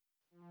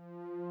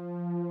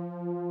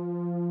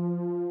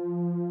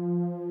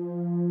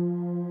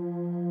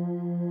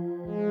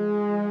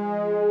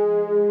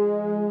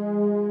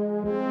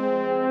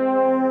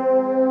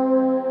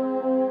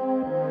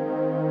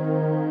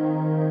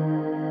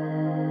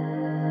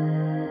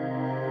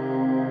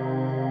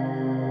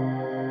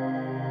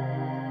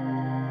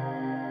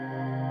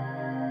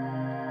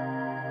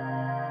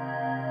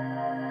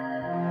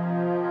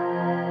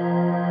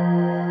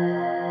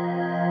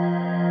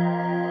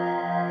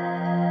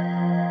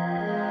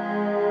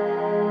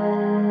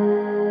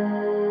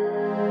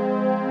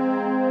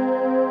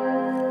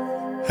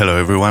Hello,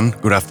 everyone.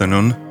 Good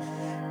afternoon.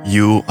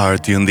 You are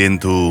tuned in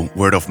to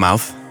Word of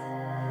Mouth.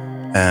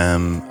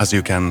 As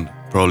you can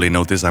probably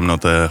notice, I'm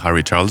not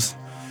Harry Charles.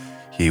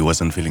 He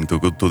wasn't feeling too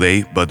good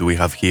today, but we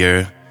have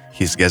here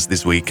his guest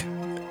this week,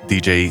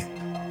 DJ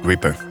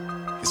Ripper.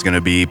 He's going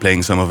to be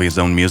playing some of his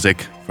own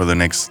music for the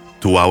next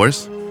 2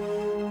 hours.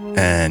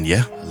 And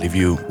yeah, I'll leave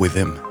you with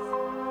him.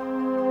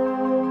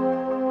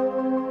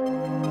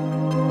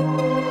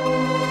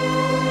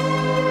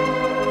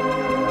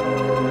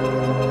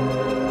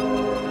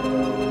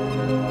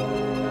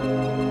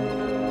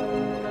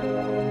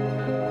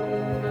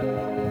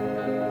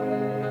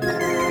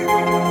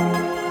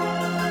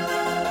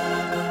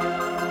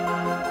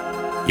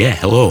 Yeah,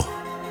 hello.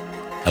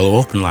 Hello,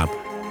 Open Lab.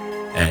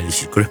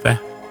 This is Gripper.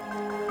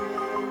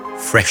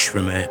 Fresh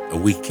from a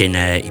week in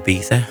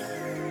Ibiza,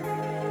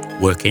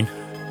 working.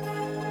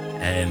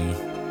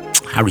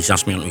 Harry's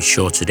asked me on his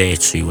show today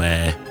to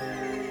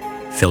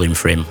fill in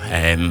for him.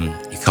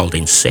 He called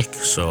in sick,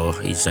 so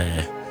he's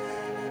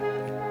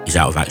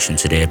out of action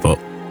today, but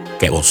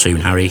get well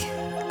soon, Harry.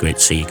 Great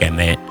to see you again,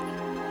 mate.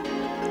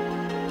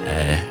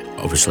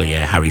 Obviously,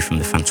 Harry from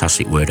the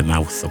fantastic Word of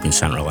Mouth up in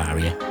Central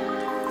area.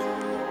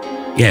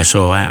 Yeah,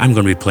 so I'm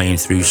going to be playing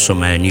through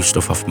some new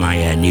stuff off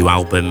my new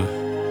album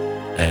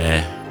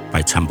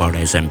by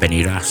Tambores and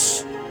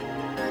Beniras.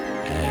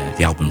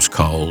 The album's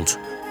called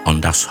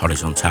Ondas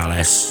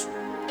Horizontales.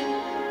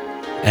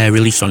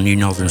 Released on New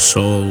Northern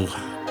Soul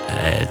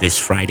this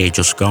Friday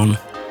just gone.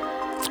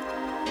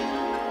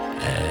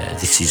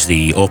 This is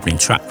the opening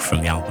track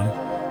from the album.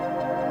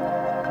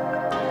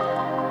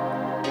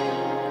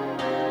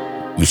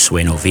 Mi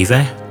Sueno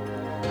Vive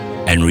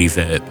and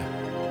Reverb.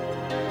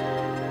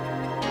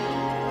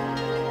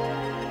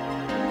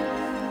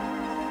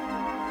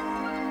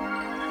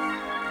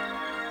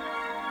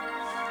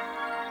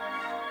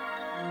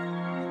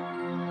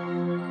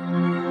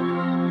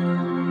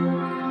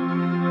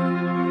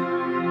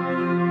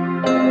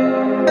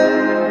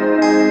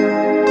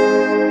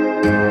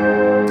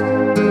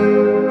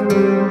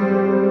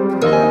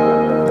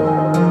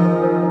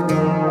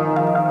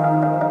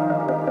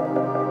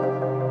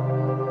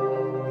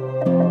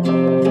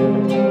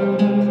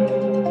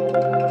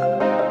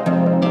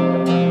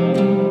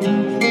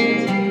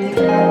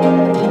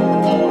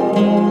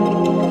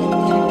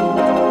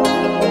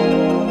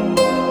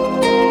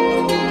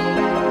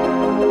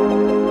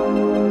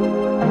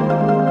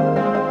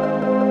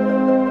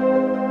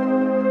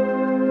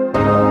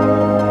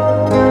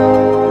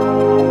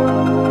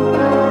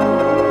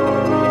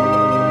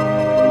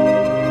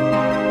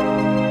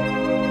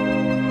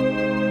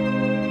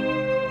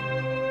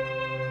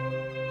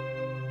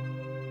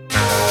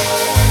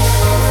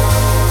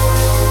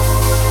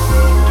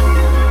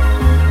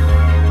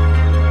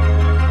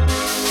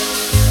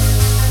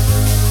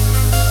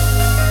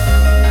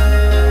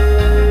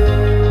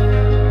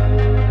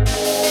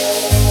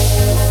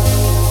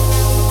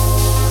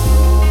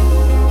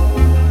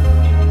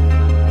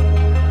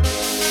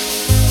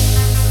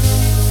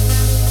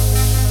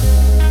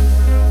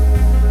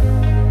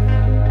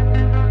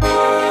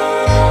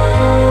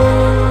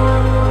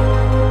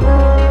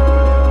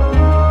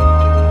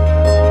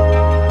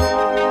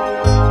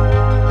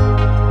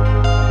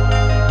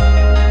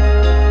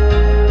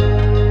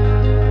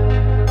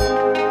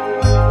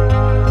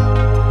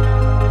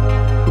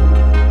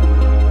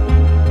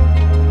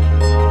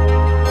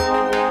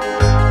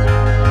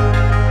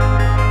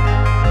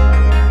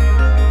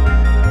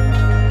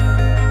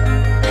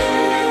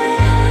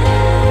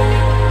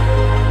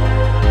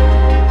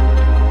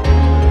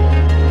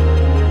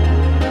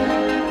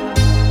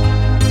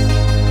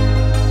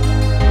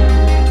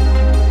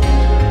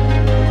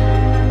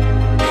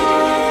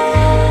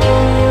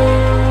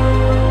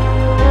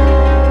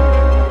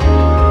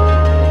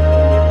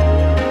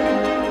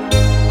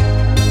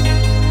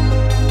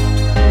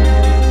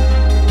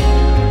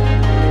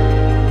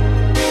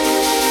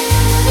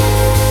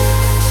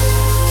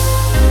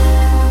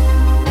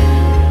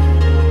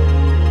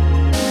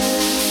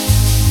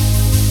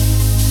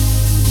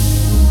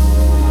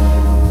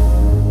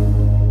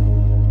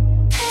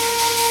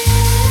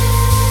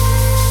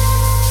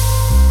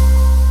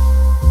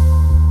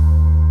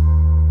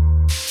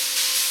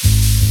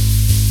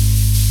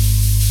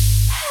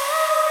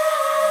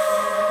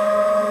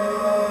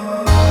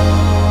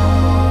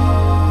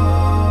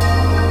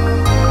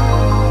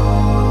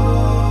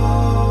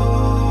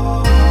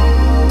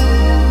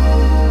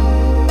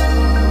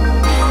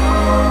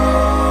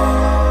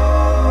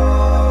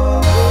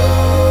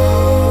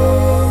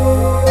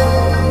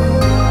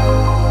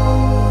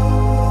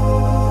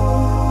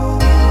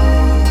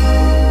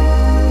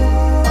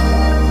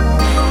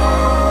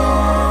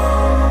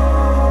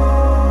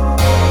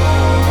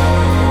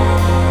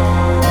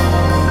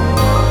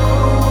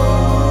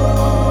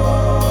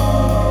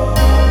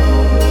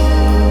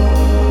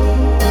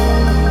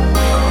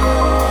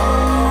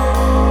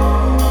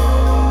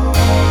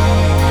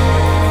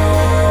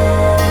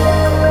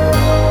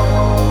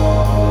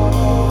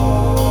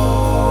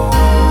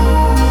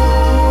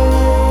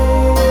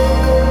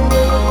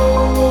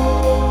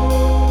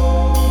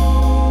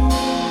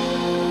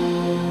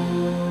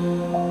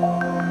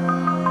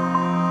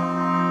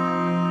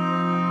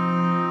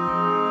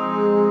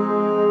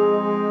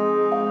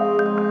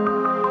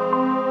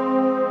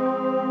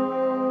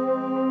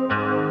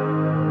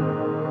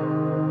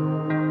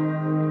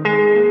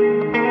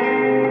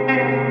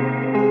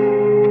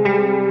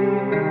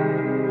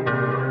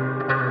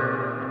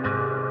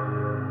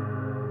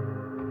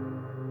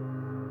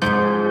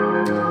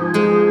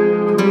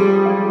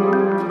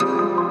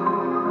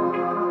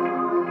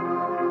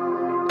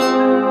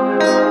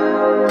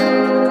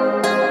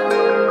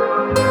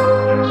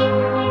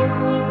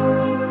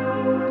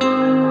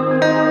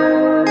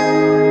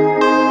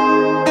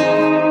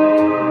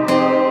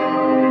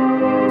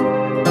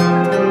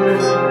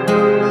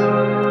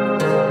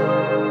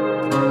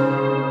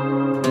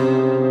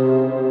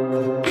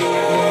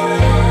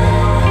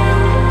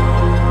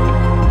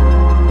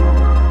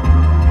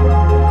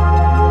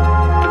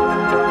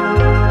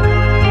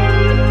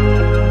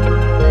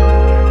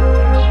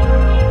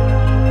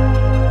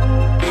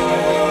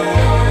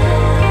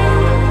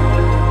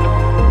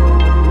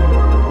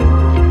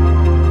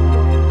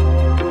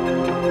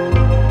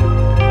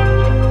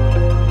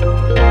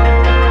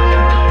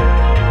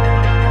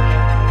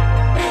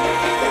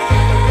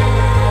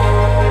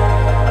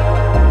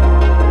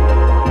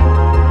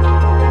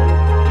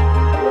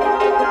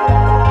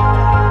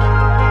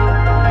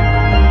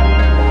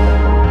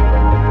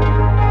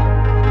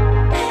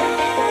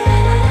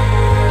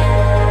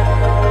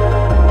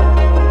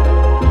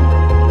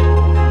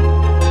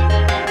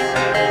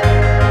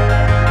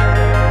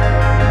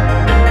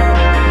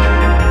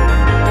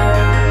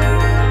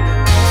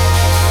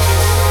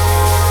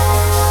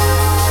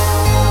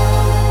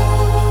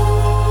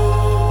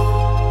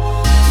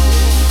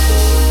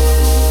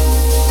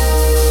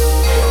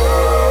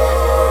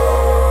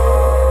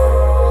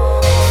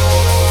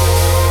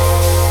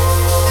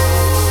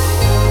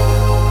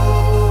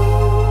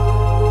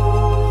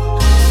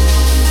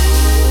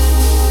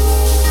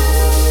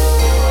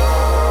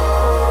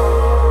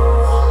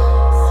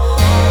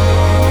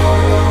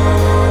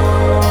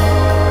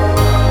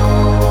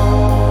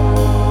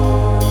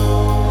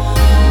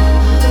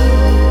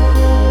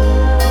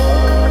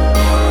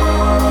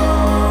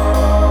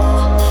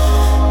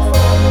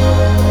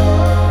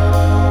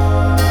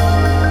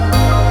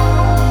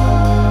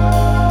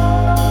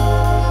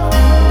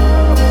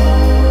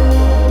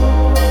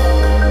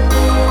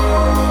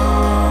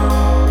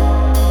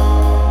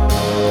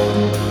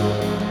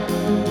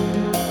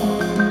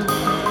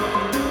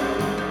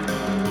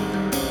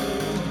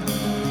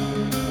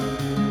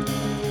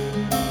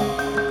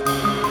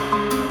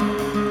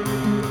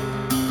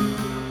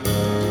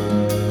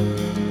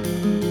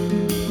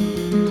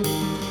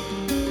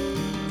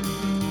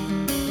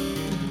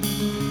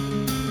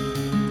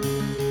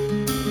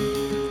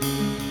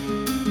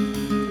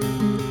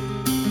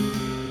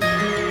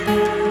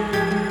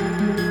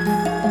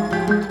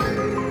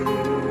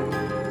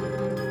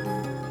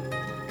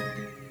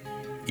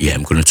 Yeah,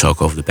 I'm going to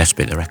talk over the best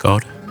bit of the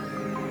record.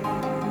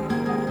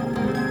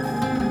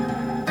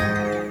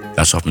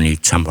 That's off my new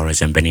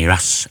Tambores and Benny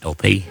Ras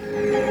LP.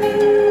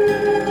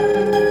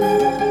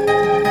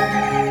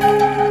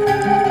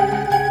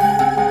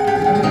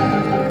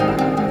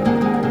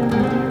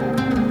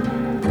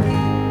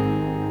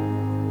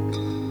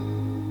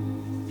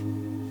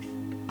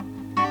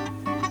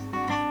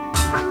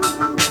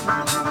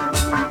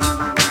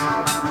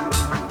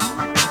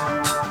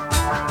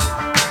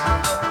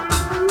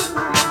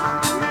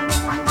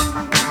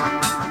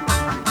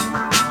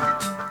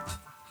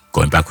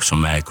 Going back with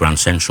some Grand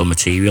Central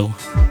material.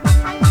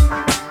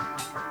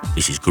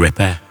 This is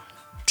Gripper,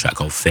 track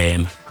called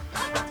Fame.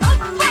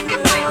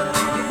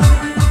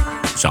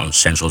 It's on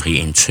Central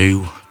Heating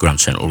 2, Grand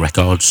Central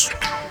Records.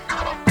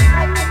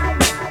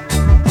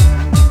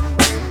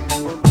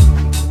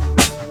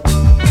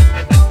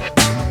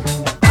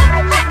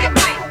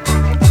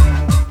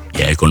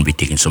 Yeah, going to be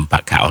digging some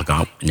back catalogue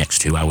out the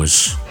next 2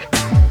 hours.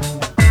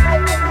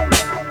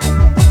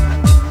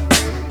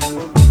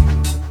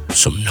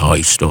 Some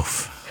noise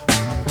stuff.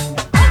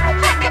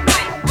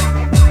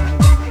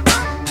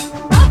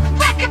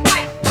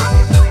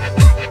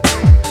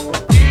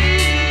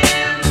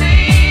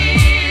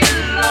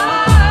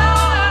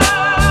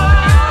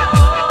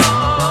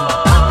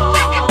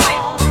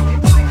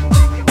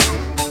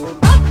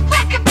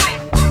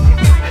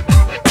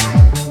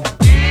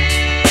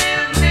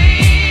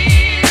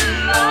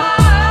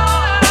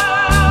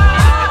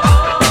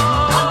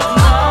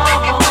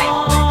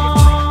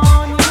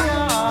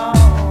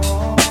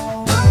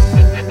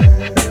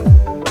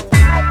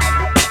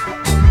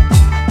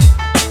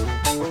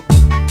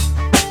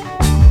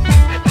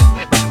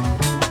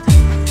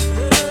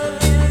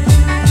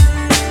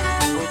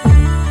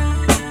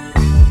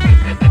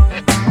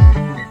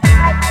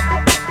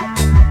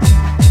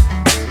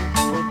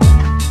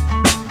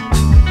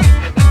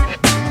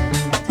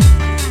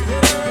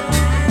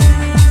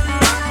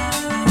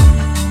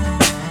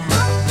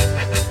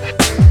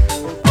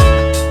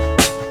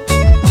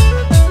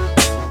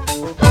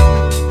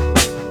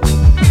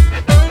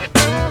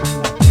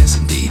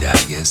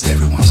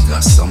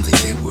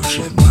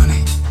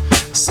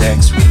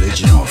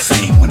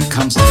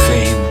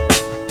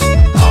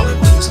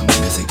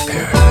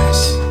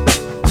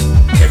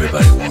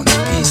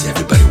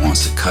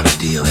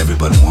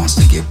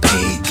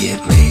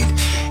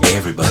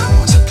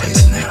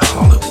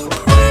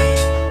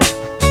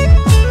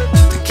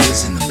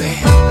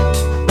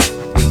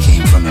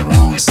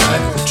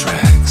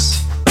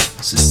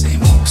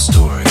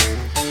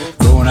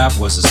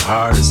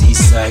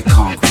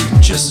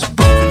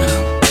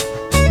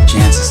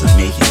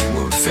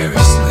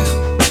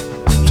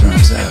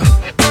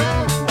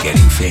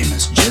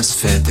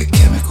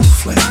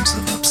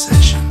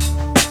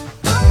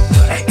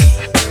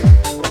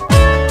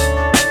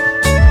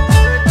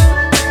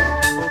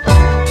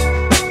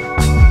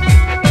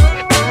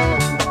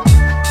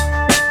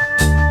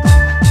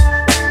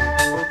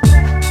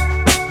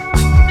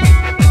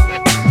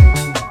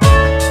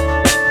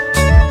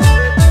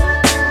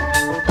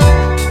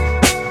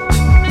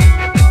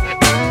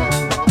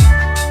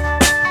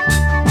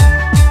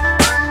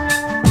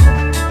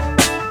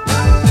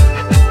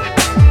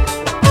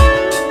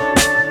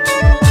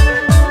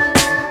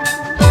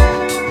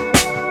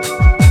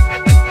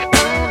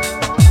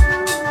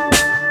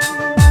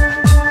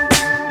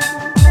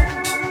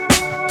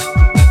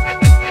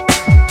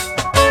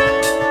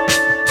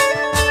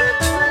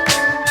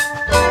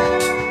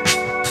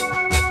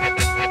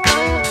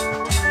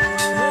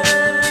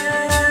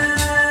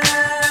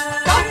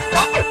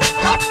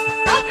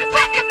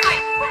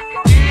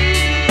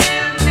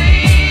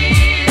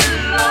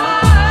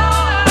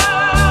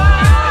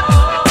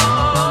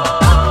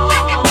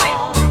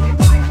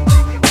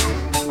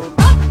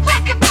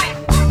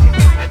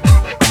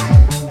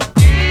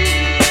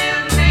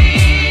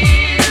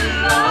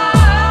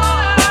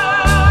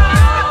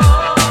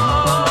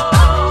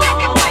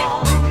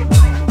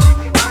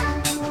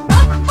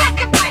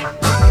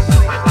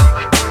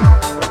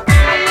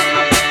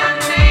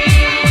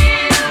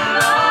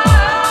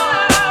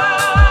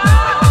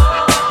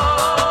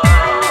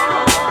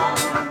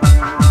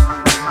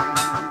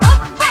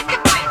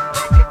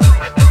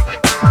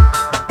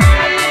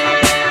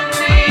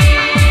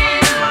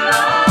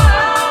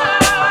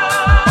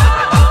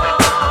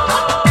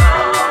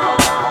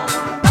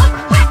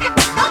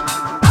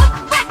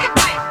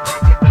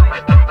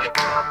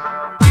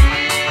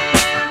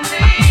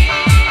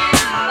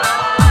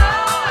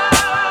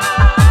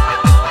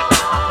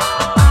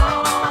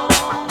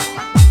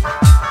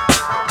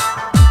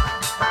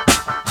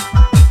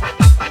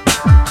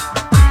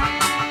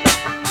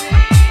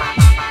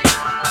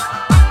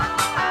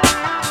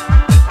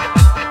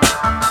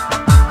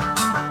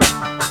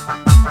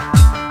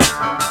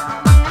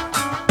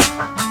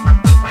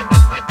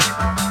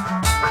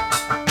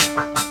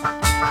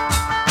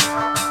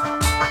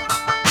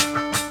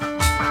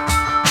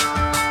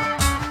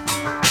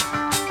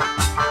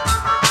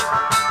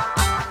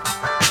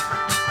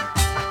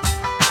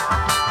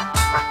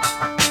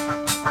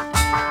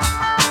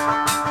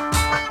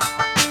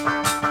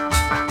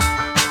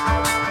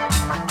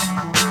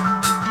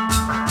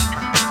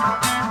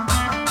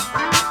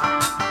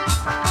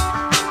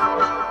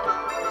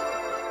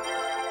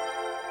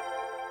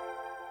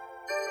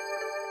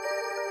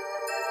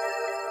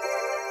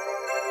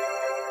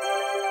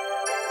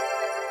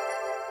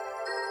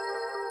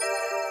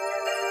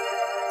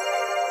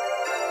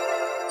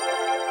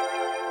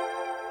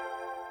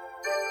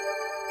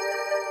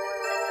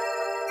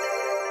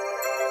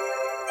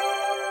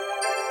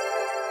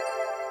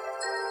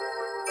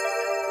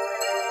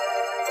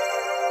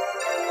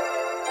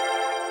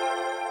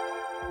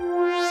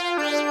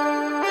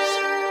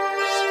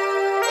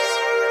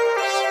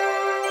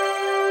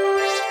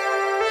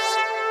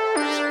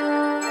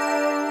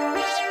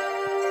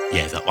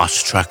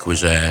 last track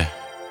was off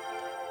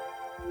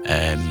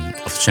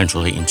the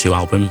Central Heating 2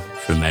 album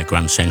from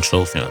Grand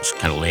Central. I think that's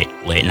kind of late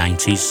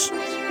 90s.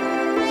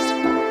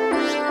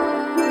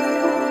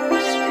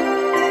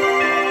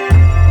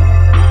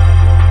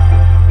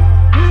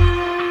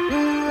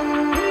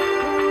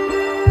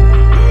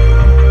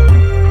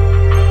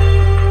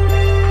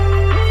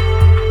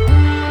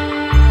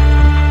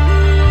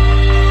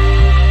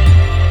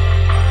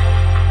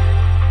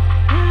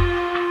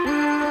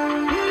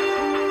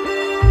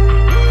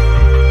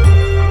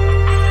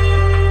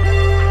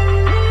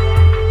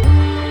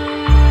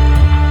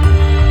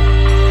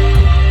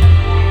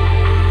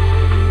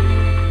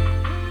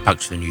 Back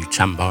to the new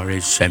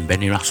Tambores and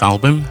Benny Rass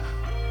album.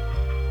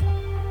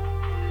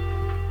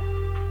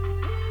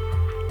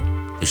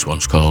 This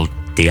one's called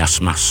Dias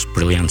Mas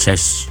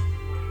Brillantes.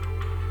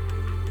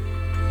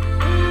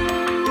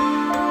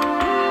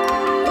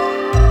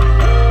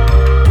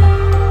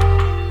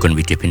 Going to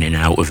be dipping in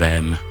and out of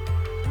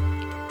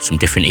some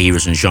different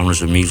eras and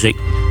genres of music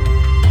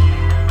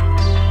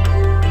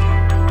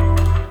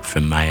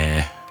from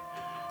my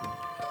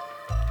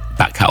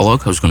back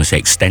catalogue. I was going to say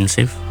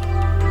expensive.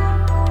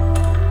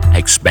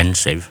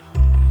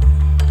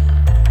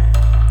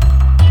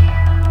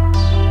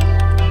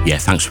 Yeah,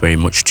 thanks very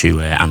much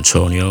to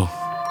Antonio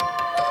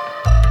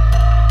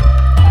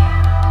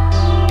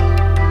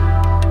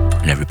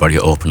and everybody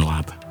at Open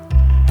Lab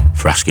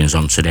for asking us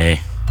on today,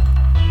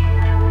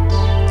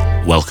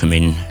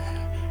 welcoming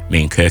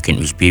me and Kirk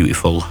into his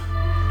beautiful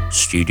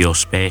studio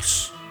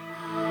space.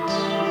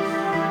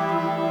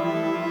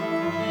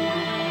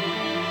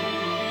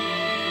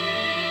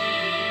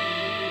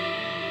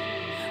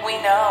 We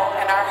know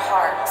in our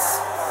hearts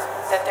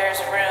that there's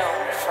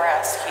room for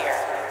us here.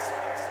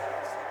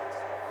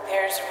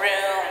 There's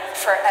room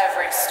for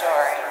every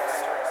story.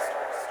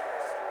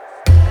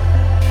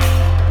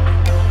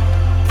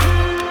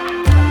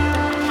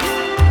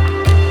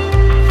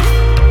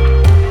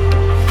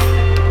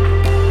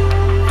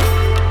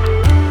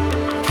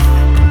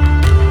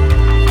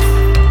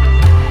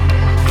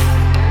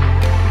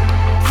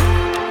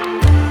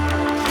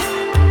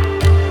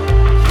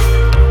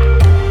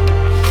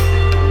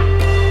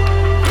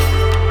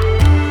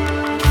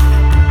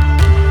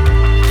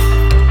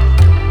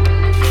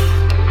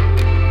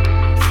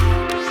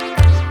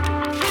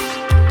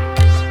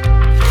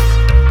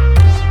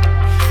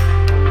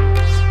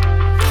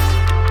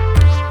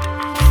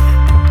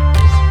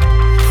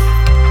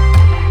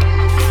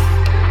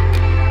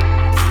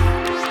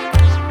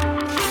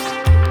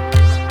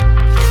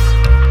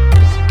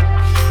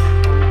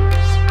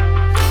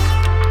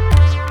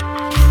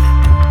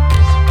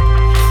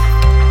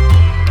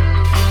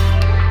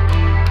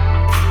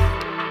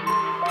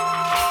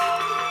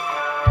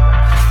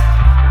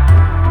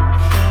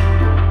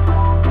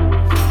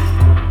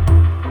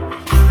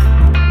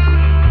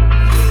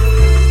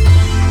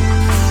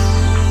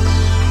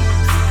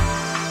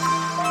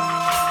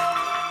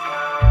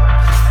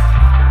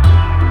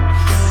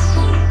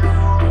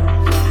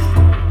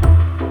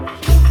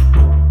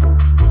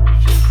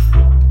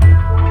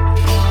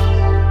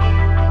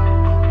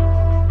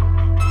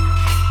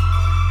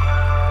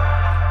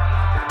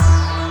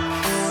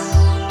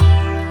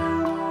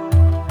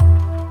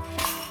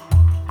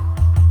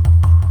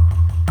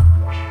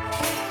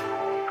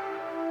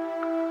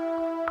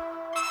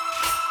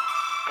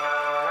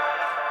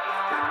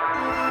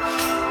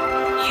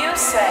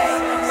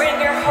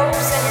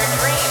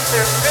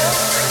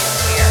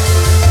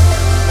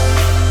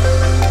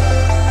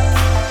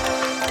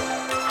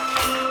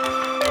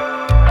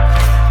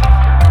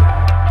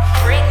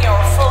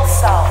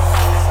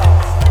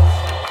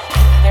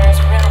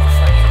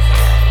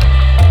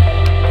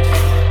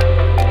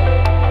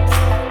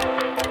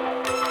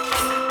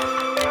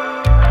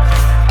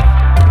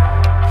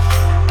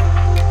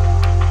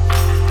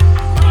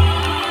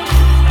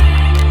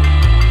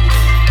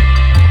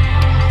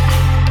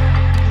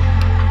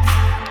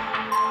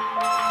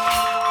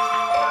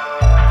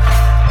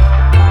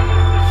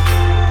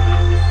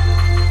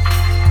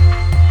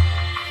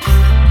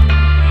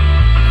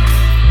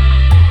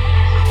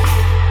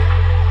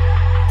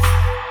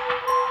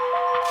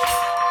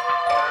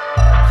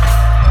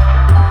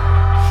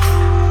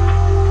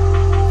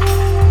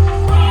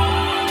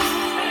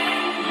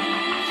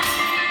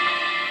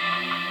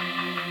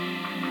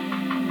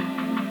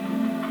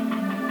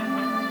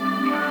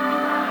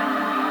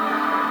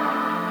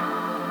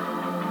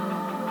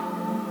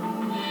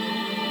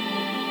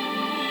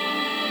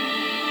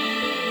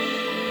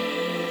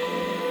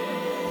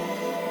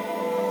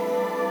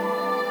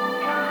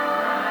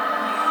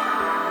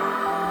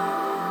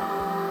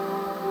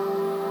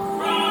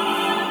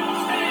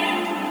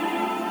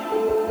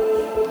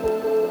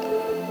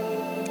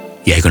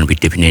 Yeah, going to be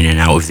dipping in and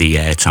out of the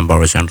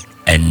Tambores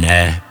and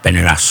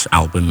Benny Rass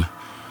album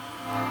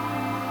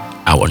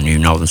out on New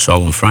Northern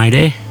Soul on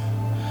Friday.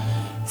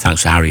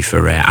 Thanks to Harry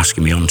for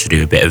asking me on to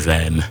do a bit of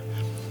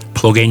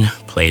plugging,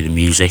 play the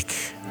music.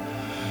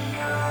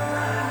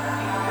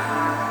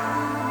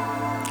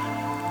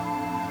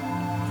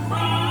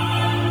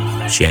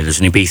 So yeah, there's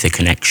an Ibiza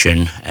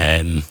connection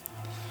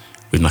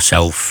with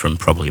myself from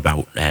probably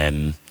about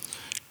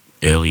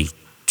early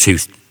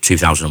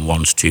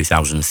 2001 to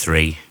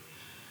 2003.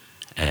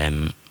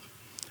 My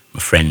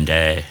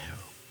friend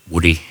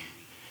Woody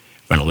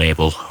ran a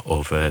label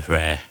over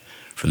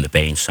from the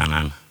Bay in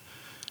San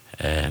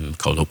Ann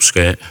called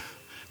Upskirt,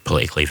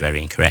 politically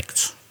very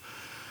incorrect.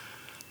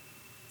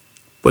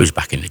 But it was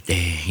back in the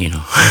day, you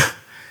know.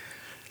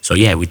 So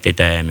yeah, we did.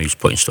 We was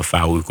putting stuff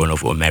out. We were going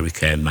over to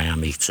America and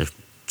Miami to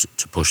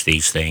push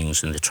these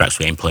things, and the tracks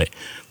were getting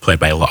played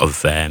by a lot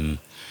of well-known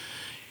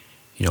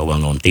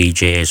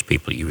DJs,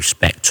 people that you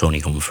respect, Tony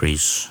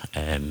Humphries,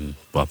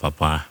 blah blah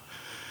blah.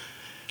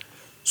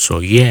 So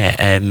yeah,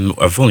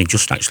 I've only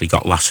just actually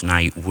got last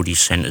night. Woody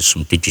sent us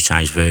some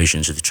digitised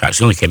versions of the tracks.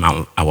 It only came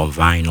out on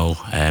vinyl.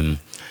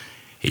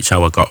 It's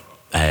how I got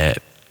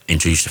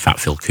introduced to Fat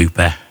Phil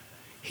Cooper.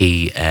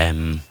 He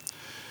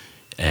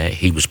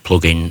was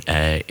plugging,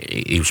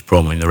 he was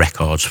promoting the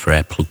records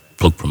for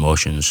Plug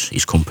Promotions,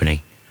 his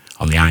company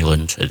on the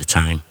island at the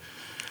time.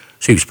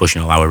 So he was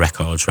pushing all our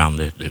records around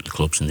the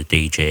clubs and the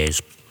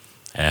DJs.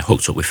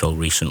 Hooked up with Phil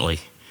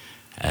recently.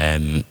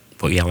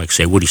 But yeah, like I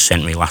say, Woody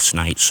sent me last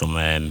night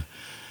some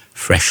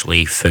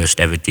freshly first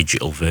ever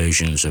digital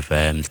versions of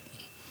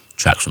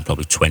tracks from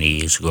probably 20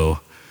 years ago,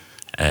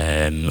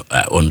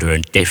 under a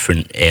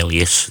different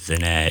alias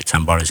than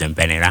Tambores and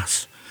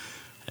Beneras.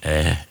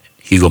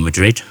 Hugo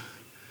Madrid.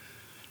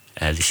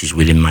 This is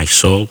Within My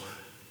Soul.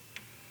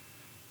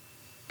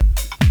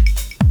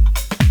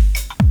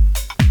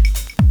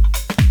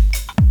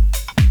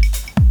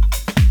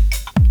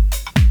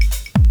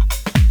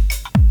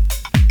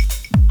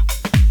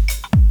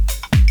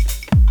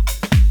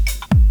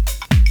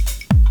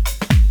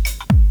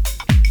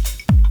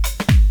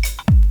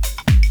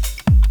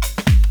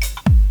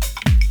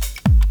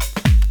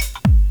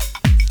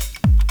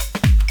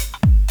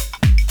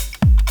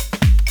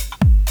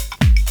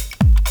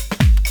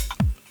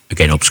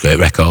 Again, Upskirt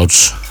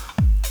Records.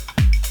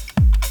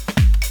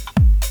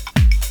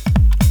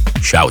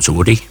 Shout out to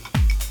Woody.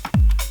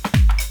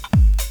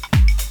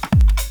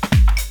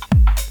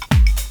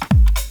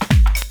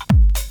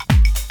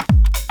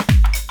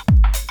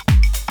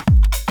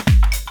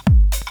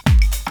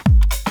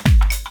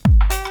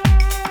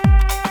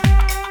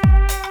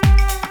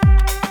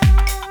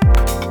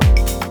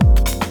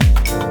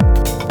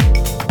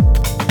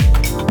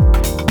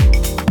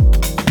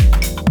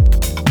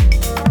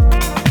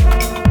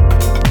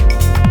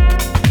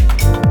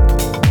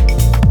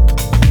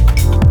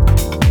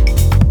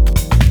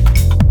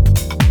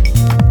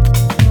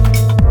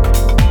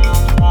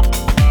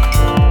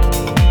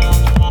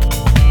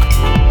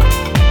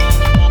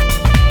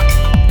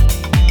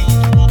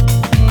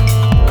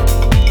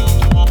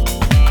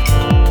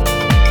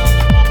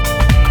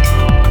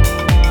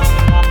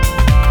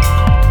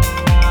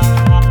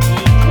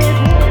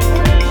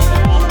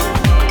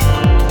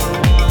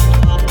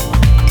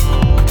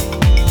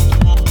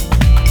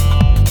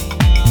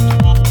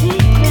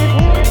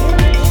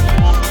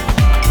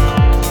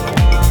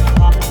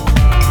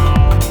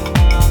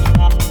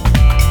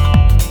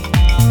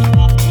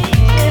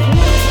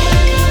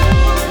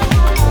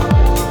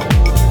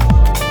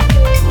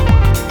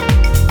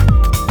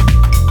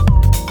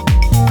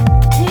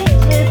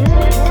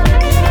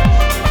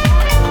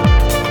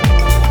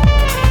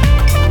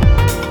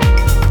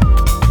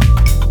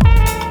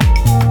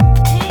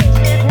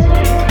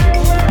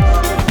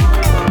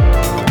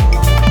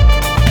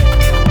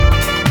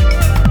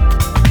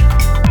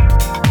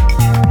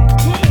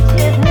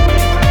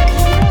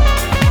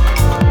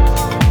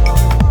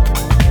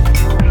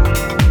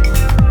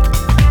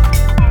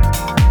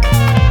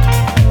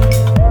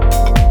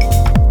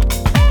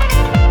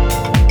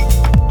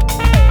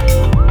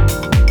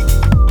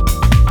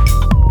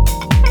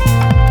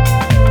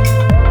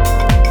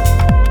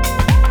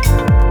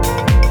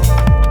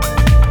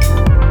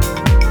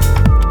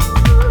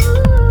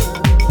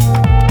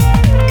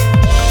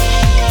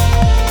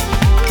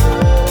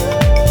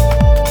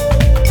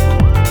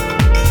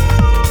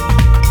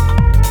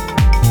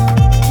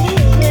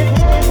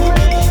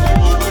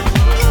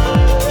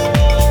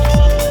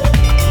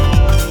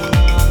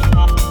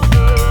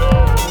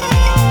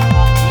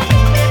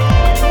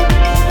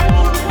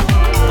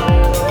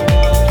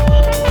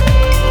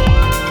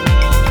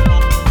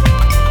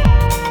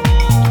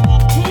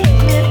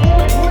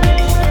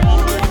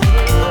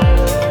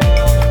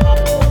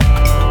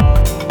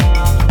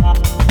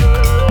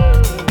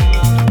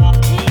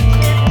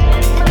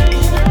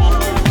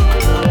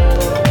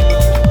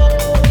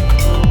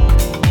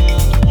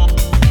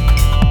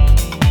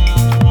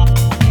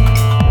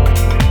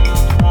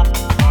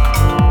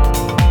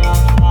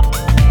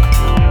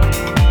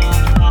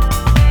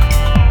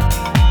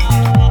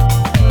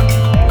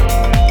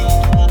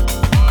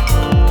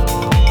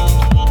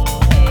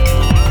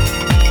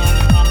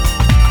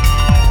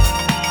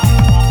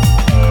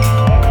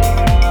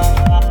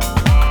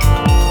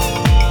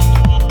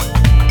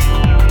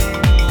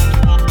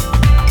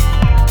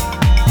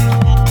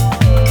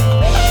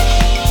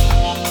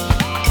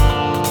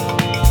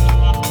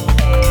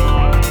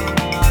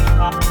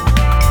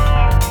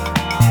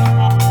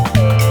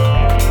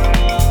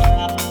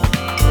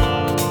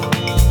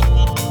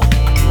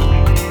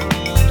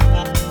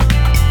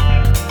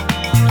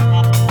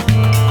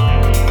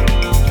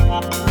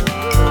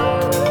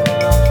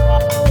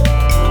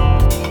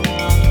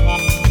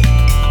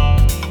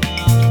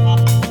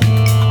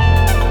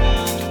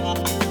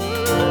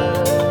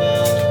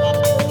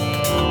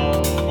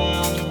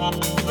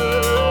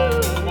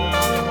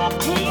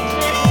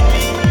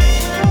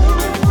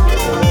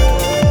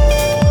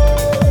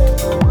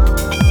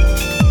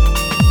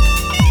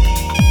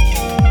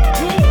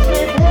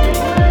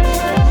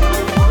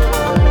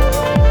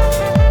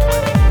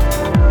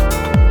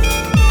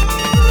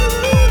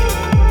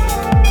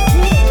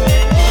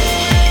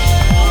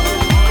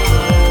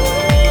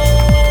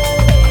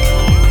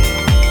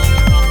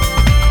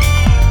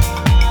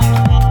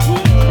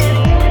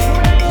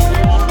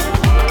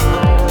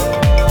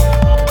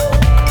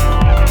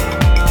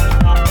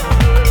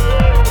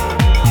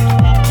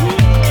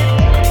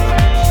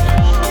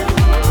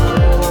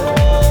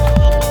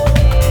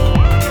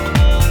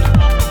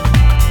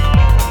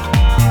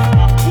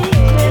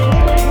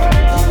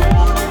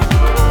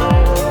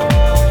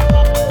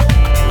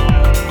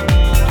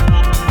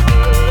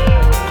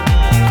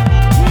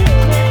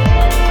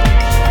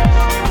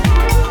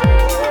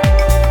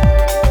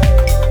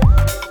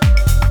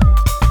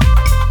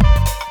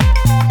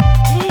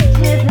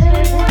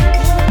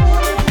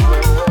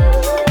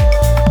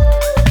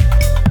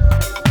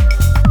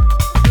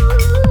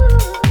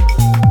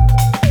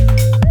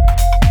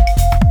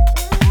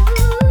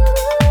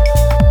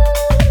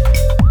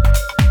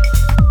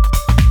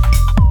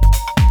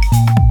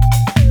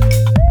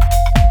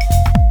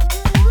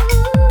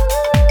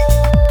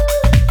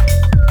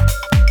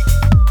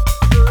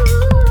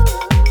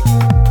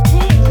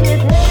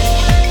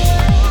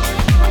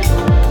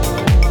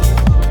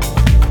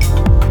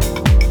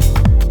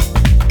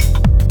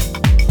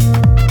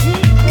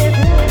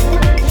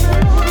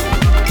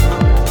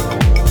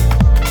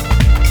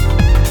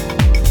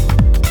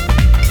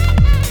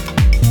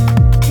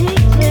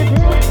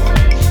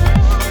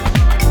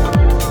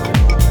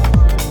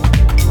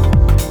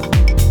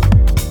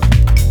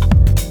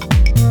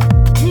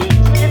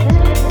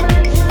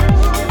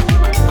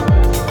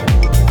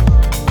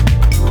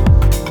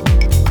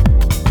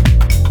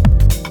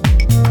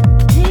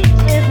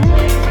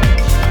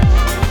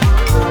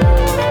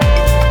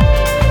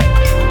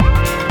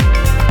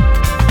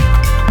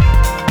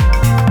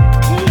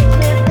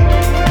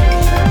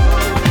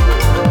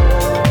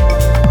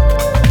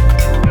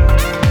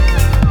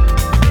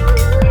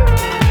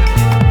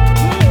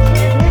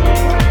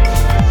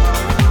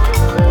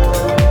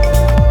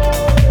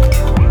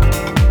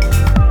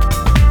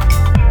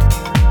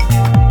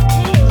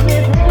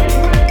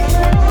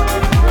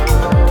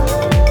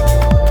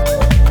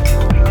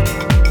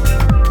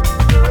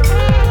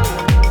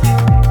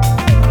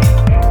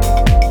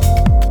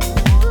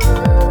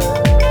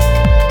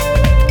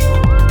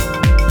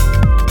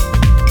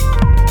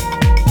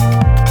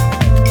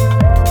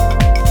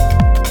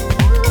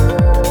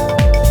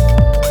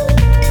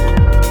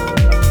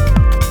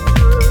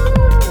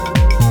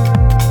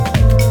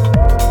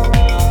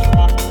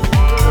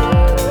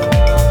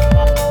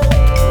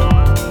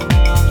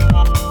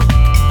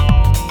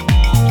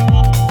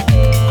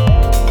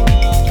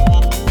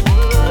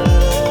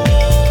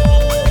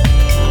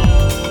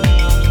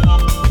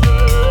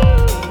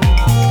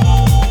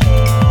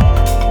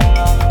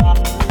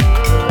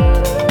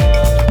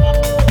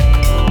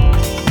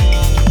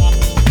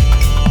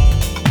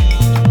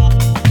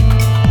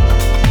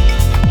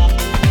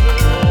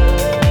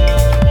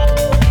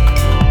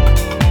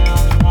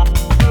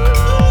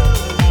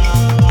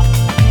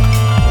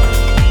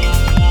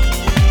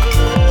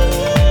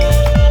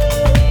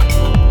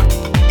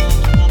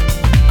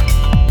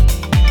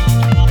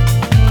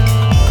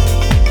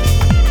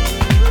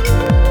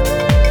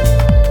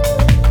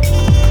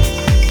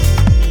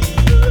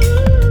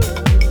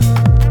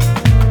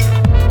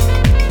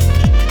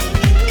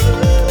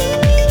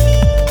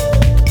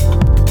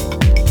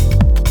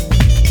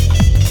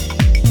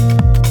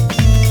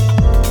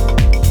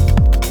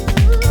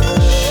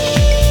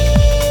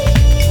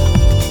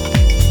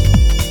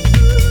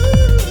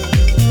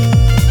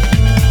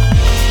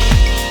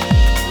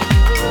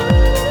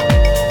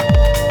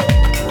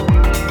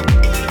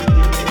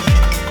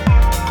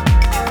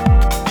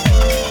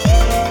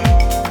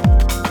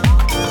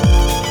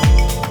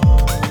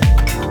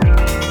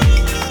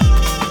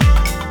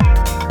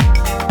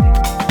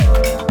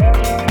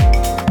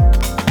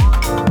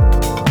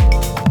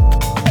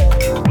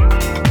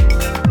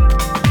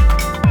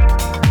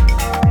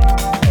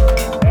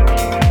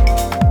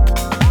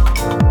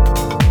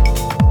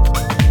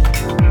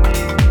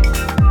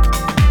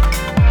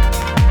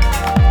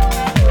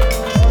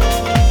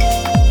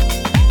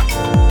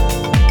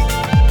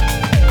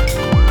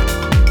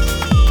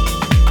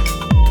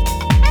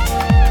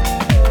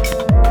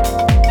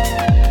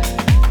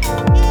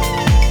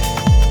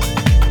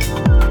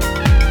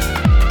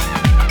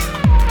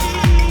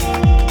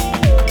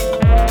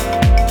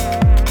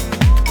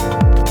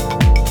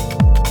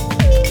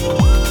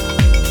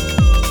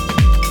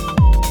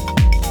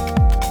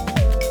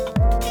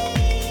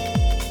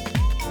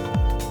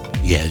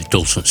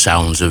 dulcet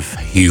sounds of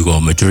Hugo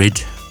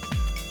Madrid.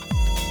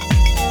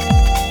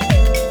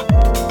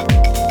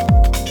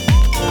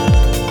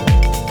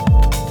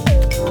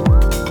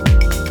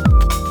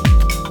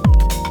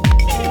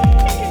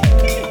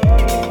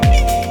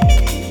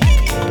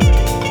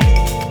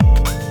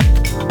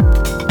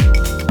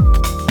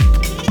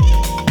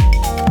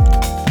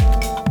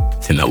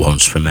 I think that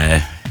one's from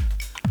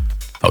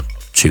about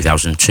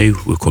 2002.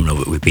 We were coming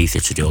over to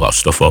Ibiza to do a lot of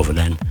stuff over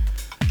then.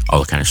 All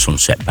the kind of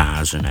Sunset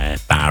bars and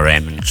Bar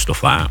M and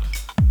stuff like that.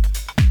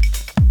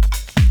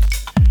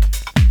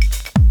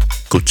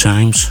 Good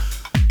times.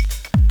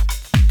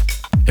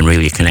 And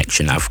really a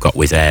connection that I've got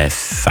with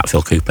Fat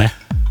Phil Cooper.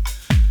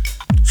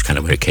 It's kind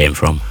of where it came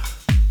from.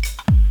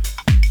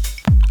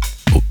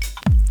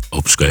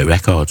 Upskirt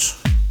Records.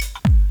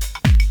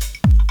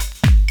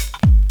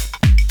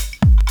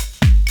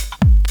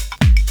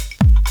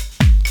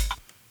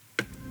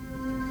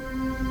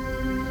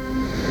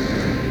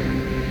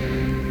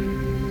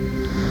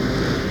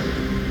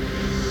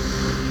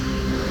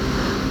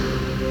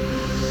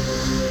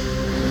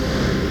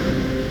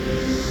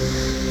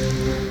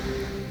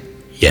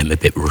 Yeah, I'm a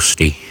bit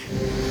rusty.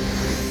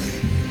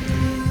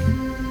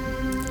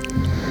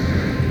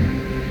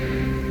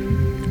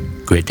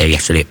 Great day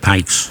yesterday at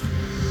Pikes.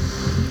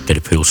 Did a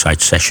poolside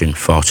session,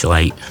 4 till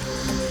 8.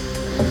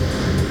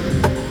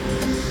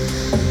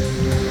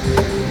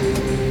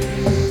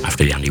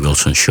 After the Andy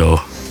Wilson show.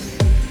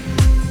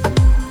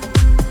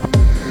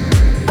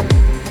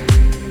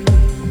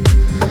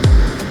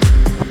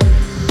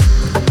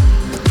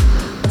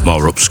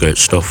 More upskirt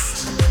stuff.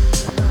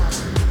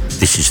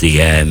 This is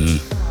the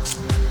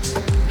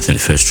I think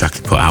the first track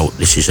they put out.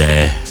 This is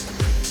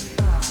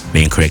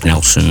me and Craig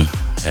Nelson,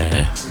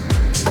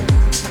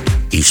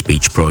 East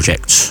Beach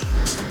Projects.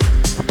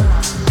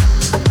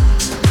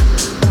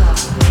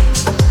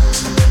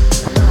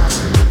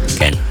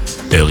 Again,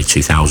 early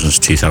 2000s,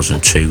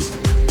 2002.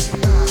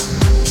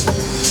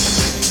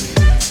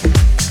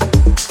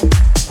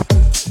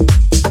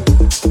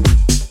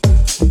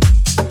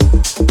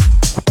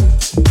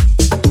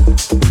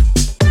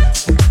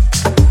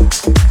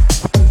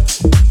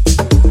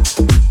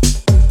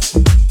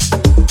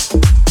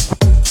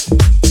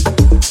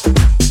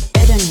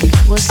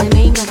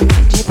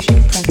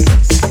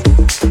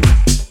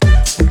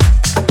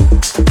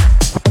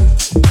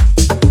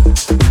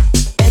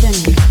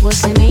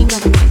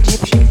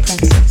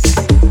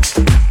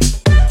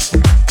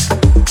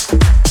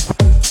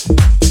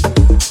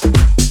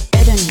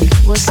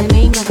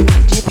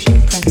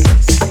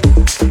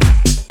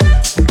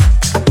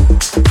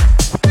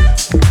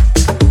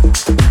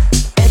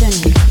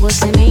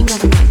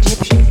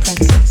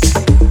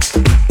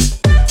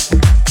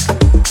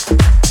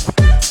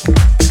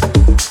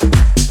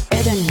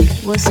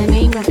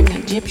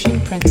 Egyptian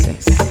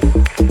princess,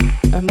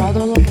 a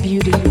model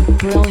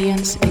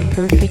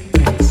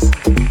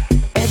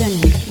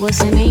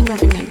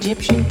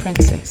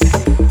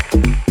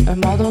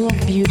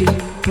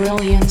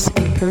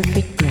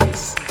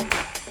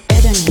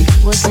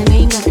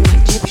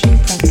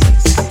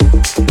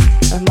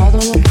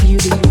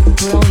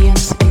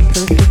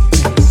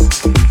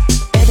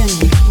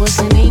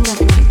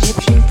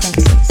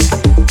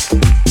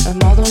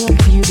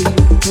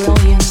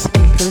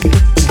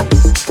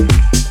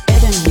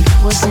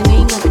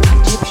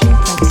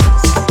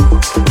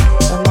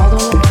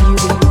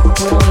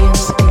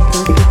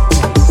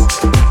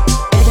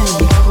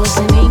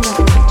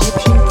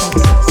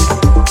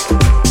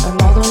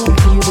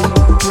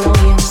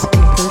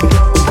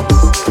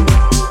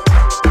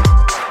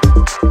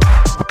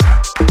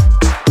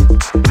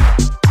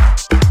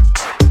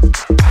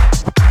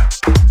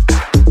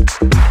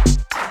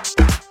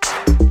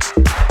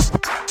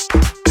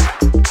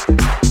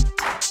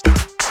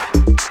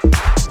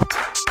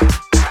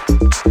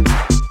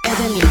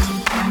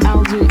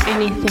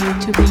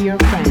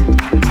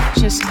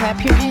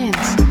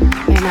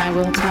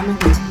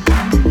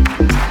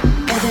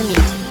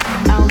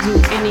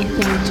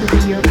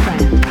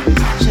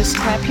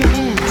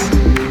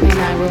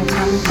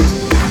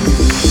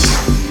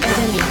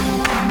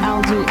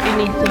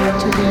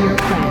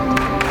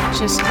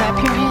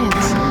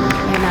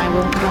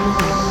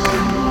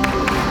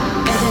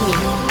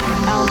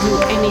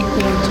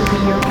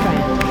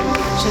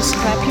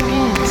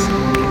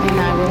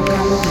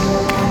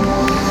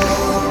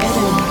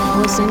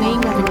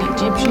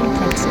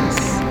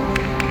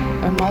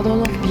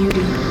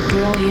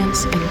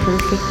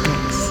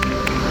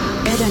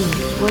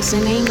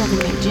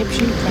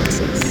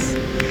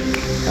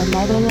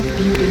of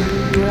beauty,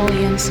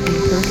 brilliance, and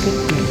perfect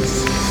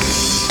grace.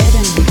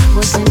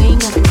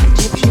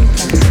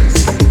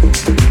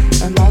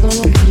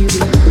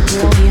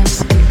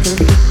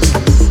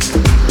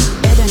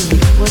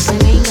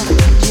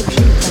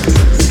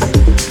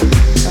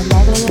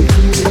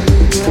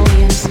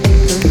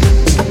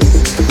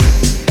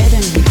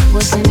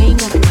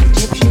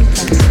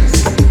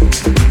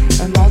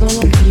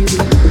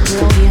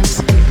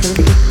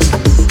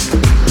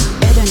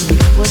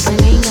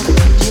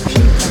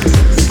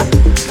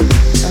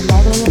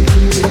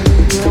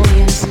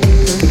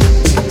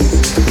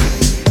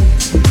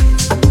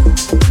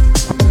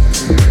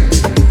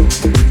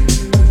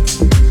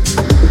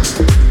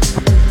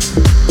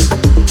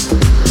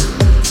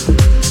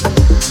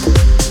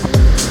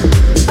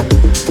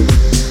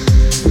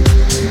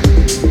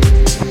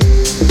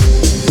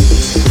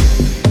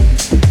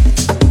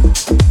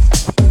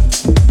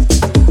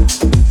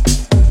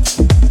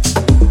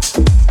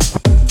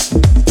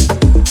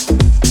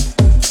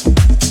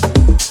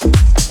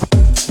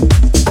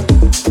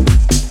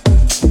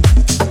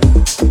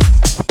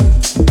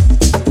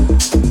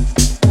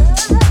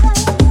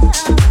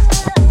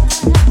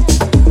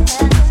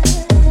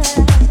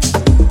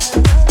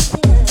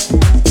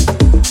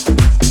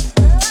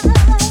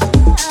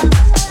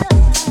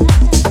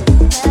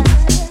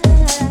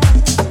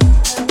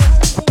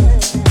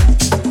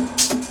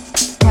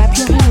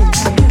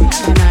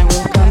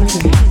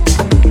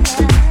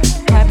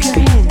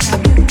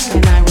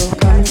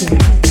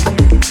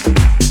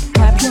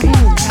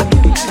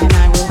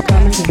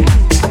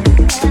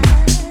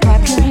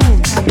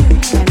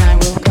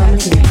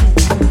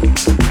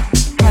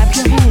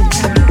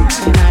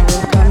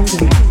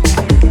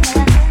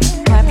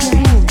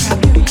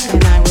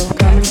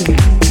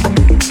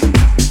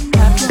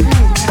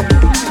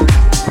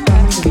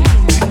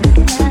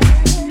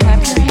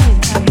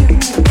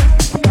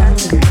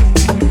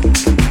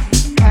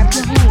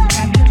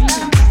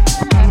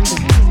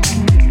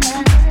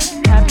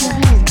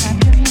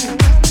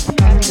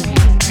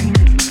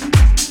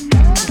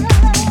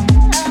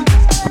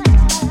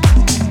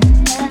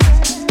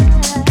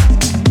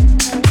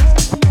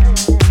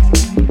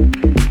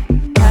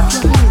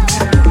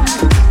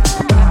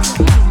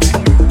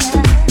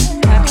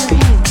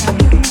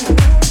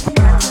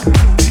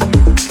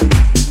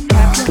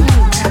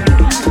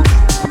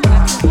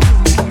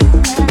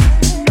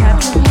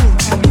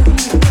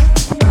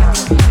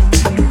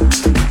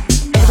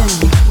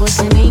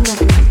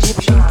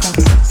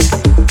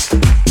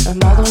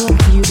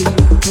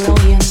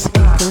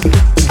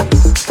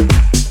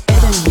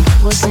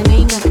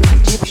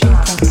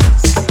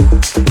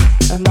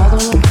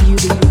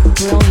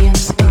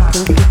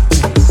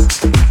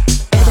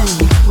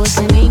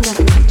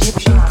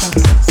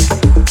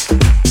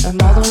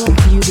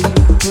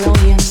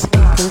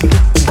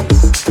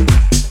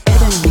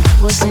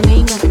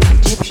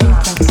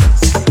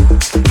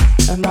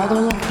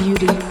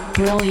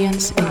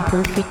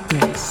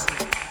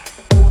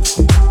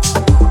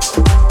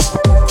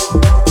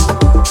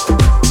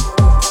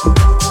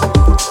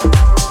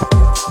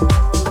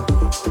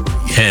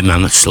 Yeah,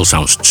 man, that still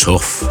sounds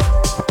tough.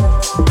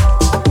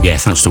 Yeah,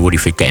 thanks to Woody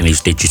for getting these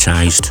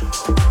digitised.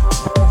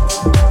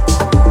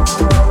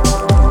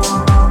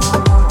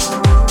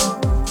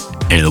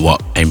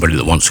 Anybody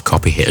that wants a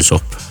copy, hit us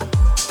up.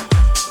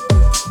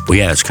 But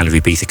yeah, that's kind of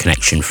Ibiza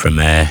connection from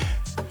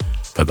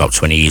about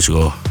 20 years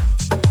ago.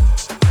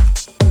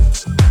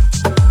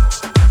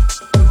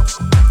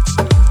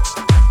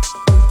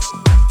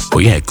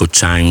 But yeah, good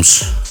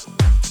times.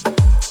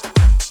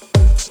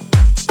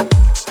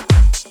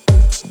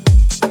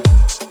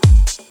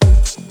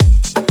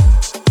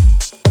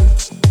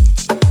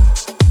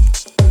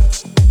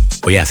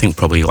 But yeah, I think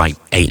probably like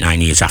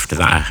 8-9 years after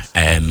that,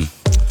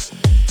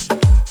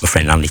 my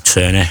friend Andy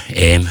Turner,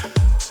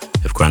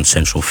 of Grand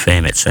Central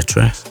fame,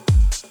 etc.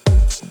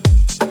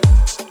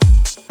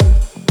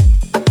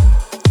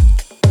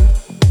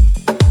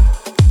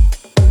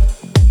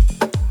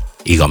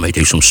 He got me to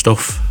do some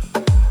stuff,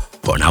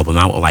 put an album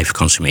out, A Life of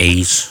Consummate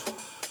Ease.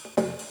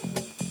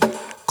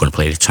 Gonna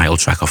play the title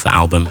track off the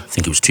album, I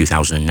think it was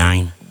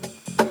 2009.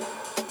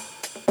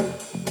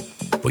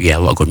 But yeah, a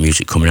lot of good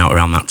music coming out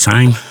around that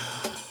time.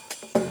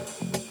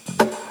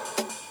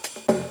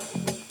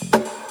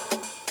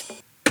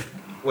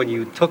 When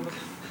you took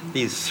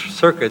these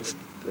circuits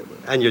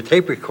and your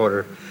tape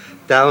recorder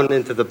down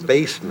into the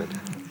basement,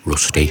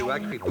 Rusty. you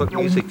actually put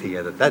music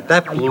together.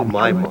 That blew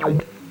my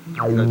mind. You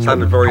know, it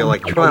sounded very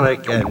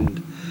electronic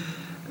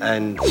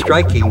and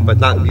striking, but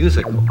not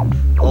musical.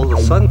 All of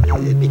a sudden,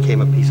 it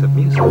became a piece of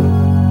music.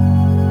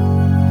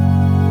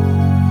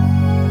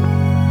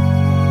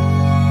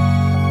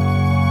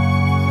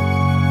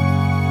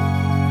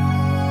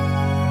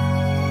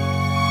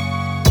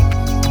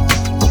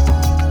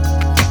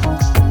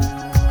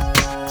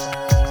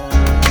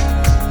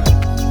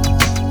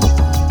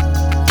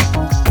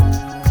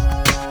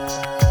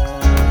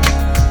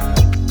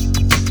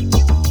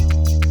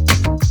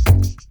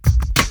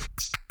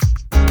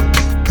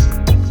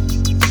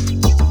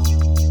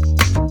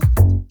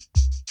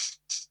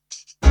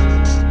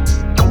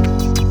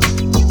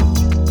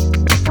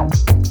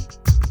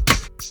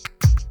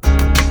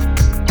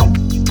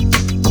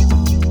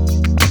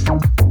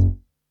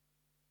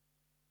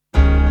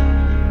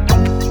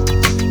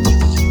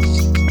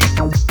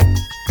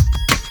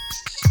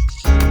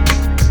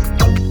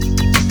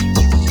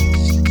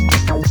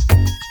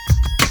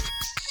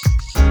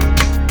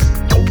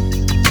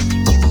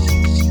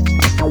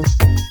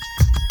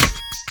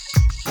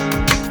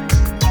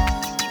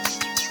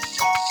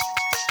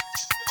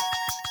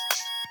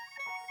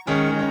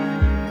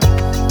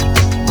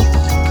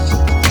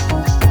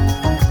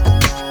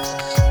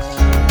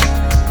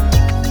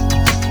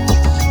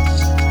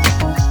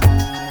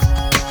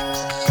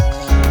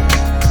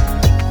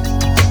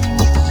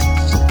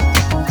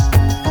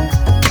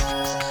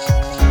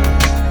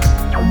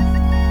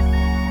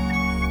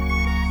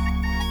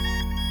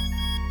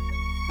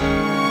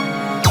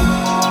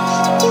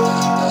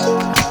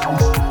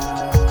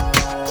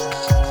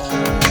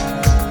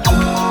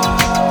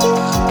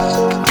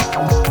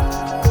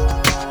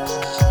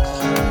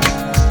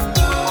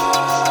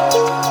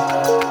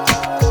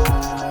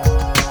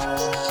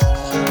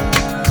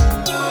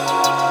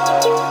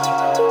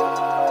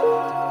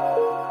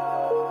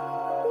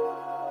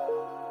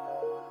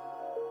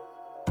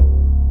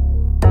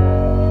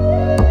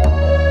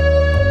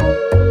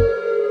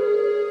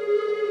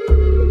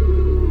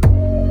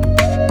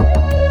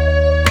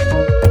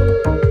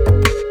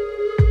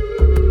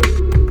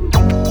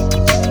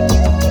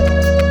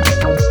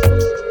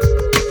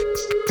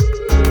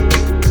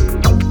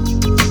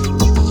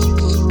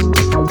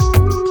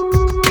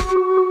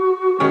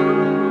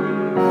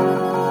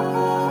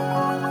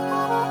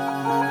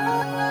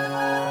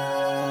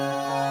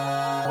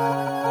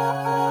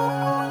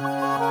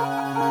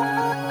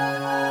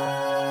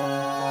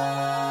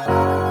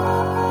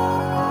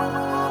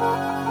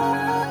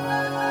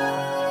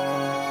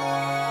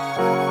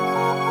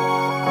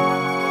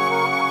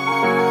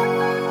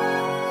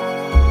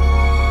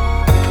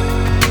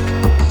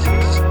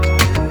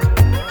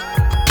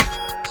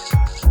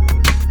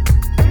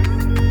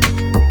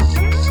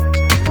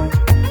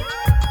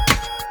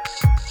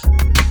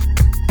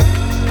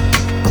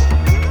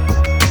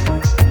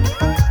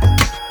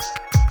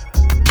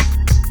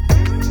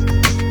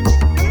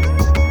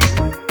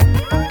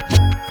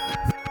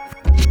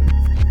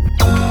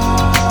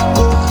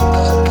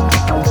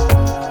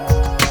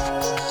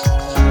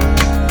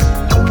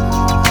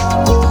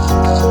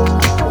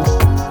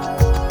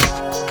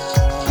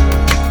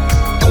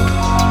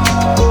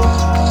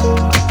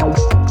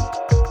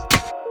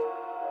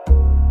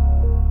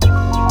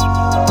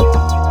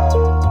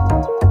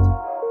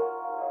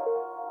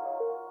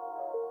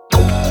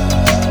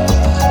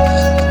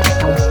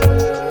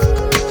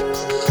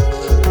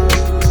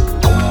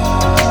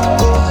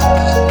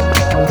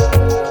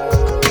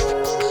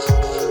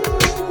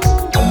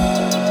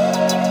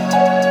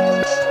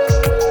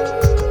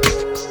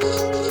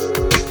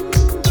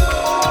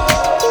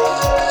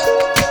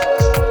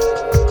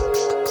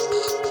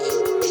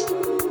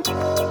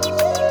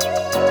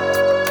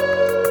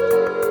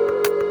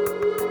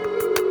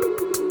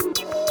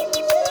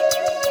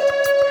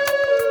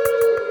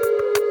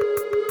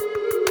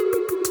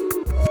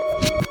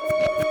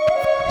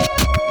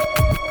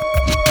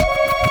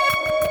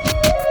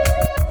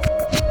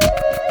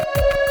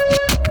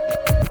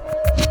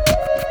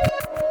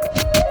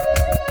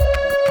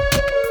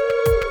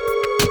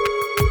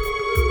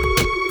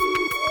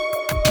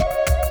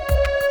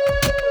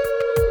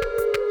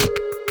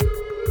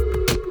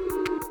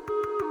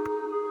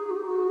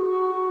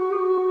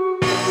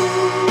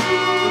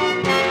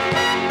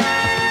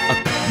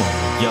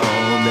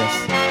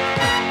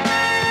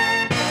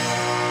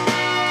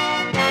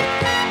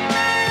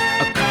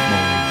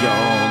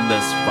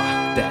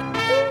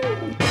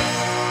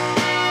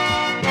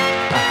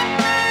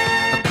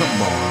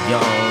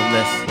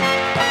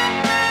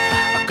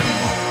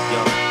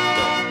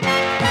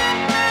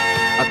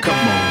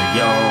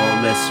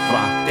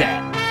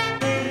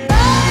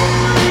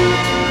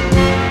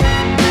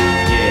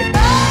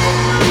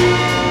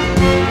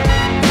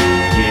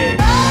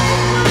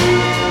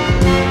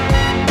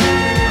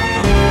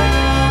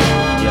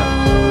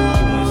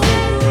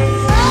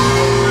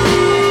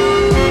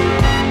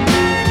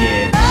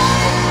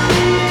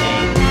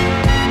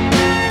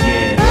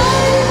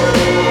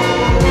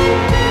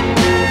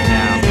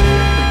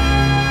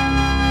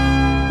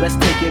 Let's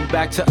take it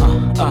back to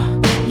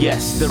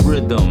yes, the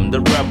rhythm,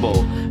 the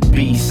rebel.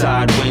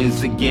 B-side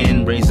wins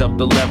again, raise up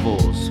the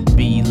levels.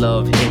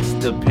 B-love hits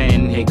the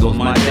pen, here goes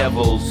my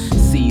devils.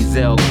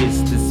 C-Zell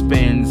gets the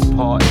spins,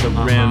 part the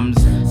rims.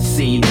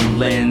 C, the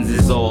lens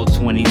is all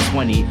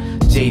 2020.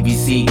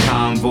 JVC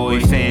convoy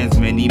fans,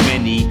 many,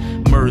 many.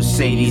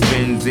 Mercedes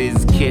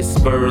Benzes, Kiss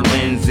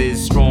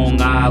Berlin's, Strong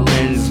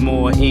Islands,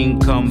 more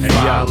income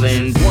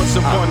filings. Once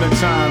upon a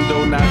time,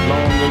 though, not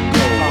long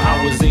ago,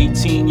 I was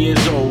 18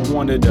 years old,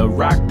 wanted to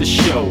rock the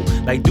show.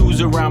 Like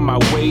dudes around my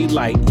way,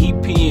 like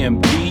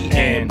EPMD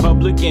and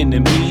Public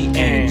Enemy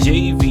and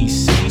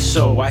JVC.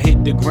 So I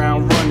hit the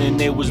ground running,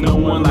 there was no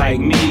one like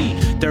me.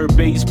 Third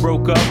base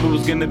broke up, it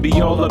was gonna be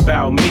all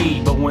about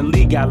me. But when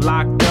Lee got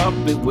locked up,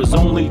 it was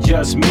only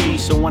just me.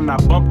 So when I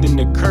bumped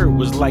into Kurt,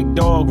 was like,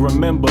 dog,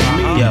 remember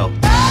me. Yo.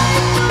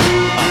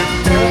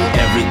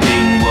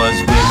 Everything was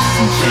whips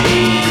and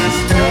chains.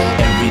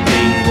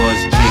 Everything was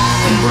chicks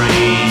and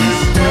brains.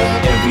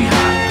 Every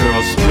hot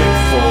girl strip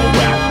for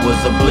rap was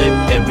a blip.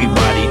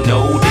 Everybody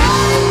noticed.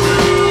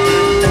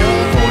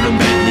 For the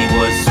Bentley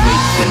was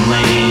switching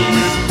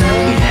lanes.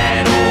 We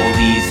had all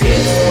these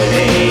hits with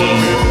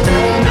aim.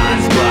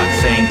 Nines,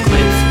 blocks, and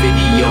clips.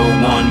 Video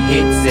on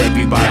hits.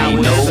 Everybody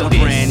noticed. It's a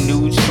brand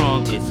new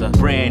trunk. It's a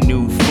brand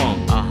new funk.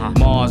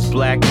 Mars,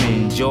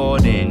 Blackman,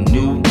 Jordan,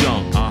 new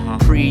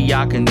dunk. Pre,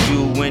 I can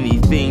do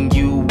anything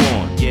you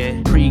want.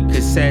 Yeah.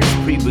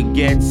 Pre-cassettes,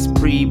 pre-baguettes,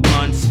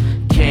 pre-blunts.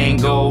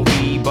 Kango,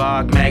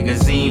 Reebok,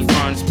 magazine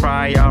fronts.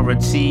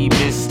 Priority,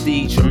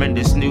 Mystique,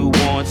 tremendous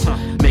nuance.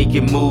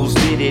 Making moves,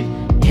 did it.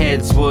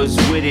 Heads was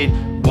with it.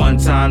 One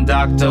time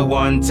doctor,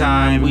 one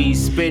time we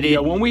spit it.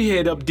 Yo, when we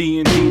hit up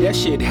D&D, that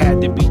shit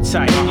had to be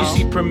tight. You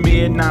see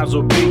Premier, Nas,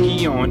 or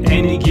Biggie on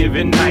any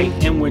given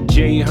night. And when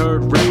Jay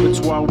heard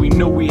repertoire, we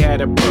knew we had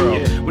a pearl.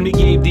 When he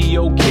gave the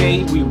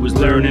okay, we was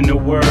learning the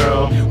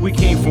world. We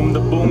came from the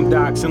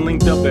boondocks and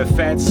linked up at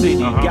Fat City.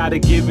 Got a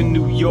give in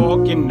New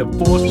York and the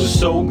force was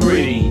so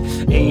gritty.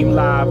 Aim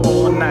live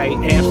all night,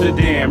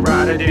 Amsterdam,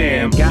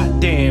 Rotterdam.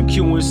 Goddamn,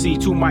 QNC,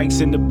 2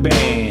 mics in the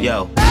band.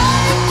 Yo.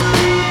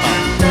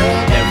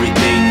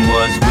 Everything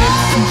was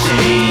whips and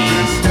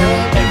chains.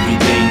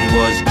 Everything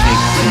was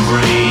chicks and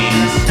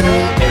brains.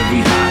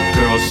 Every hot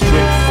girl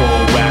strip for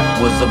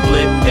rap was a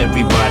blip.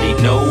 Everybody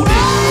noticed.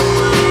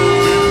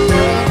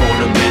 For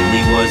the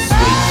Bentley was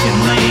switching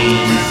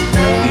lanes.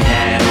 We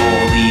had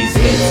all these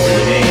hits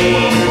with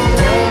aim.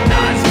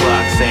 Nines,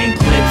 blocks, and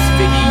clips.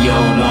 Video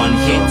on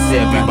hits.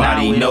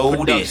 Everybody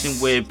noticed. Production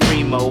with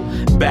Primo,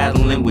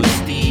 battling with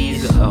Steez.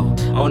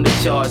 On the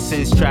chart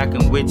since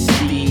tracking with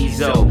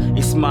Steezo.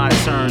 It's my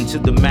turn to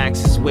the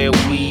max is where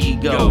we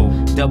go.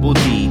 Double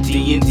D,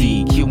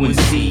 D&D,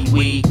 QNC,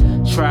 we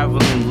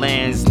traveling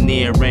lands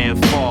near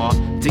and far.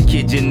 To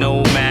kid you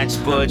no match,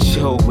 but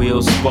show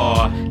we'll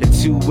spar. The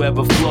two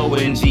ever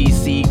flowing,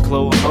 GC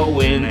close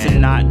Owen to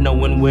not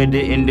knowing where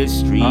the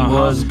industry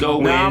was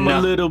going. Now I'm a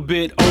little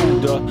bit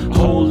older,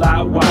 whole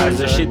lot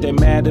wiser. Shit that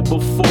mattered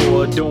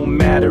before don't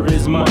matter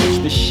as much.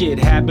 The shit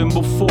happened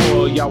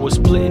before y'all was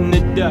splitting the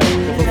Dutch.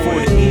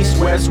 Before the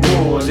East-West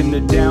wars and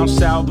the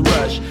down-south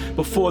rush.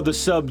 Before the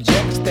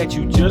subjects that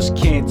you just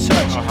can't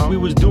touch. We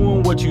was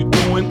doing what you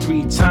doing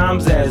 3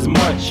 times as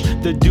much.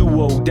 The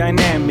duo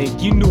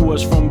dynamic, you knew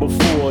us from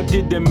before.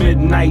 Did the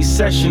midnight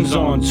sessions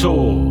on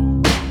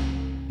tour.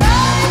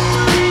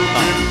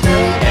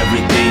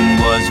 Everything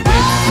was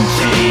whips and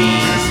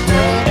chains.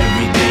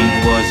 Everything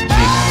was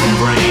chicks and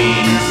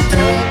brains.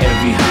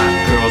 Every hot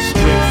girl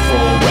strip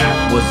for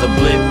rap was a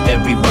blip.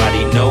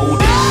 Everybody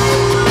noticed.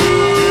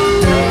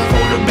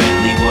 For the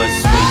Bentley was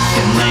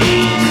switching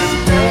lanes.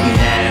 We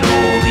had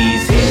all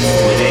these hits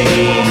with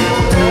aim.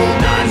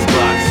 Nines,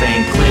 blocks,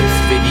 and clips.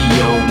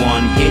 Video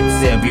on hits.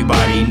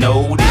 Everybody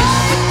noticed.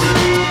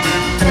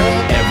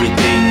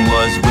 Everything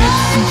was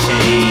whips and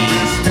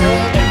chains.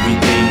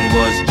 Everything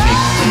was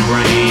chicks and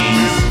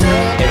brains.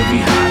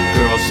 Every hot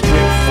girl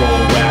strip for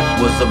rap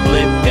was a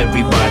blip.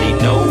 Everybody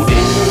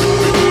noticed.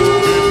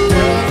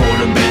 For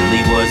the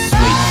Bentley was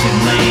switching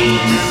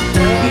lanes.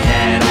 We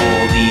had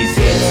all these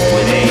hits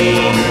with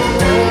aim.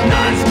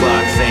 Nines,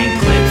 blocks, and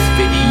clips.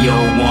 Video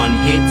on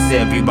hits.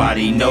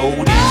 Everybody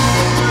noticed.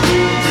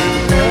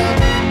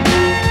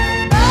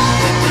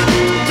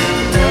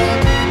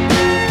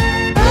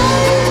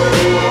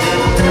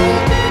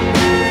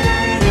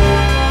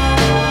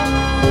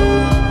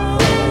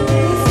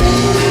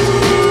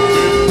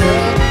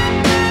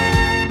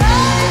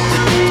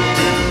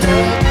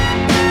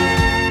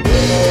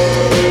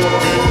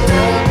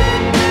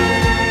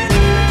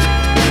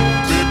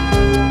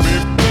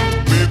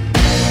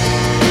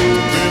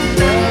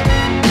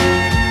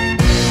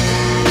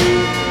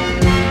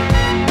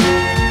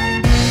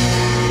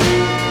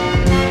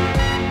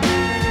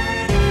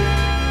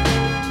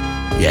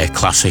 Yeah,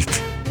 classic.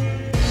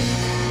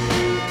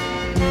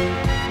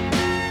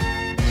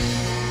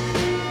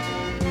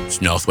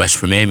 It's Northwest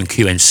from Aim and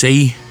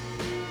QNC.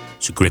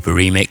 It's a Gripper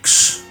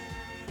remix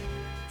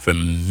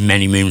from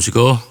many moons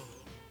ago.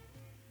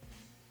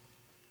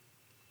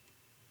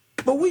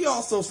 But we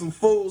also some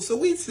fools, so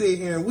we sit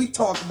here and we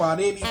talk about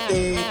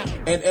anything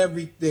and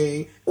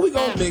everything. We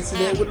gonna mix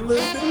it in with a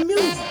little bit of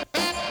music.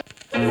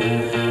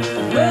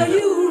 Well,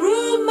 you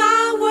rule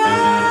my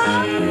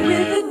world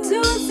with the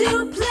tunes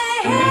you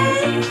play,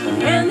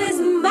 and this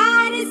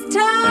Midas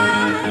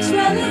touch.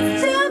 Well,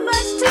 it's too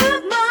much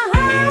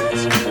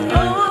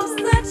Oh, I'm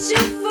such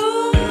a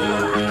fool.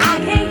 I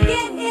can't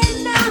get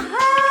enough.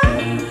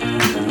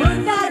 Put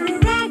that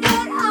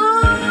record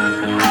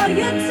on. Oh,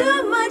 you're too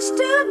much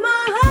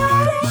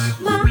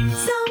my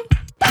song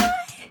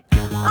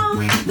on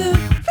the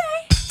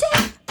radio.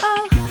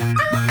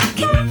 I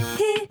can't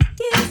hear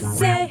you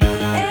say,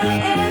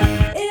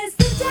 it's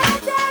the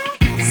day.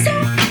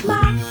 Set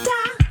my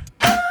dial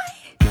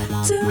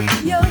to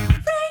your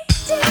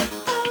radio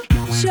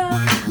show.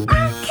 I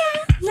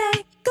can't let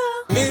go.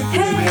 It's the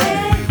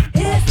day.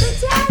 It's the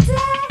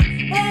day.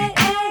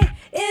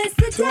 It's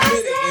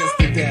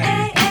the day.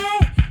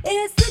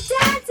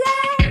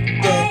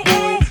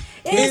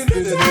 It's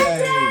the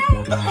day.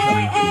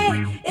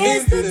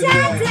 It's the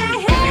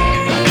day.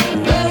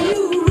 Well,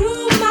 you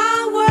rule my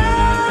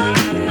world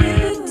with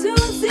the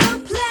tunes you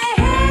play,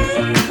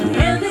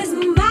 and this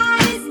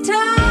Midas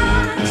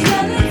touch.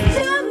 Well, it's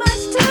too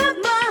much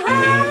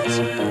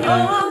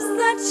Oh, I'm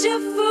such a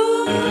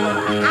fool.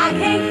 I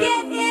can't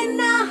get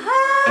enough.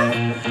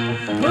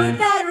 Put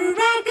that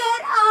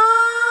record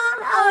on.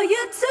 Oh,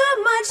 you're too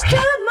much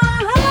my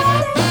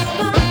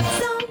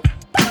song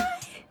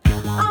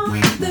on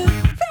the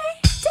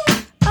radio.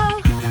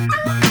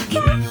 I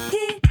can't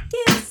hear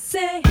you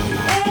say,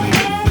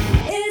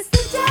 it's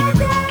the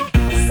day.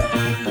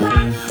 Set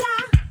my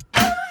dial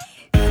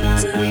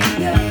to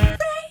your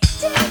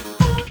radio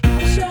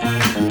show.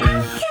 I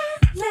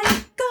can't let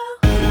go.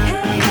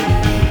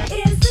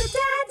 It's the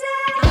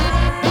day.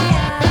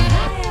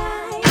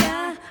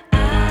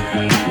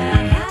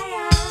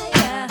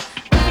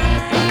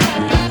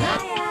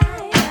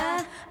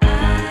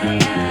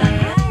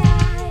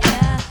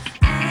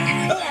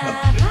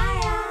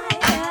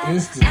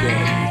 It's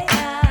today.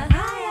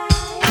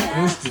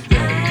 It's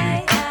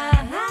today.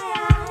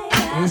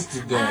 It's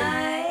today.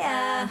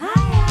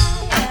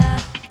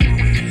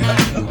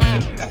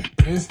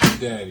 It's the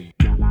daddy.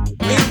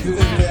 It's the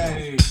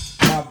daddy.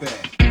 My bad.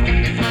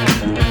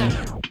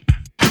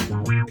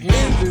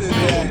 It's the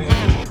daddy.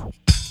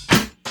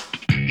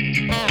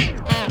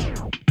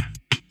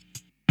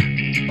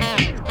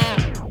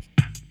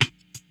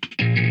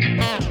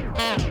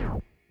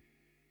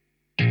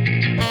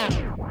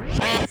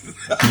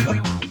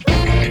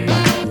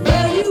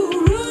 Well, you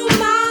rule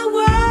my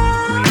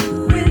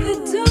world with the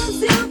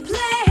tunes you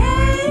play,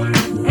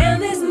 and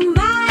this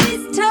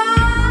Midas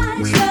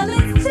touch. Well,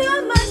 it's too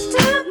much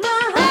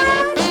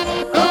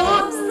Oh,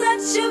 I'm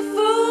such a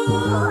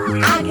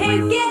fool. I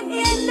can't get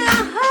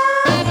enough.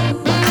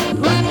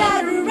 Put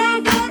that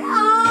record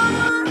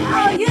on.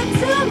 Oh, you're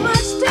too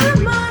much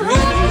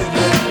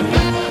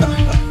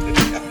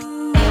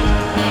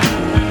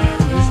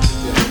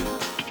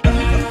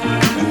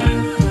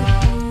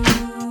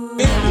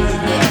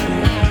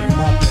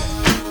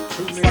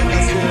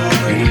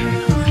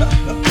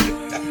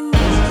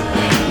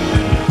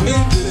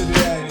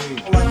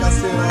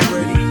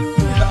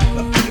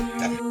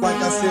Like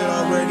I said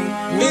already,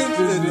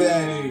 Mr.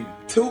 Daddy.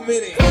 2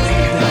 minutes.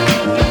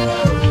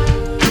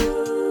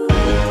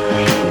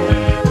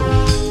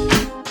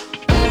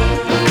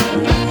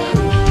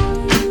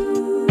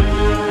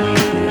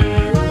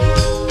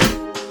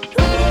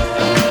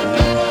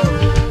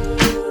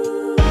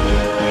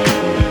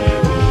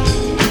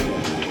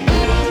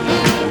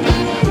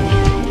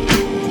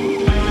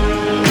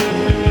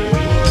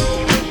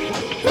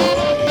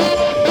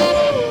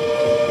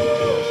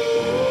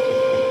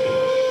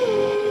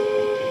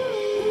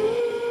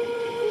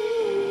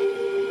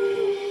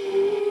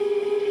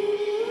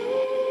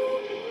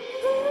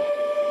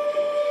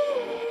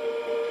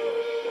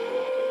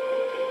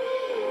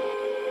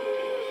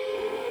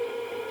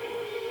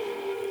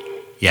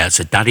 Yeah,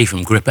 it's a Daddy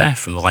from Gripper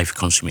from the Life of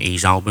Consummate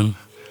Ease album,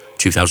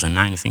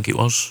 2009 I think it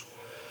was.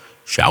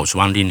 Shout out to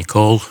Andy and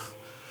Nicole.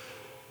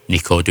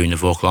 Nico doing the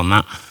vocal on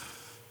that.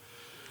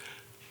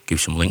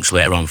 Give some links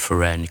later on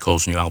for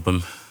Nicole's new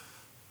album.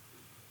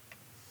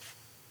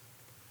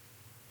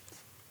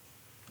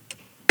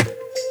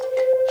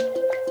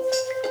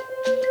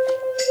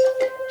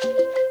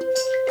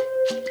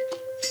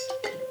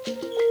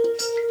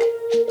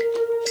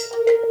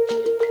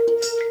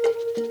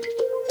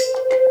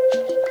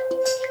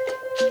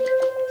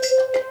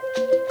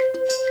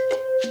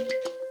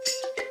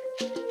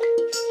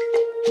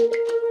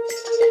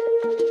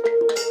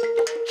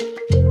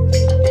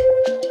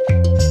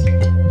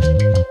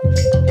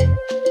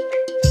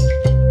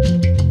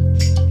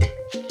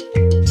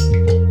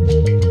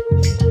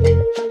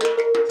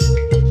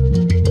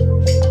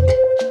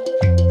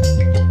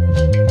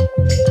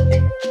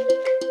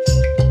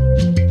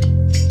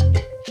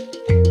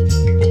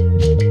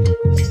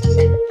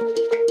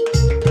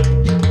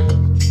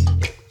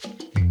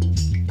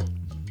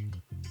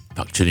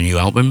 To the new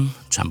album,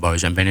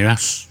 Tamboris and Benny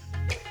Ras.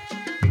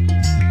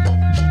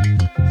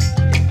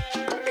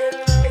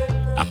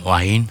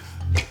 Lying.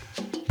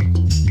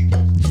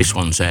 This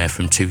one's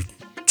from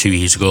two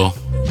years ago.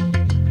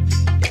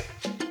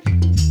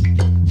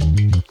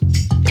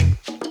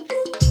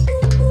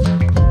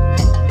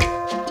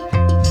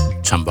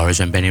 Tamboras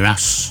and Benny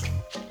Rass.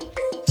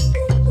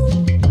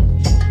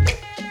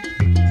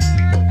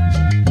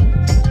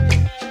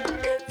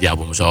 The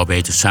album was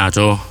Orbe de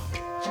Sado.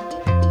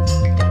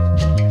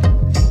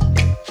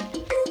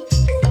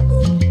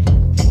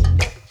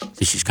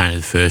 This is kind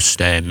of the first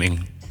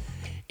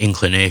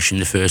inclination,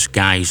 the first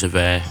guise of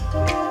the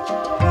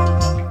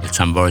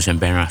Tamboras and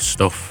Benny Rass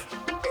stuff.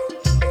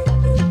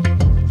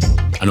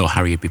 I know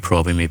Harry would be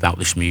probing me about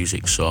this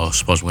music, so I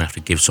suppose I'm going to have to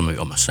give some of it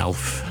up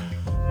myself.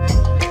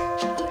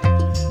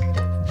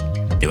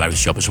 Do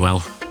Harry's job as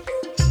well.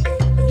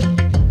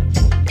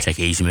 Take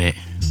it easy, mate.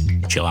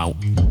 Chill out.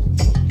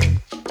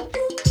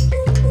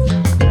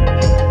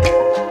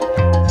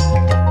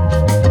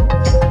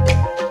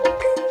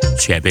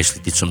 So yeah,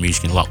 basically did some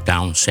music in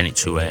lockdown, sent it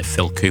to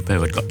Phil Cooper,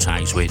 who I'd got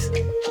ties with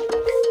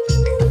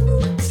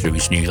through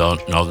his new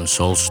Northern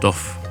Soul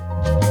stuff.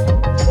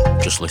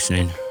 Just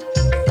listening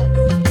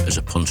as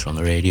a punter on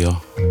the radio.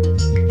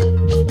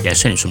 Yeah,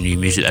 sent him some new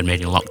music that I'd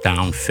made in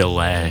lockdown. Phil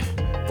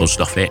buzzed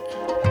off it.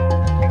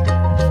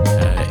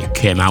 It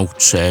came out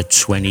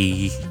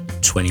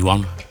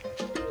 2021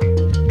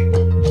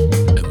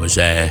 and was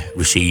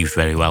received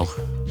very well.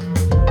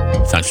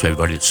 Thanks to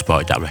everybody that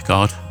supported that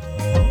record.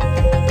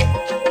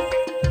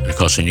 Of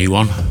course, a new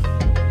one.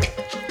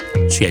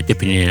 So yeah,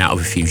 dipping in and out of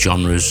a few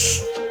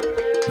genres,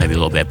 maybe a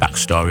little bit of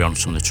backstory on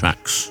some of the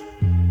tracks.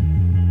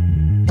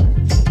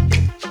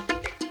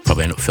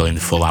 Probably end up filling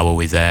the full hour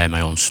with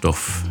my own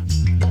stuff.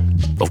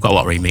 But I've got a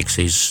lot of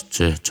remixes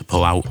to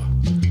pull out,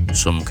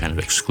 some kind of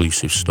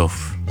exclusive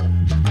stuff,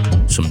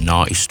 some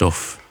naughty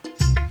stuff.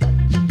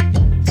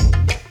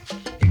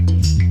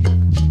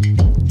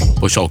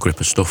 But it's all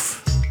gripper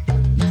stuff.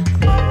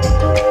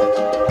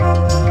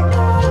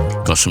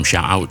 Got some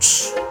shout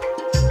outs.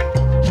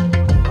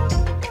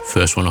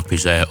 First one up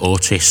is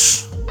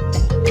Otis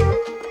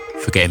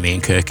for getting me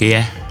and Kirk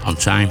here on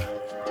time.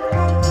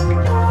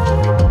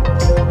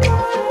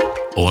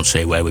 I won't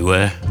say where we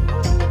were.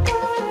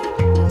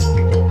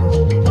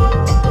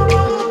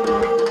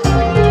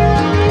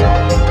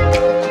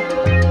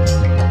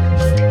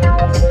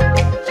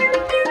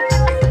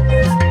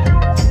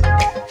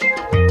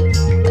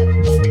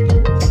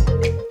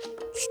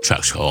 This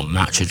track's called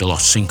March of the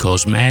Los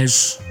Cinco's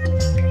Mares.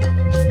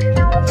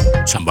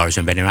 Tamboras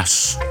and Benny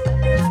Rass.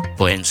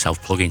 Blatant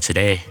self-plugging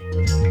today.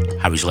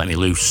 Harry's let me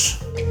loose.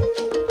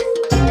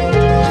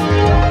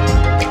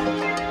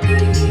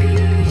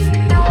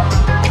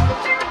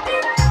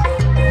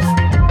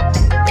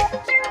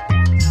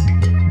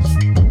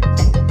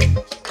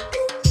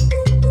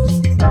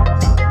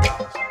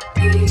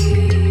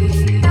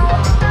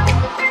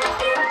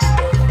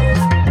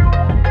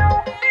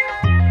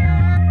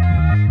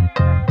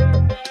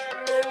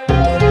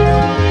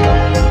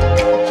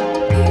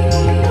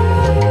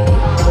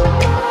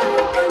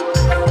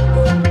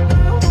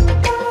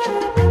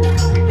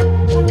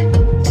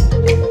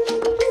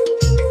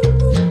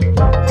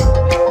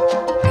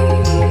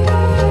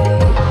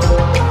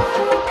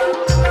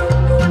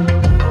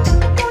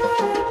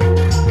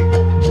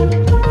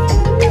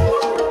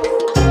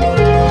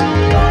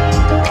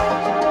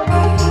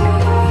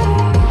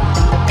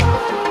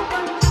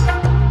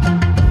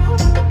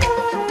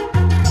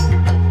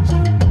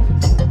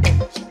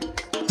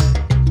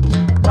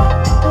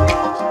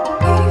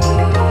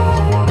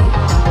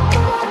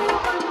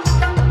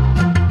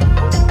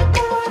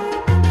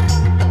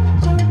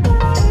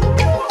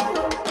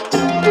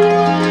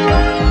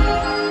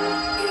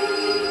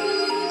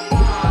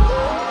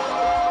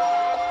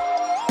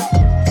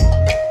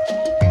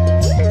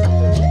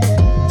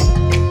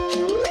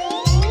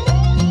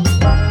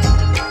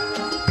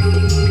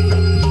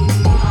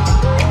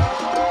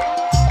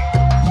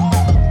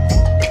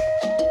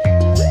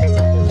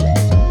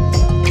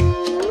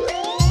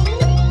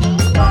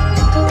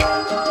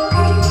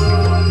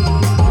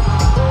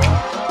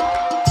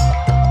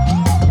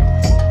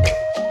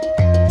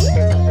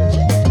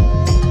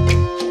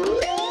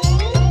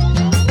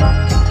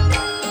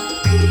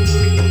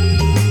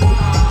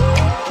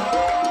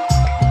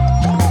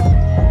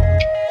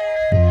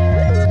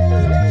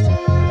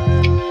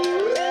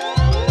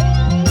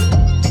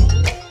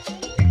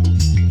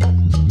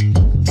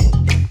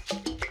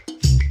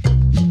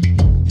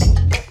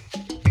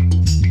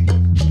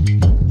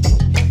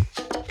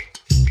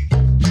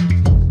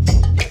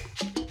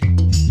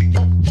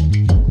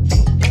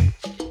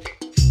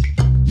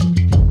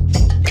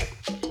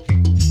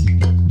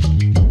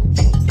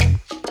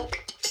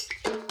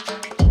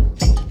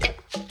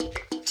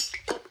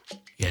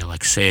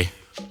 Say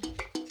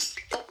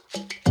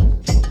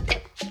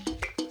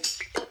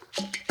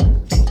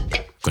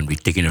going to be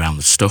digging around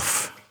the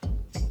stuff,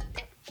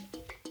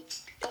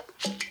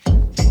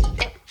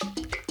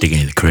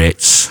 digging in the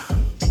crates.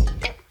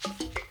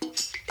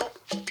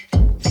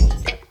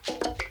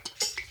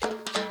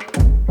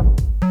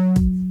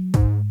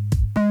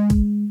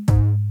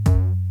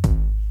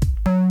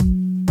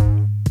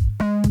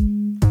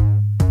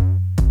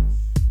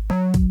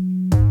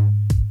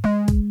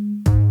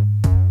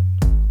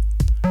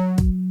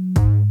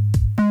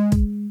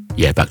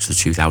 Yeah, back to the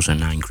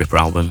 2009 Gripper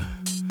album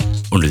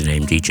under the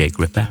name DJ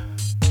Gripper.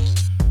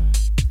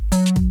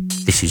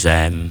 This is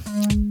a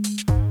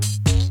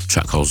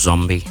track called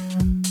Zombie.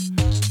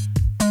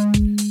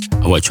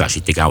 I wanted to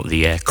actually dig out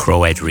the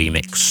Crowhead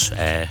remix.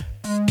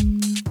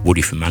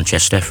 Woody from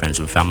Manchester, Friends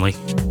and Family.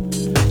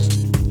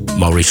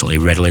 More recently,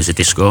 Red Laser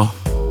Disco.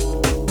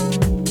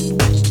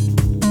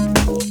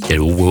 Did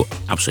an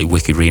absolutely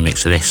wicked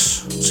remix of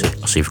this.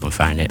 I'll see if I can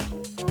find it.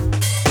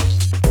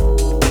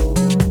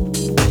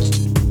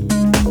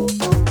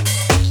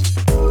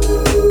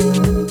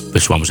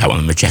 This one was out on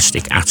the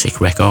Majestic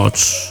Attic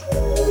Records.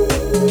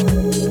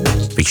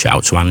 Big shout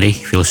out to Andy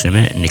if you're listening to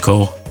it, and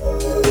Nicole.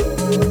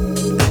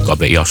 Got a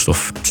bit of your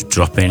stuff to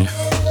drop in.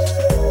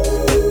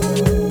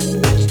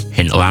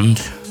 Hinterland.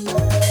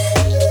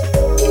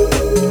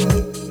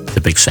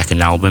 The big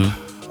second album.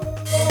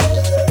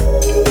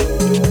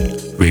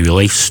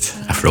 Re-released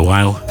after a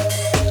while.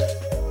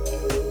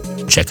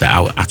 Check that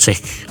out,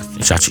 Attic.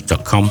 It's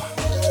attic.com.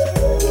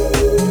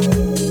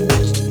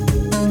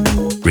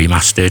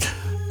 Remastered.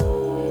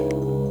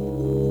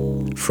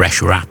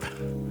 Fresh rap.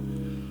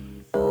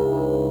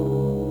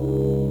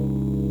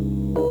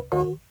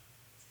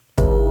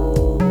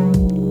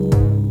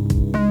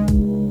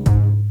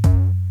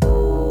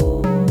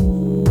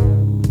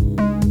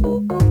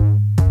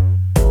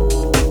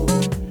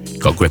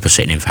 Got Gripper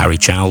sitting in for Harry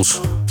Charles.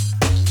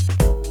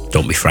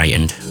 Don't be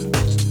frightened.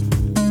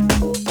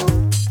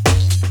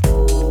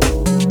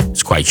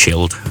 It's quite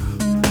chilled.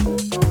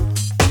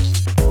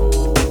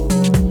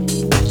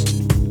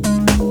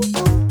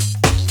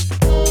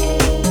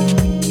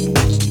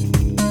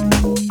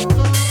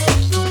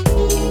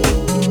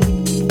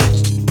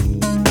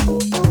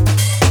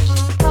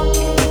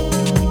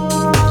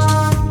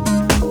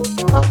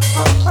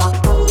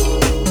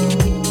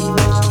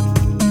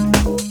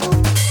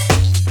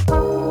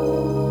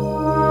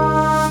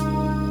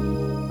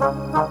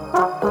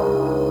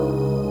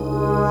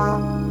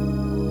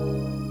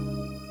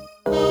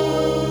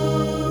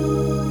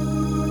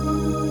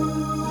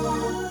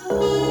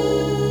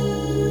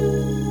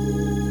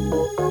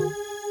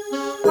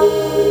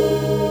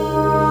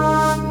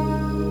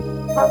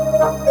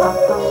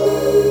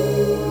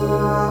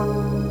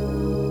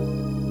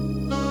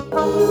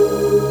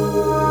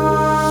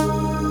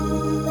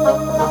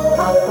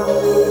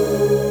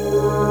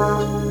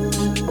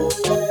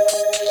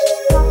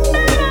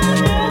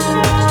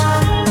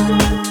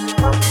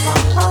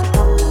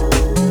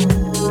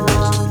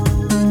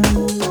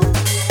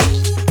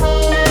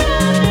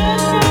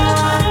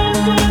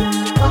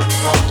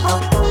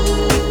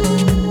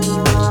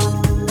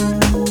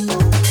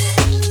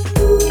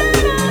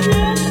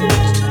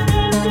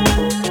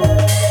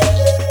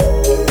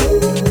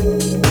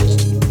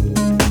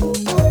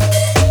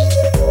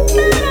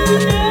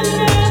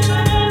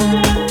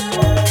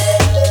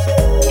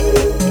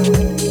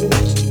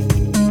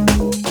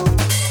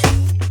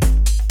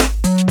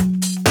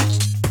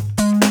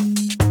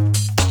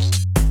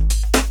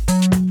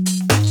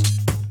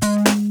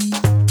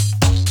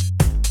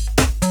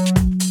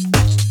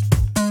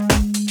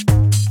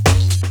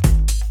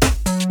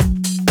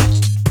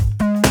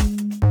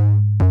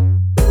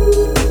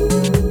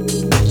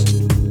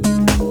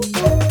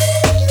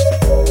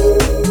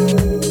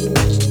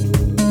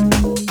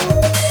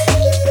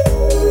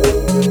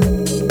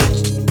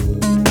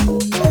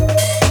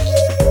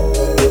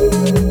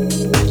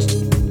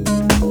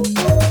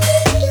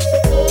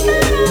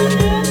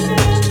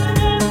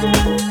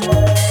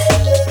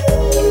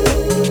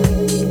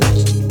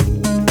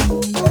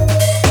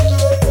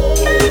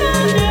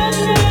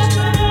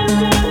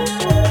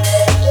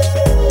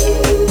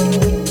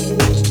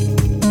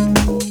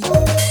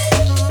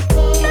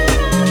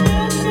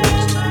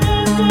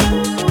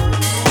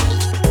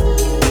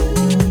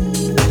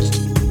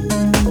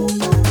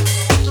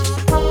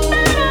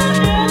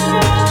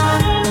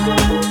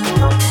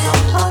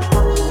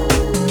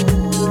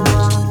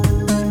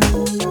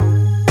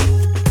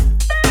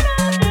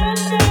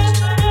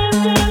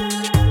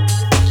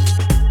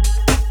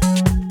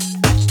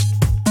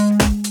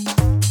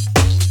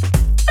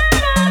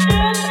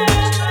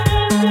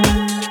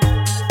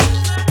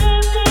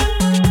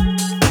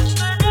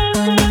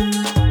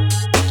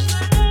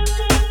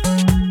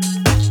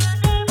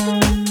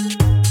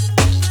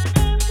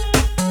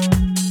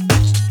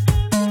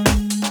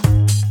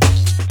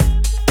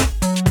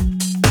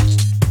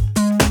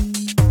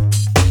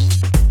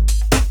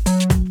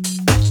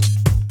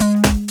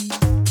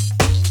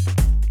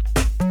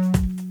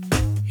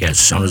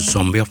 Son of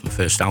Zombie off my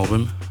first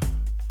album.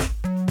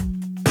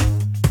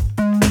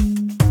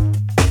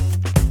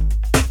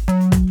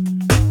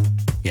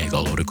 Yeah,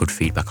 got a lot of good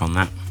feedback on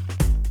that.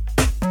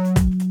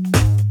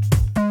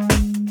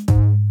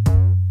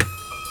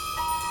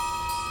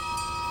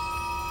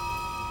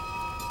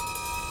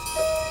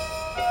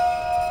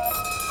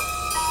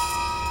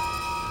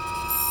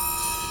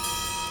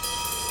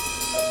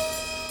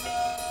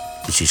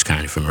 This is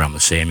kind of from around the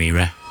same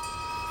era.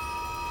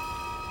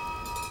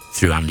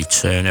 Through Andy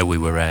Turner, we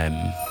were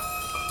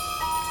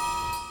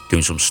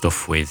doing some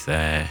stuff with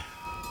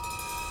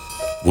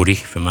Woody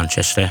from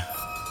Manchester,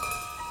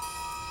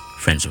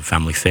 friends and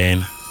family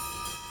fame,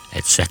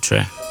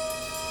 etc.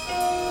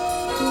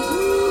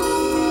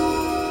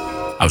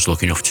 I was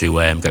lucky enough to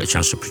get a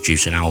chance to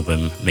produce an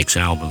album, mix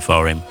an album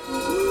for him.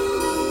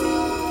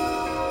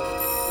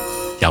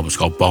 The album's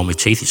called Born With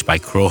Teeth, it's by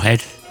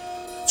Crowhead.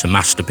 It's a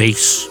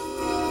masterpiece.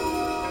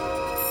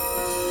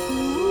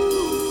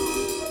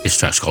 This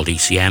track's called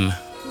ECM.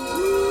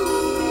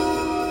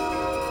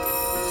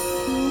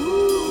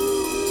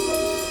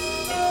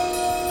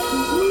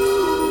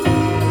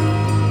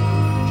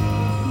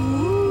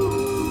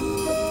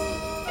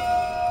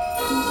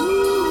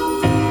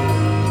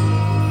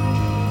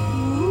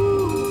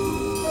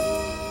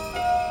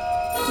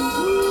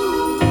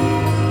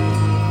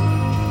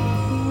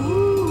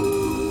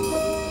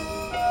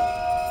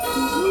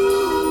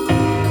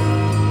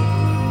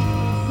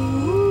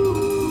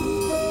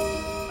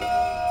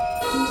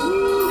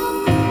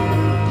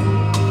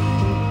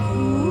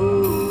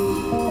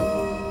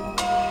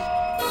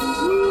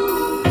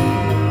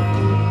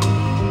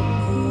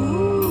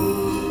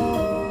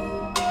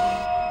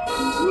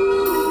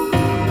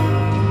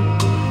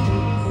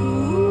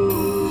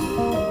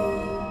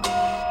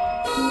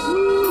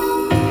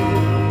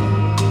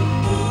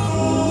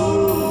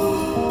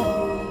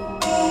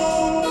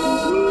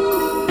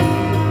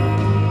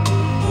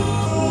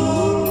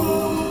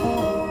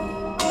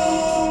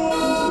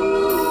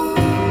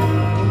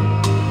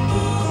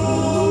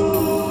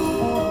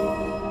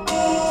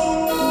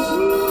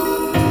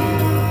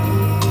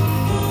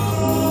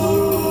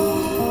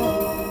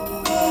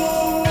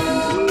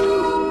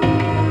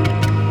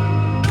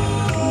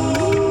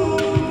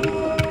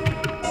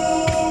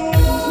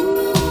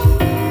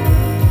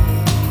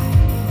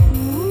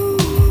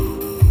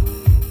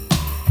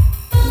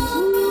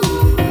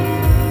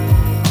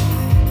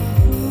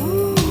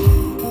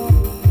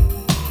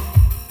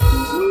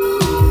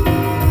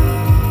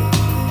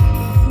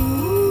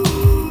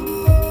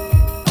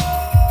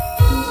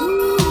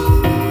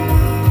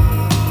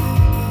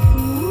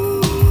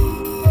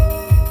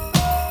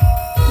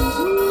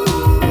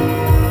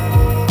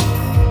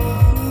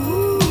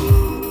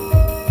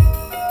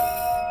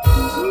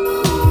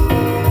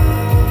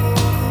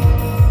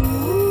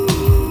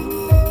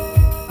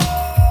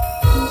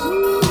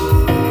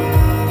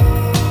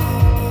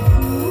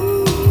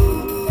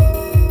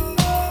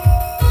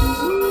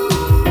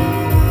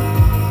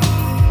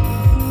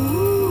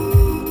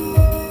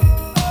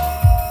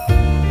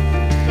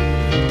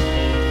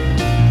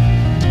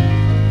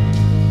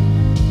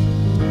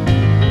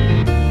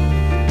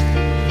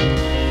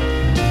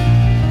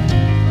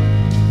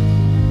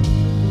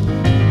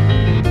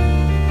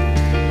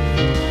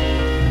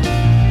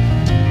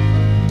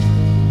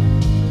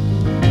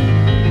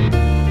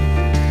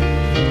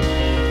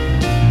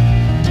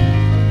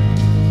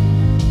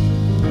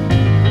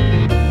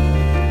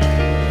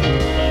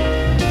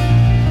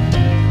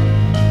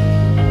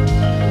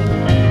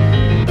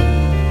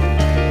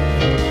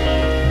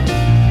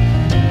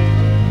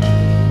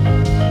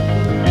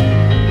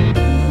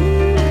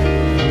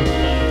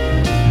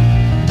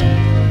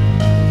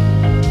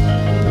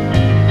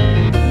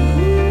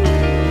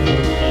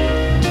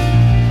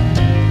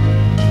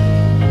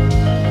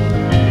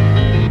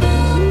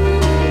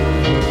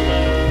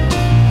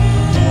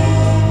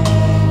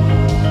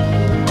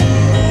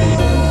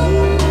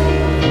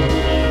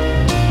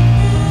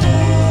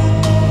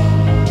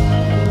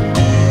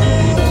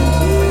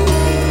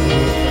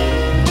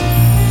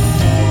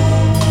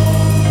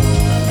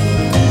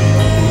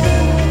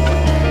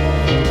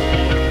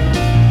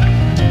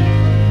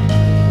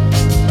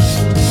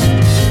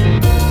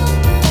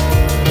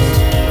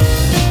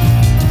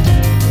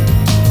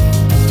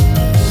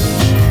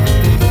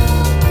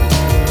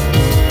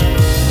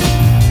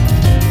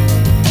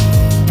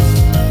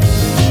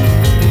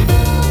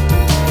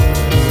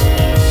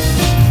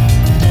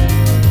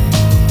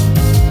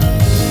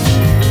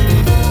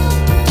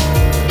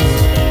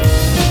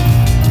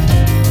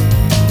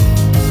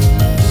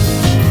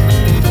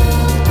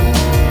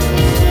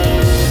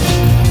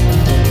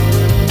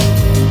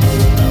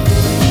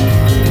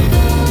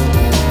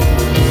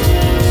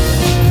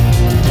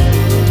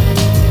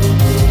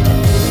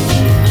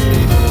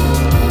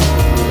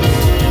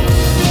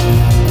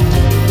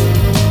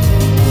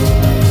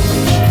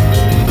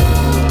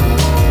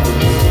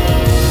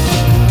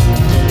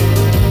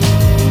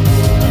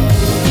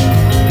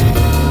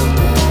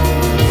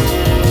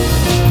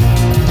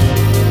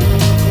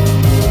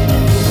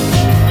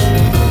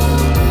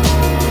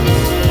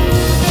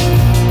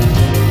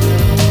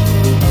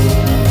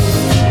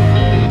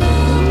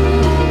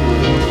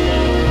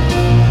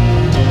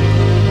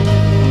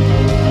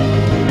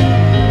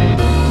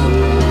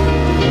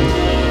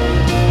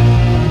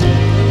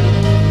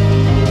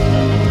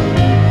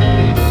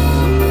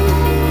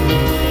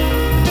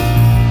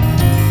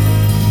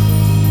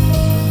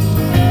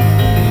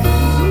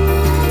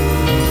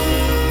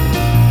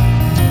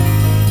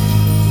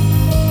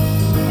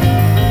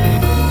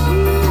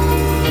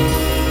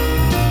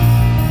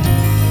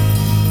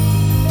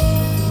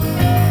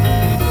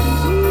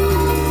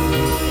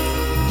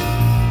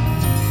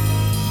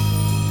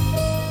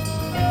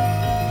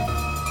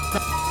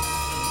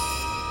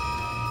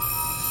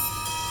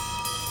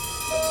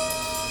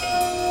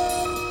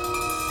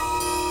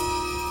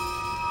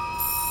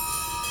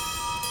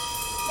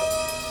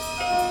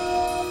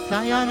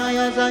 Sayana,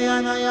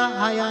 Sayana,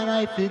 Hayana,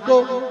 if you go.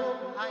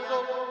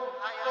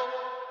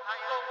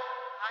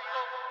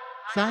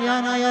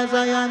 Sayana,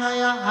 Sayana,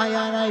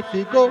 Hayana, if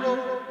you go.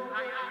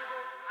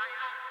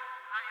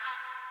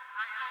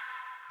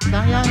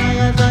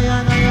 Sayana,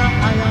 Sayana,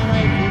 Hayana,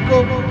 if you go.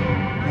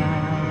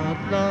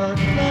 Lord,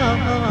 Lord,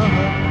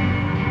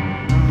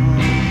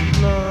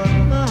 Lord.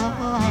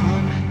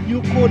 You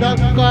could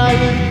have called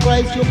him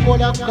Christ, you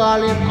could have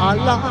called him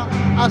Allah.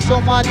 And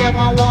some of them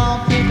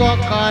want to go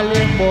call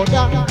him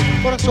Buddha.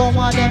 But some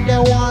of them they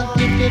want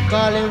to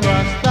call him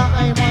Rasta.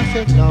 I must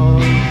say,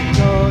 Lord,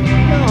 Lord,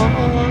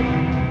 Lord,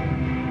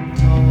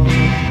 Lord.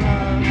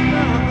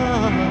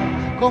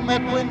 Come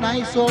make we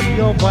nice up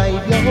your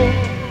vibe, yo.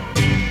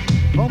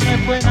 Come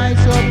make we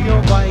nice up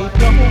your vibe,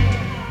 yo.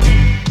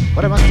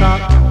 Whatever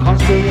talk,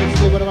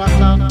 conspiracy, whatever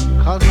talk,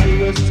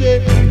 conspiracy.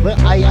 Where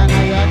I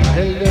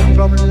tell them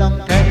from a long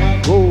time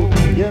ago.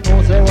 You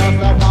know, say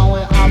Rasta man, we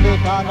have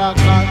it under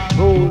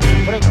control.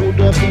 But it could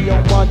have been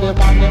your body,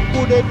 man, it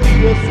could have been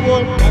your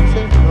soul. And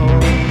say, no,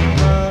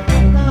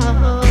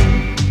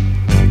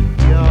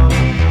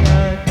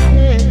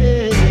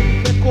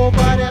 take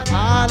over the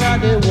all of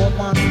the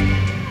woman.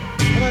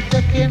 We're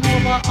taking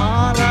over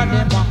all of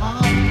the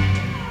man.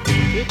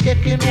 We're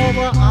taking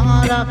over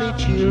all of the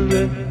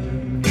children.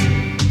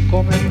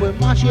 Come and we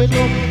mash it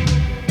up.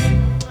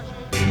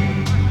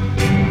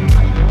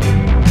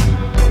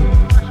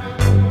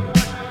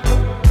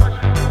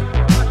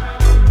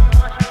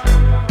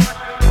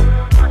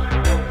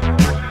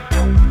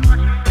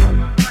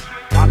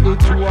 And the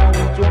two are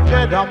we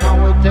together, man,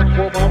 we take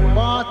over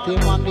party.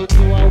 Man, the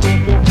two are we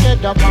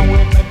together, man, we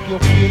make you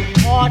feel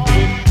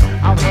hearty.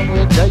 And when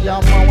we there,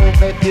 man, we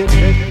make you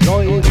make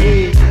noisy.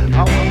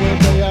 And when we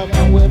there,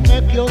 man, we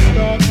make you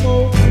start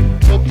move.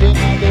 Getting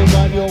on the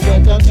radio,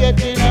 better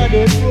getting on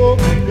the road.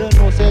 You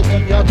know, say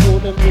them you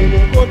told them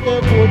really good, they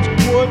go to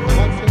work.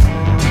 And say,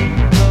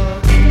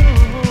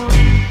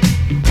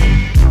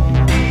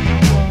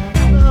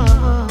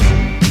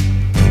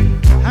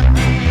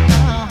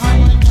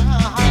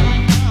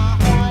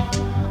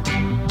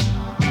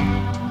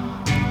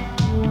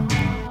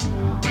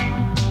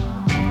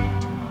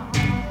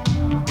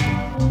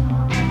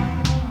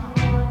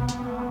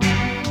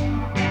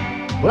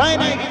 well, I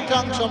give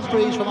thanks and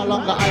praise from a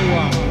longer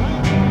Iowa.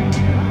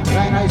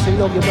 Right now, I say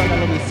love your brother,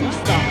 love your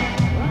sister.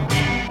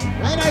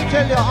 Right now, I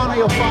tell you honor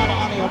your father,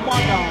 honor your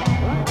mother.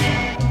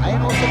 I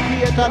know the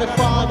creator, the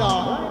father.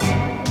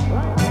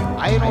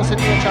 I know the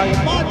nature,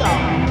 your mother.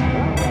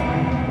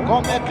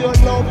 Come make your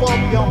love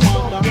up your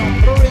mother.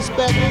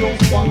 Respect your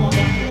father.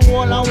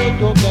 All our way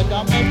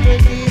together, make we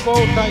leave out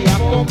of here.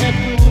 Come make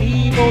we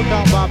leave out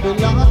of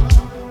Babylon.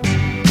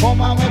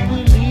 Come and make we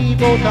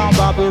leave out of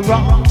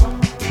Babylon.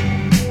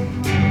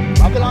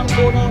 Babylon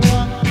go down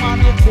wrong, man,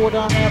 it go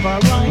down never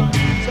right.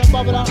 So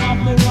Babylon have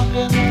me wrong,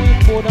 they know it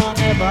go down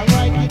never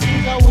right. It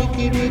is a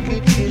wicked,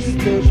 wicked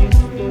system.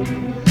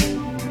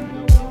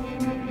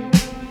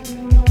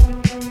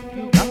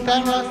 Long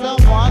time Rasta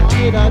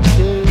wanted a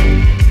tell you.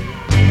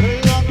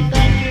 Long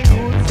time the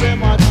roots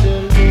them a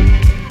tell you.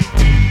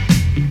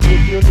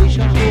 If you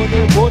listen to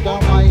the Buddha,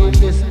 my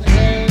listen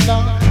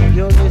elder.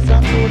 You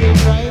listen to the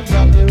tribes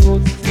and the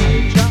roots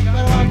teacher.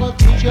 I'm gonna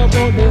teach you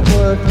about the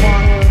earth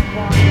one.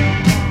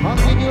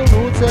 Back in your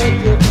roots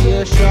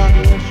education.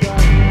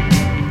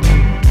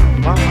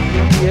 Back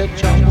to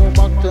nature, go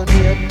back to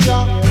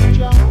nature.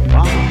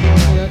 Back to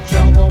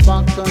nature, go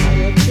back to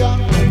nature.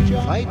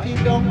 Fighting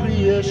down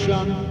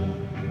creation.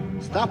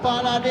 Stop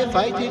all of the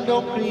fighting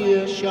down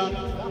creation.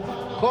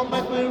 Come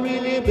make me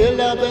really build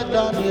a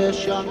better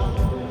nation.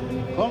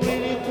 Come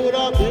really could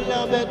have build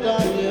a better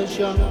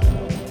nation.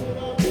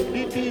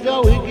 It is a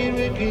wicked,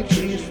 wicked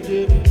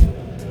system.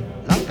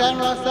 Long time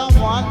Rasta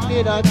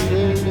wanted a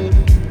tell them.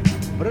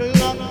 For a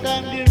long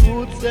time the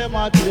roots them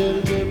a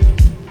tell them.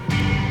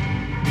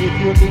 If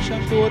you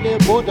listen to the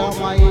Buddha,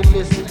 my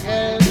listen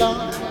elder.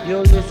 You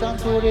listen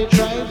to the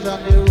tribes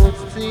and the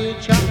roots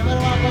teacher.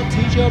 I'm gonna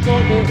teach you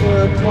about the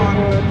earth one.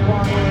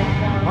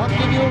 I'll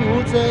give you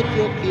roots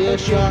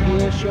education.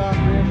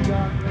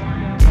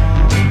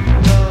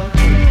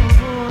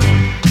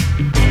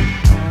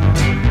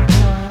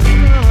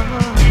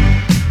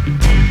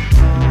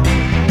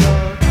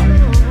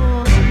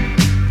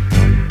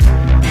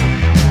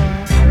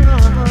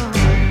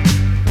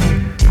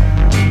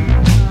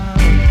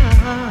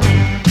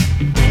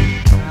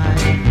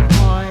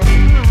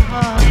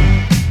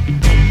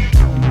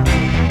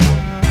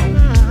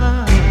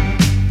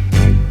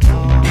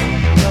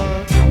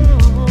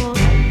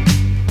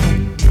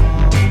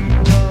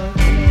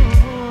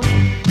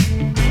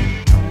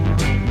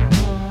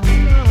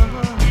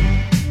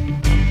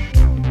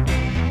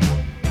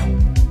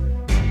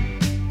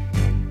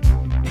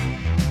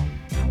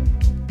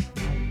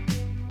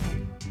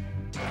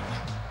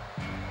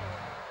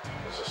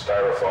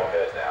 Styrofoam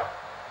head now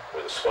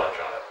with a sponge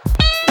on it.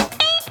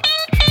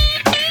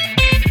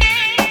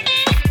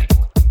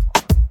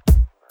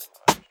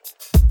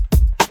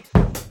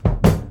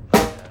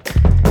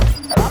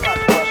 I'm not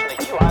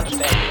questioning you. I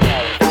understand you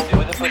know what to do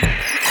with it, but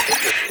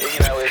it's just, it's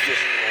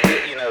just,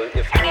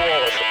 if you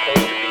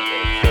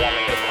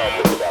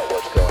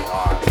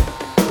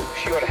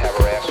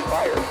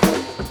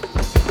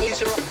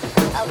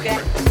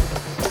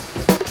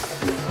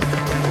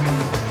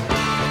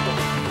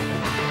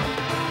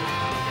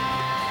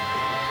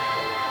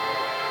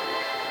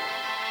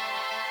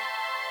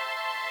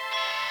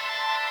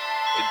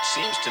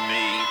seems to me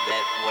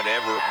that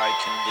whatever I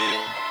can do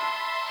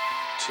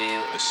to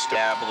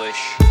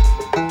establish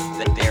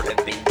that there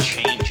have been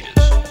changes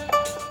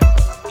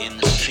in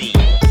the scene,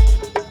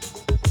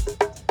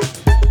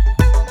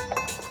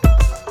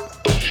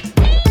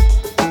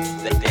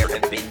 that there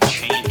have been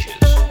changes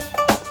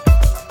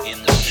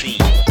in the scene.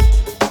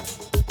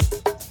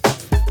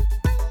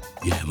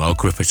 Yeah, more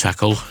gripper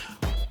tackle.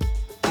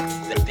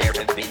 That there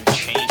have been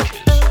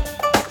changes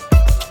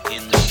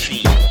in the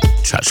scene.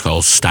 Track's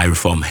called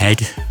Styrofoam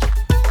Head.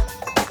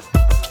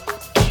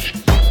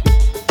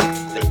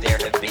 That there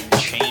have been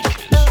changes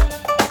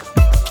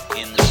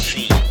in the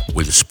scene.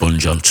 With a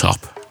sponge on top.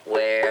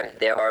 Where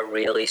there are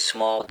really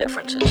small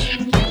differences.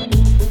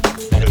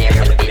 That there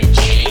have been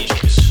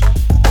changes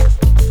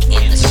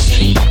in the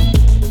scene.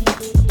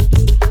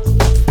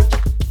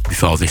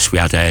 Before this, we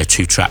had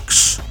 2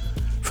 tracks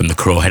from the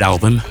Crowhead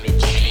album.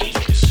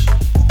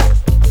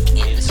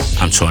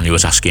 Antonio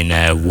was asking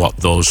what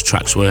those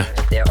tracks were.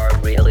 There are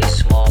really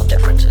small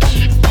differences.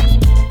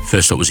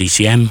 First up was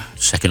ECM,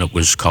 second up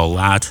was called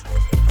Lad.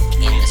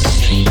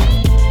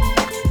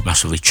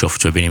 Massively chuffed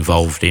to have been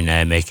involved in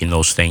making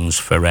those things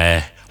for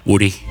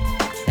Woody.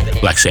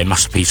 Like I say,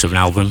 masterpiece of an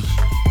album.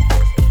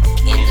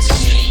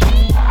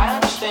 I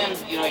understand,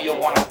 you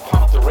want to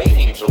pump the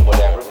ratings or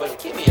whatever,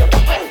 but give me a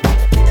break.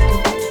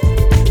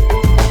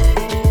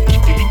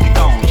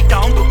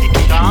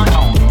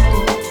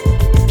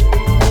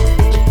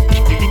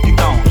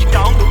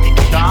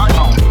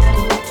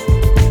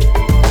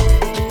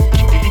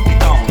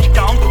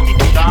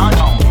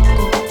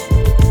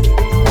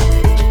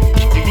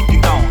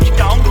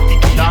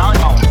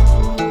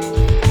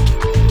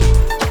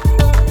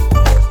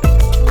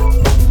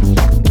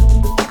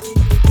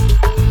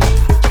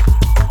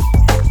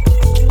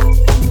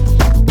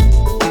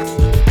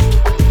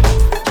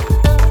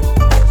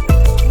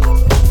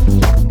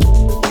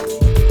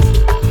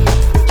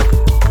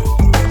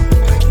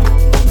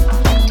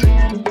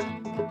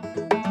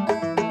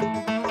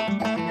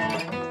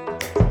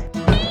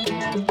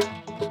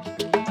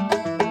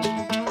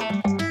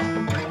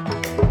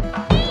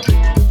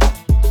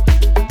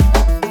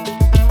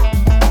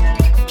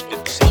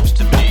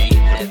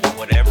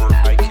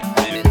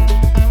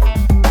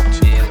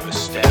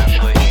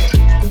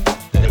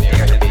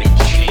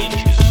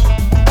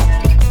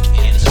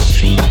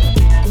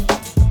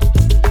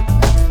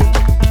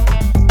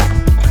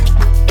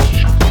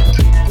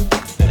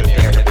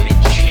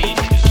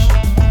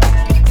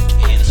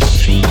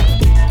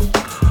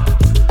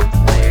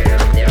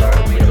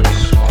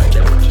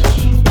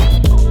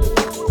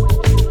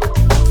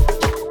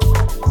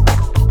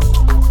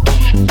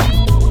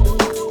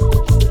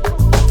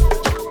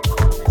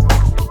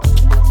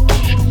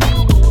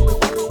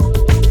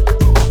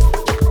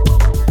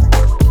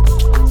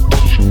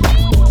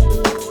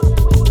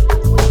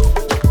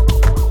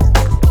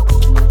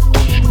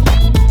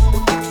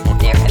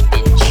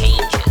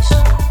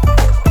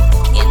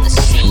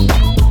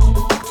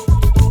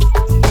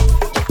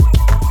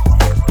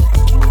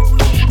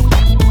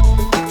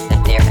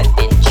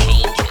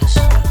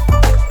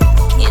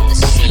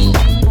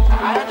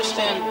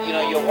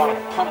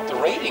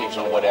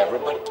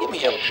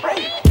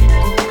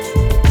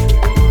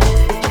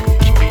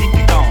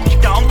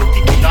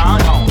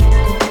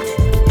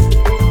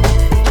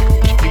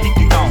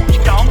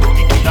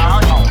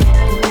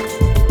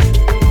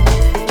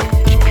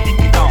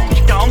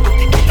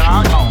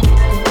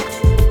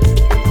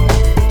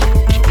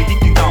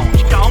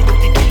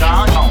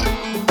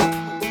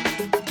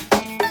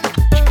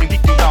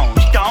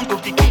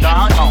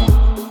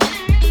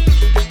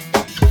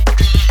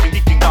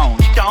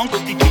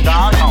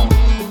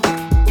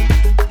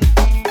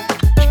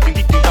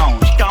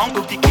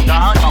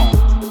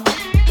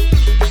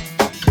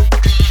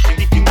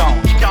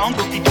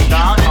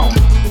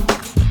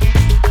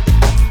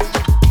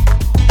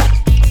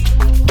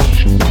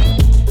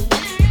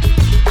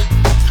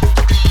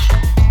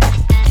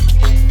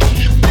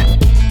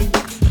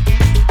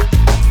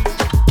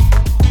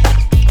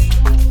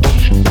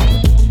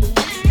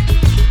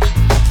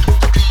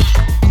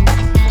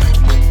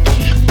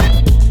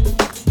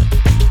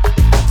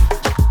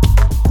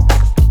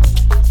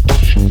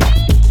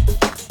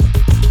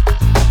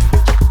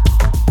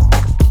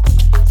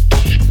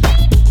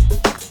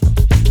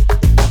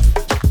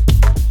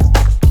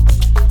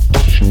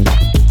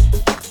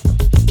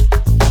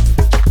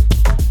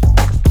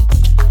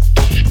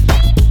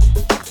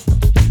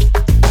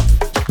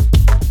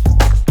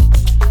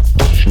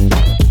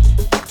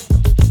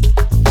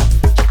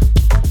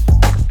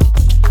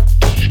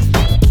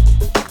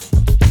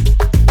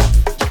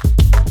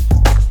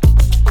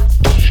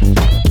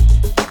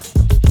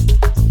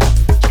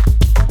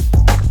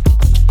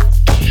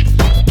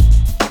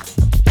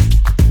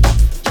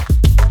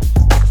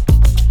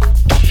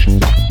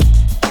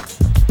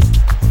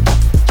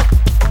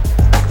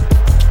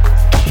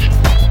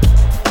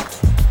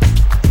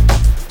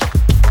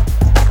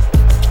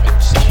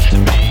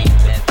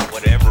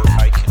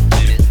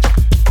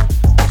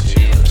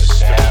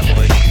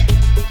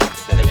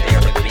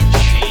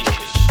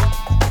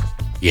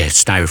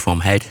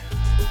 Styrofoam Head.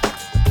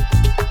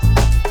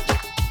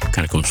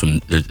 comes from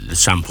the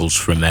samples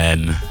from I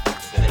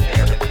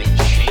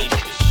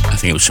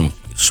think it was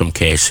some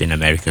case in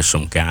America,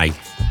 some guy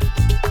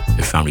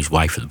who found his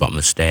wife at the bottom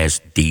of the stairs,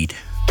 deed.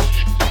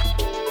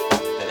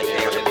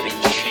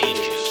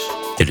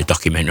 Did a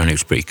documentary on it, it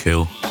was pretty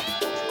cool.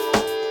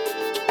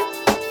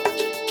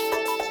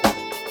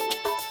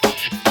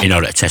 In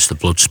order to test the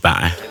blood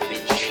spatter,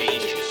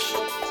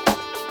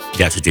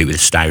 you had to do it with a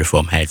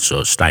styrofoam head, so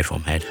a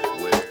styrofoam head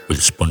with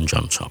a sponge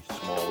on top.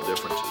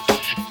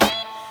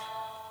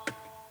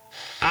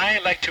 I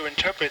like to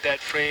interpret that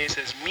phrase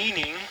as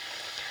meaning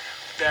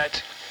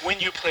that when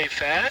you play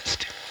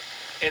fast,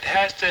 it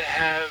has to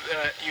have,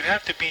 you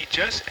have to be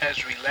just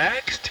as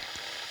relaxed,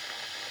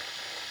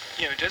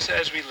 just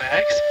as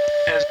relaxed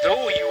as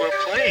though you were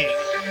playing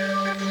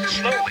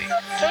slowly.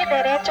 ¿Qué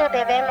derecho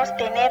debemos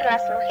tener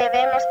las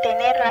mujeres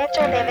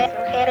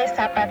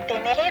a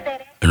tener?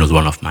 Another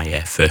one off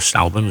my first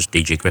album was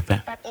DJ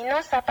Gripper. Y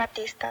no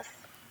zapatistas.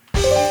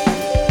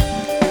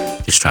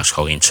 This track's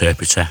called The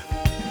Interpreter.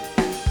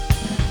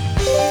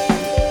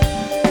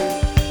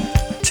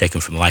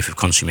 Taken from Life of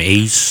Consummate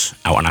Ease,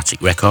 out on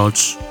Attic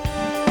Records.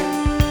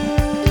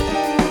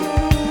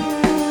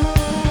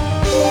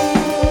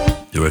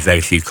 There were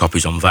very few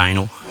copies on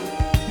vinyl.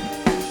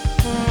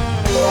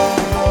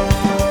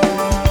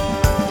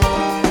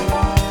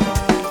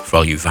 For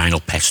all you vinyl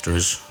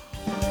pesterers.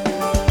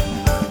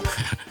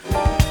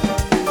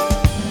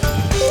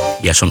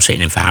 Yes, I'm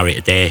sitting in for Harry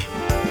today.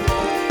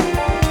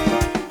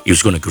 He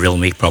was going to grill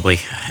me probably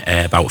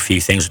about a few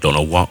things, I don't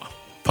know what,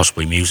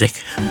 possibly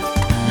music.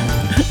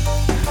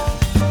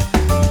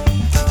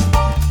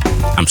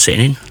 I'm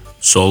sitting in,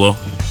 solo.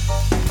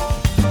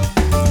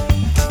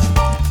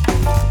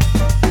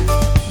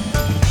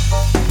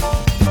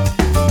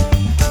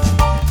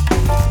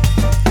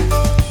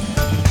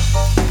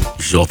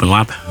 This is Open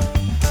Lab.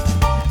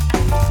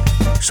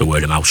 It's a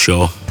word of mouth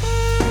show.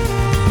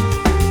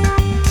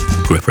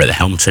 Gripper at the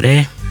helm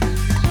today.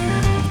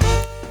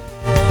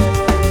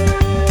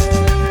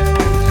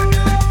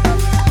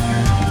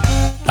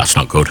 That's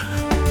not good.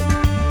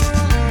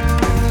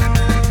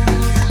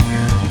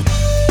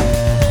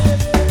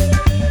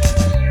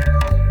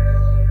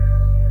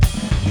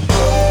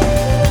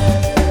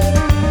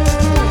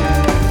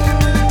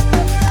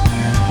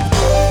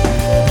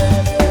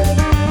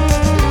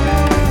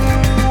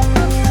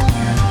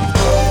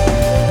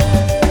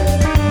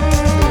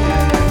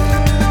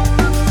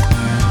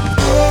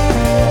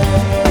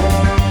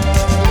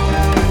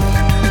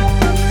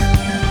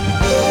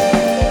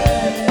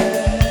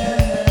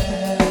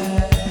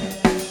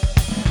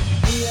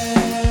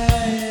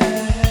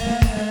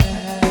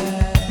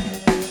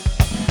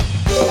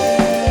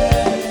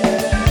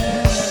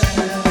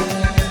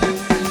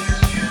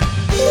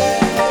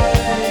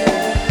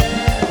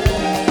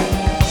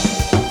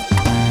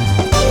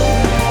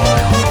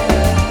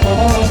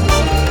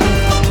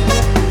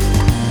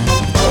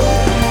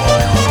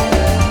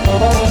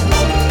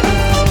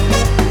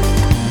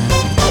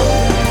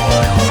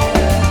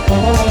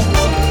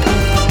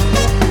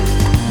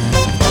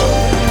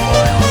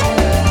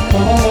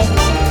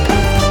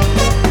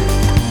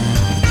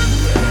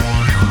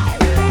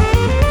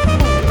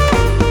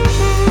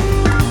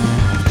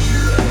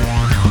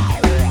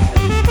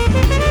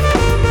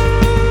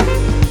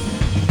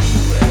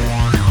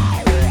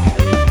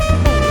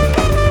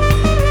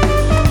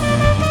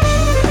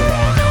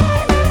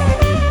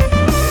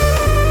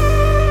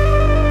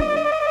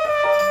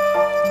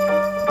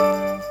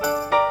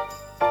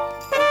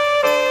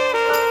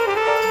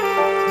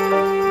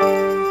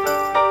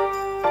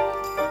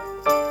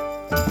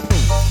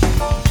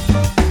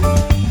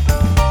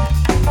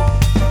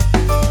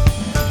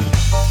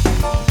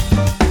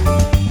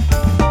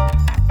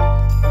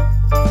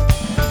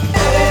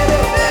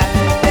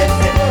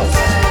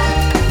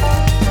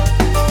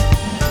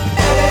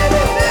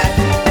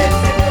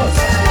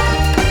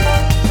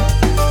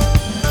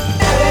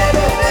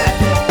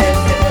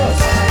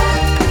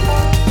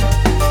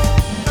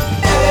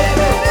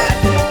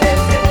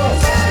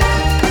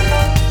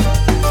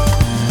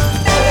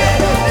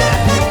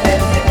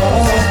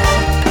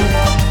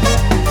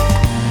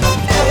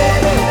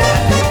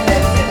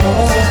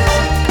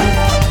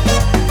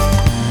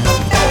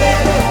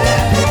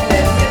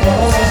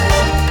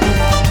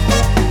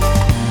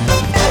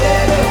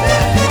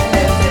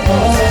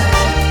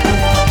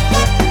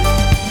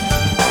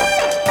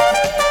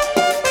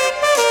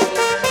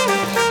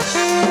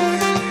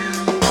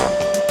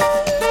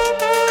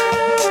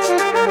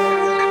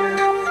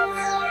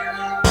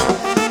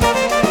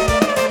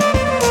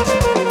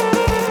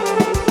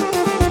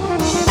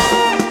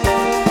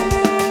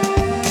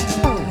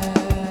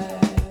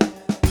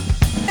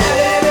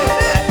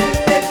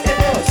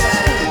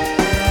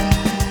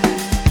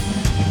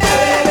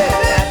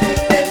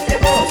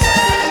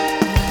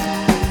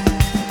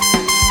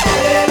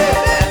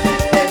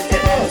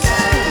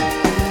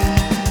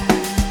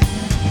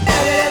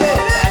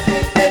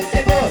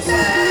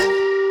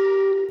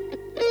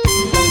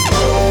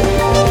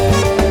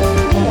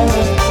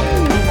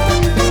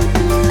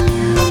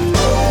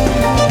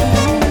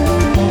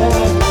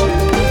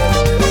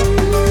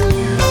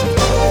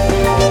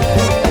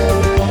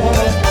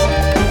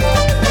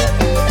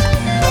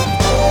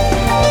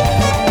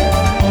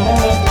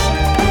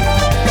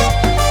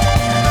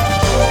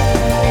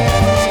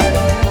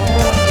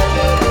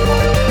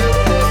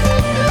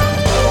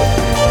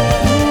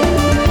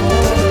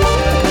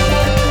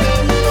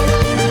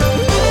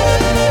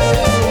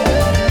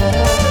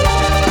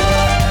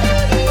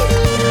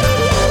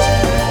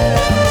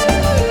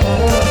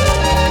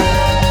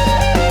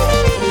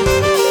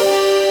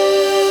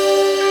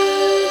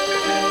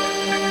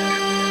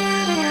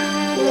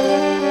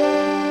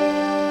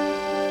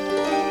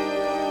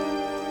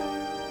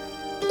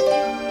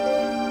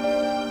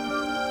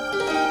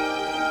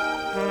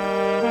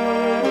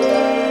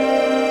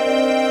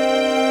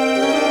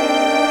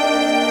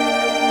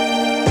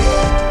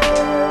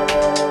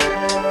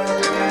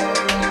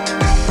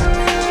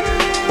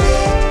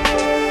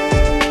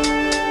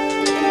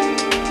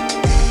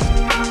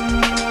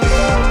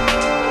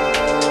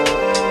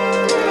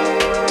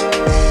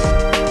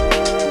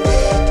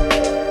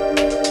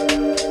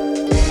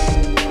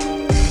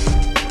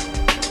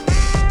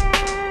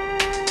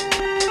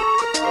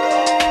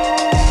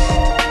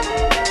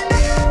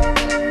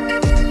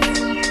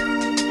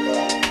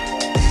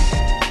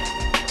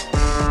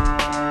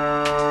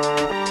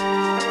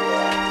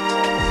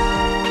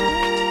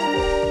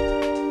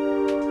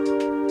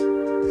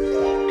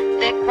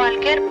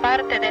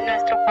 parte de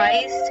nuestro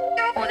país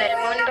o del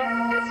mundo.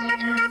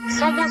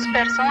 Somos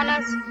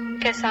personas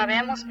que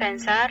sabemos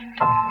pensar,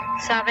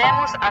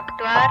 sabemos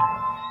actuar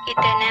y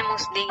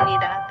tenemos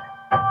dignidad.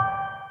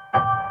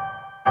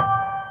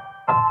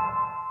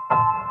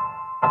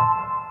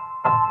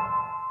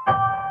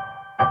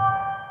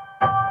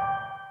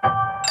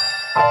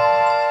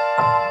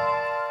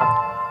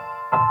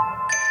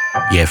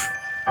 Yeah.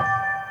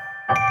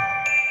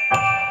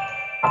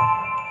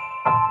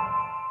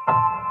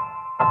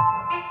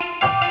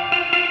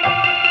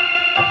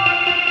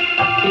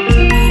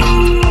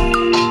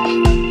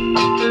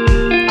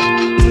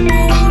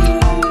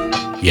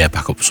 Yeah,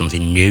 back up with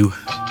something new,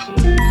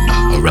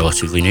 or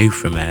relatively new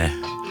from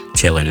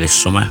tail end of this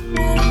summer.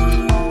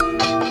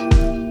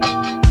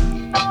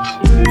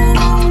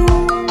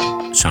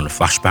 Sound of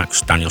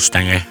Flashbacks, Daniel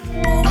Stenger.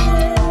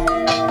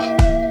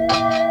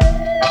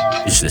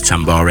 This is the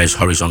Tambores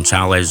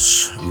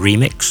Horizontales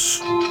remix.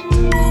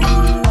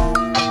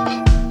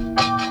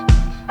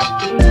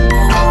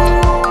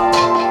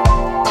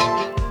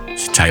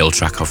 It's a title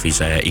track off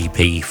his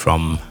EP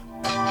from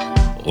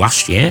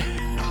last year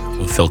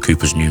on Phil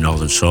Cooper's New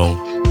Northern Soul.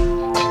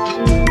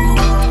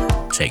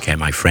 Take care,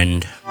 my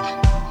friend.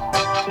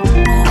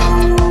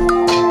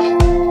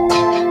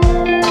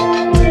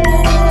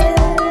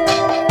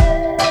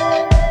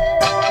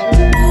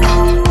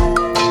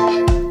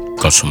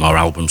 Got some more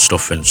album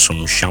stuff and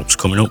some shouts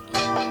coming up.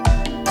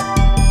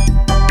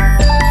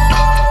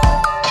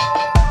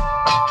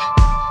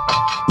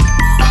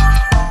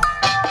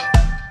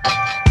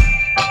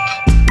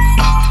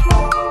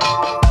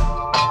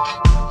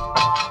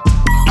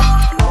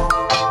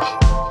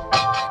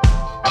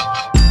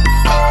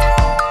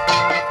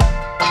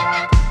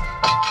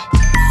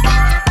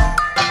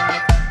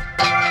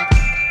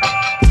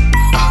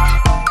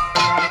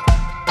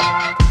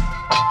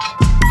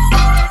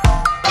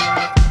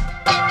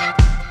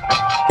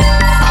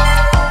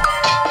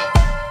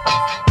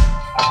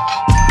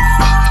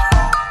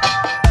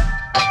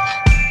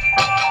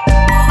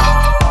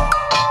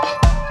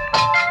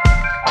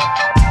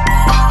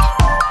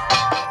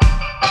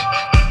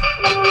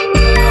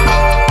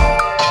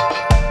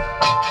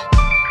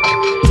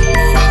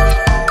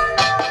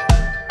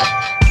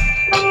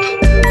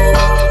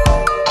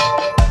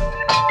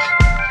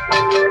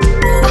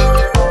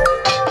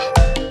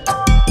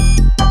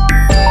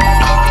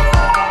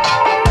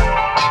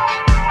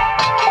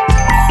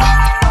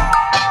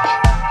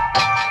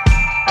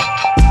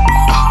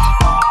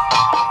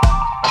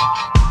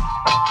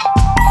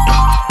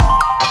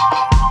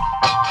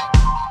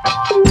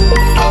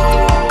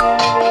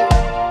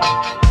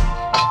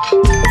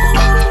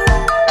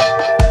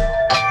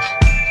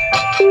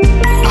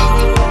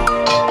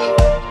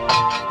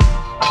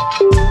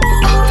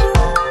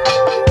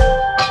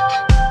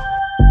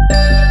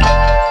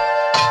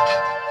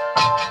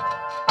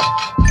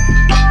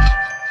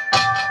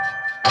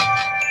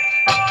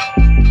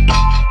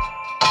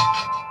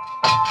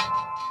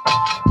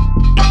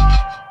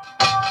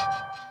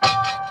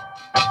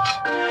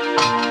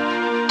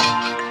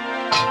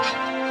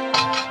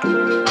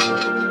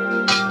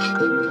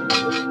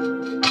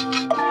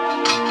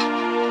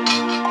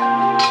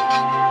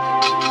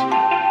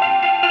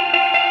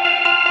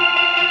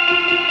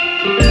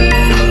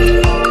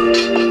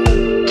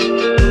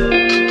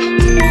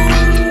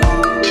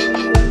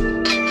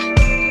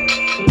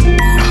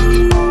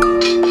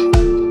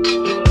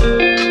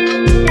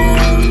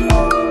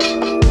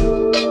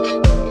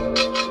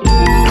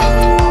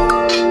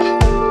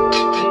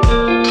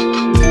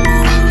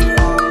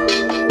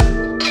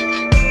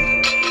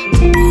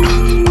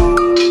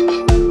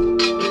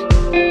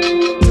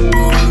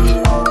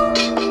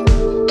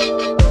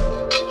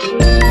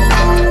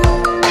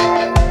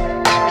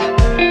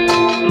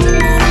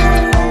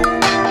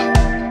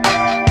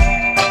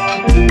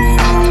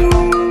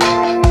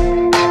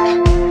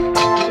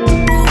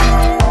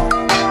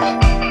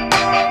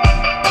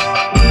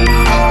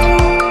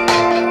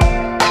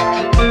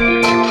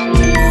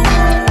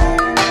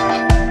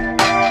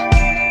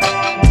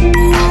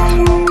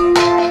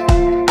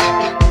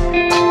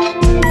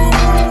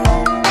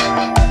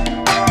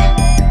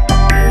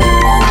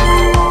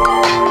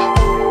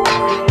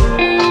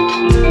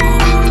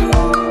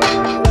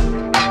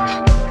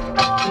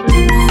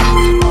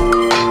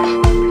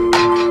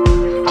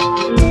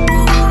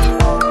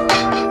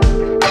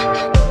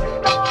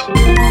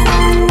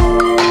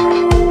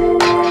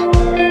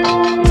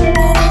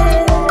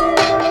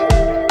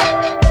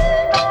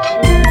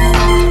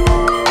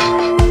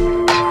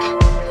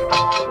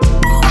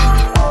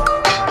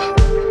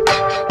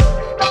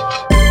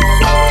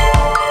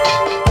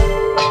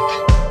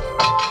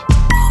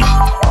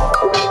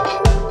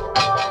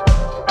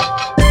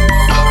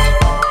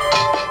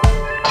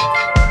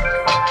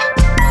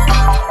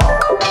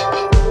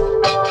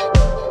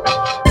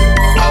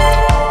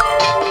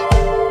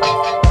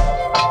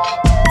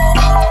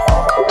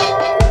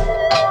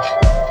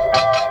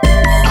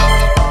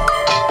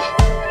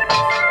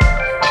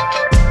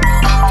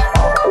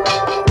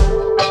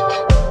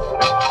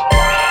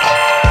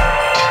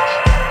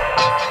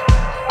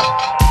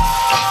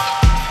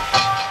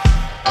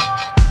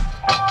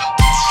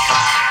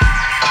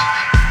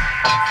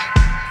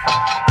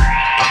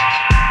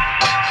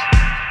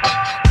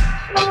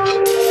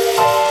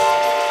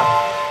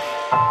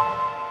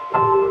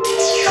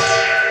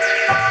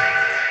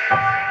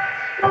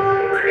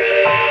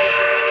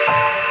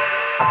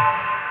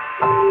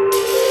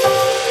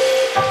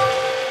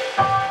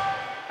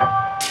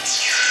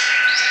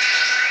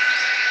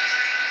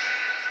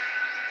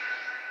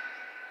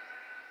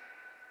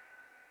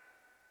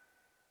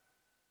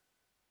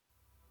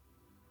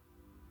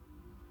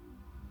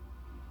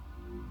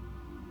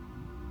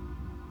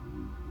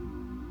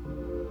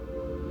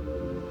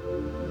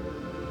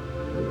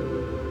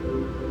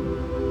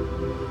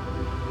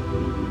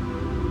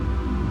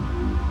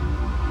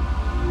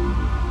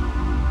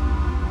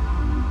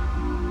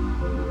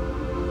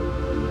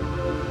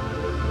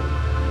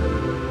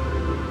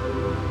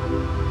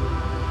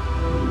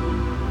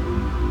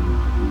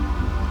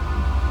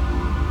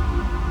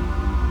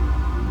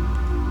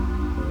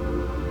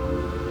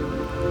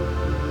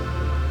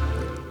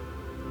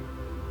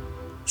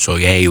 So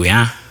yeah, here we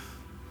are.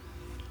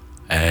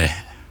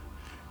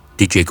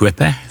 DJ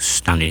Gripper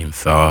standing in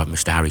for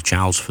Mr. Harry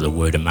Charles for the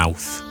Word of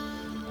Mouth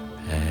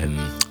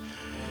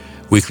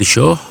weekly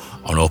show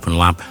on Open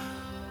Lab.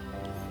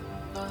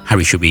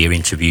 Harry should be here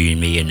interviewing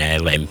me and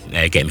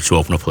get him to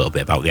open up a little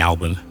bit about the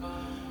album.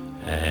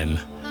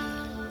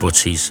 But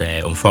he's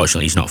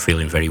unfortunately he's not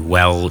feeling very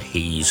well.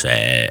 He's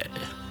had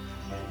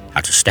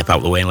to step out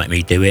of the way and let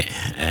me do it.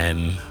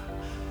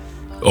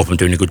 Hope I'm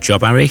doing a good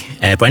job, Harry.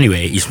 But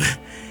anyway, he's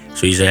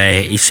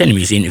sending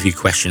me his interview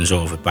questions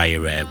over by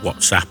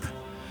WhatsApp.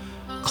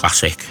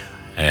 Classic.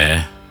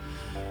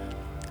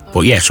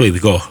 But yeah, so here we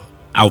go.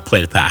 I'll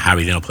play the part of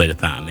Harry, then I'll play the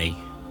part of me.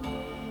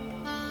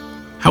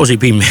 How's he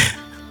been?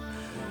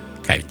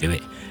 Can't do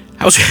it.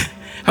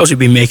 How's he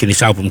been making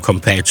this album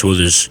compared to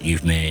others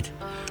you've made?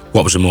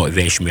 What was the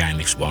motivation behind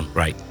this one?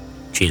 Right.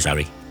 Cheers,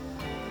 Harry.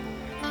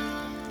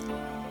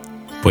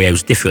 But yeah, it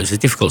was difficult. It's a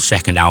difficult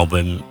second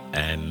album.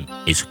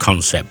 It's a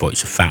concept, but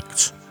it's a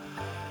fact.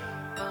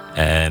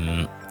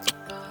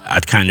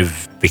 I'd kind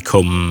of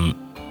become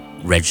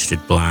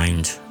registered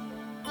blind,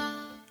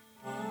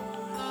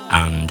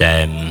 and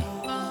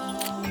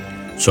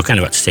so I kind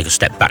of had to take a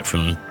step back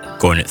from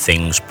going at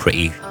things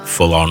pretty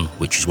full on,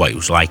 which is what it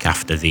was like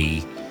after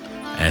the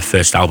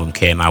first album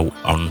came out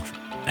on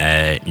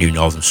New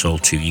Northern Soul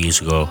 2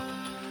 years ago.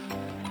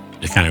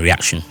 The kind of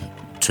reaction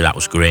to that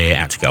was great. I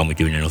had to get on with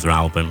doing another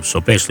album. So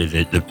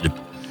basically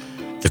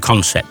the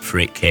concept for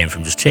it came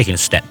from just taking a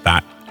step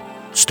back,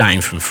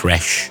 starting from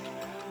fresh,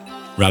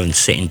 rather than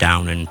sitting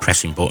down and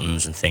pressing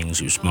buttons and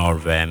things. It was more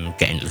of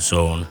getting into the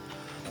zone.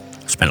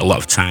 I spent a lot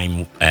of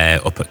time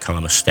up at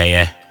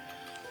Kalamazoo,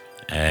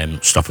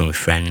 stopping with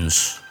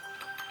friends,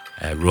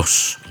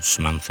 Russ and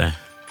Samantha,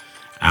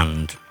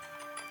 and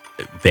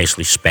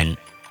basically spent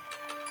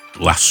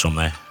last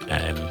summer,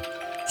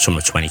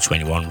 summer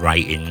 2021,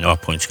 writing or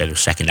putting together a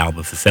second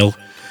album for Phil.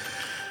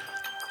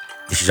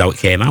 This is how it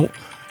came out.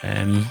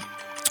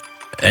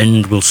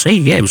 And we'll see.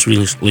 Yeah, it was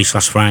released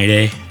last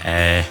Friday.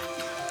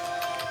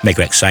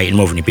 Mega exciting. I'm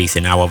over in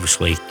Ibiza now,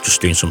 obviously,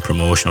 just doing some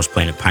promotion. I was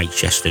playing at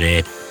Pikes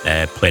yesterday,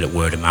 played at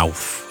Word of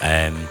Mouth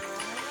the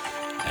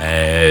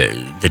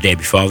day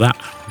before that.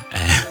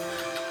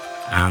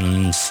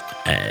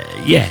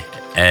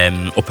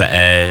 Up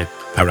at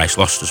Paradise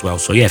Lost as well.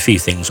 So yeah, a few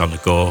things on the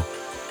go.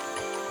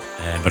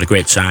 Had a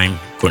great time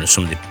going to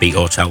some of the Beat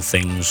Hotel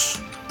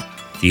things,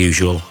 the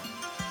usual.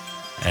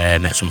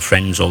 Met some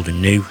friends, old and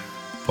new,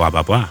 blah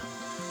blah blah.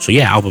 So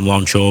yeah, album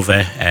launch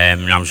over.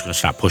 And I'm just going to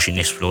start pushing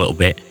this for a little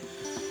bit,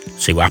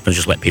 see what happens.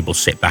 Just let people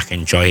sit back and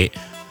enjoy it.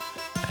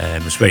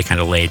 It's very kind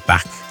of laid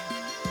back.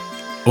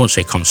 I won't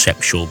say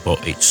conceptual,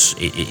 but it's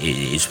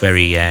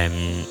very.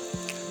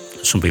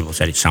 Some people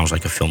said it sounds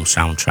like a film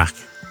soundtrack.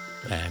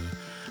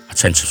 I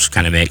tend to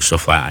kind of make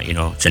stuff like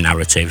that, it's a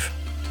narrative,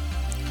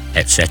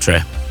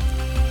 etc.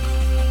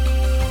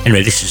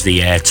 Anyway, this is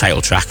the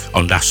title track,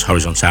 Ondas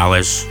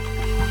Horizontales.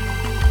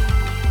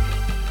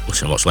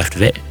 Listen to what's left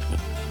of it.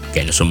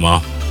 Get into some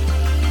more.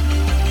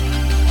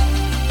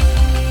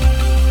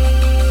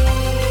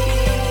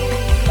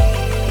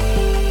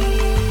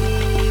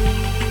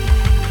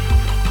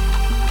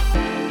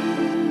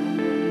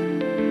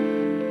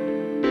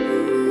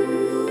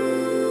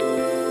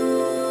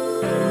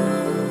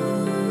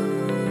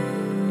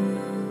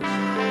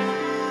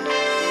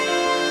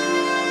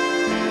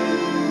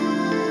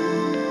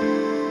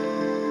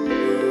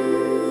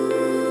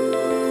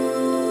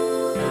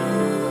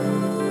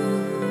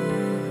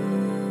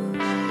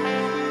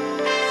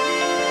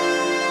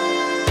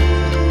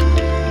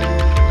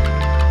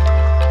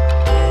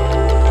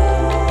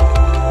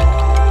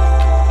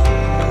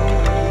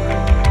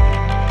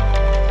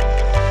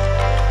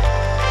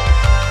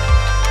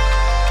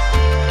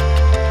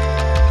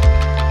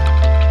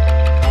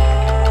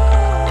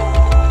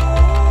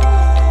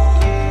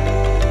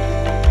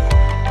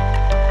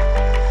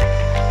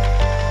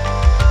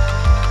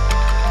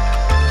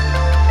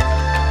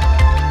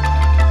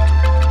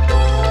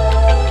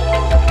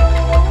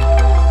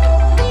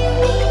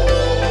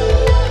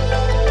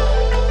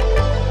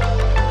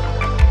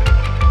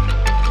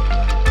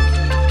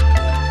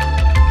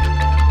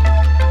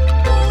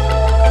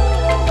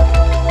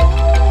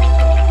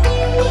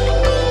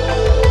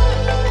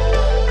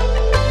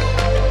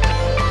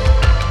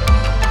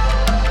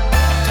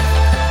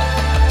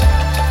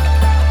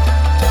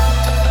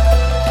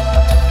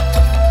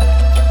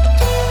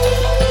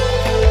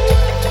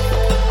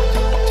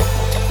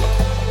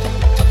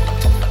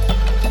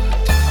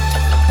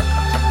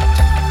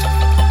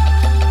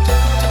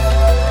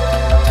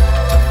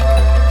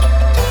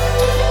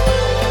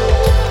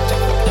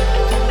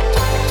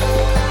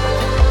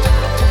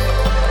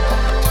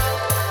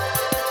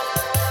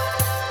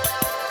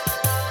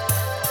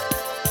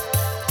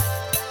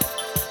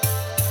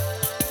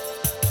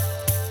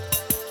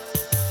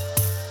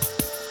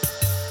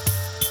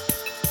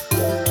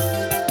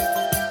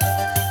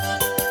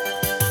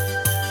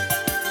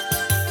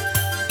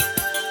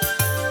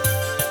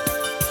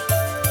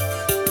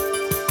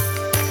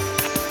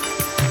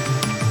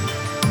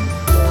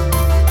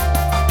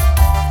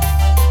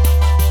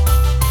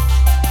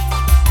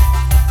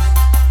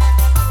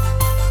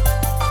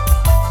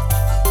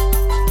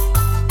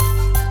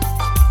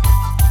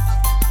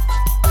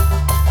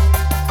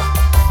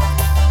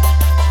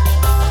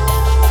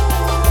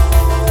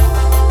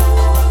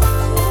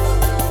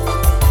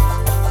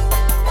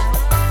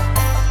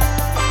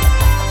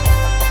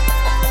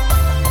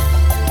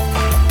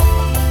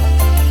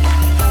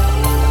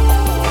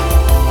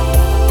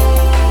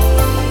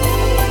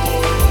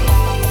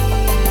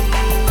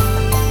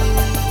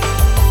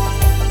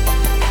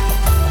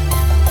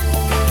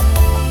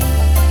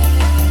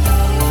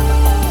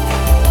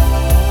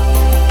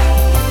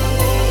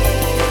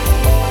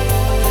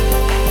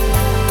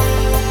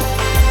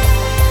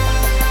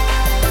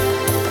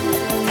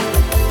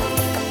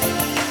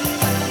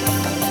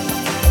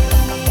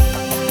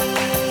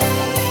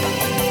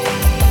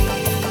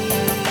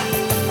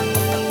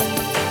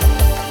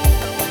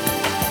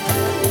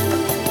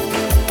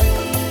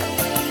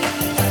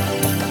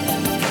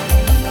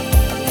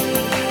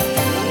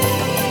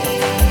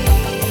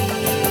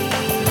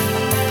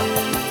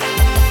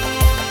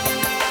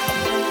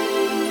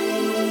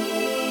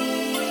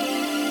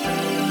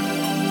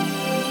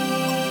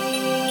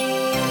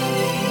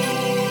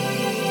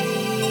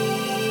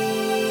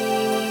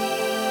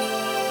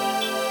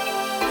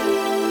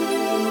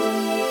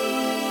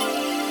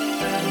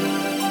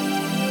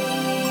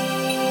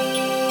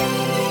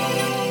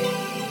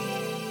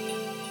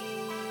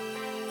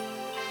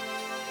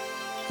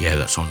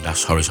 Las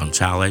Ondas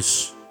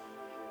Horizontales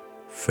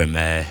from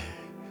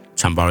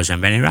Tambores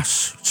en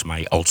Veneras. It's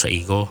my alter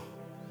ego,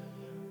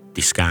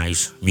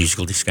 disguise,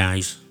 musical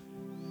disguise.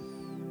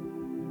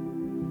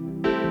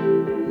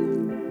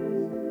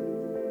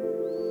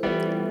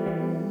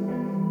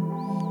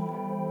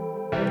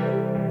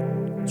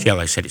 So yeah,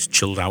 like I said, it's a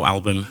chilled out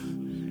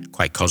album,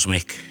 quite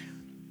cosmic.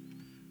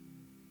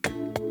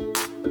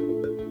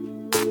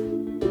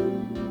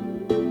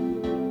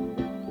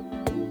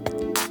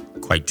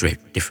 Quite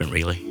different,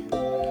 really.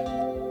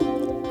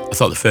 I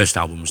thought the first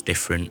album was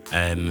different,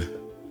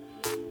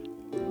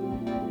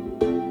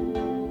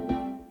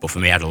 but for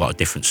me, it had a lot of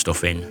different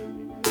stuff in.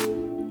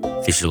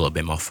 This is a little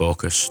bit more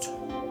focused.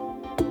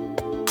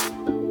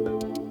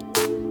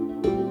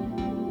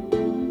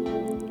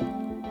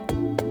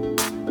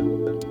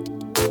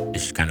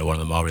 This is kind of one of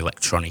the more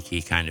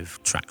electronic-y kind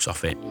of tracks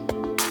off it.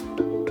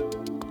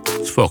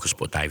 It's focused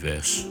but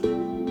diverse.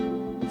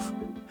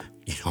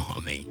 You know what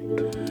I mean?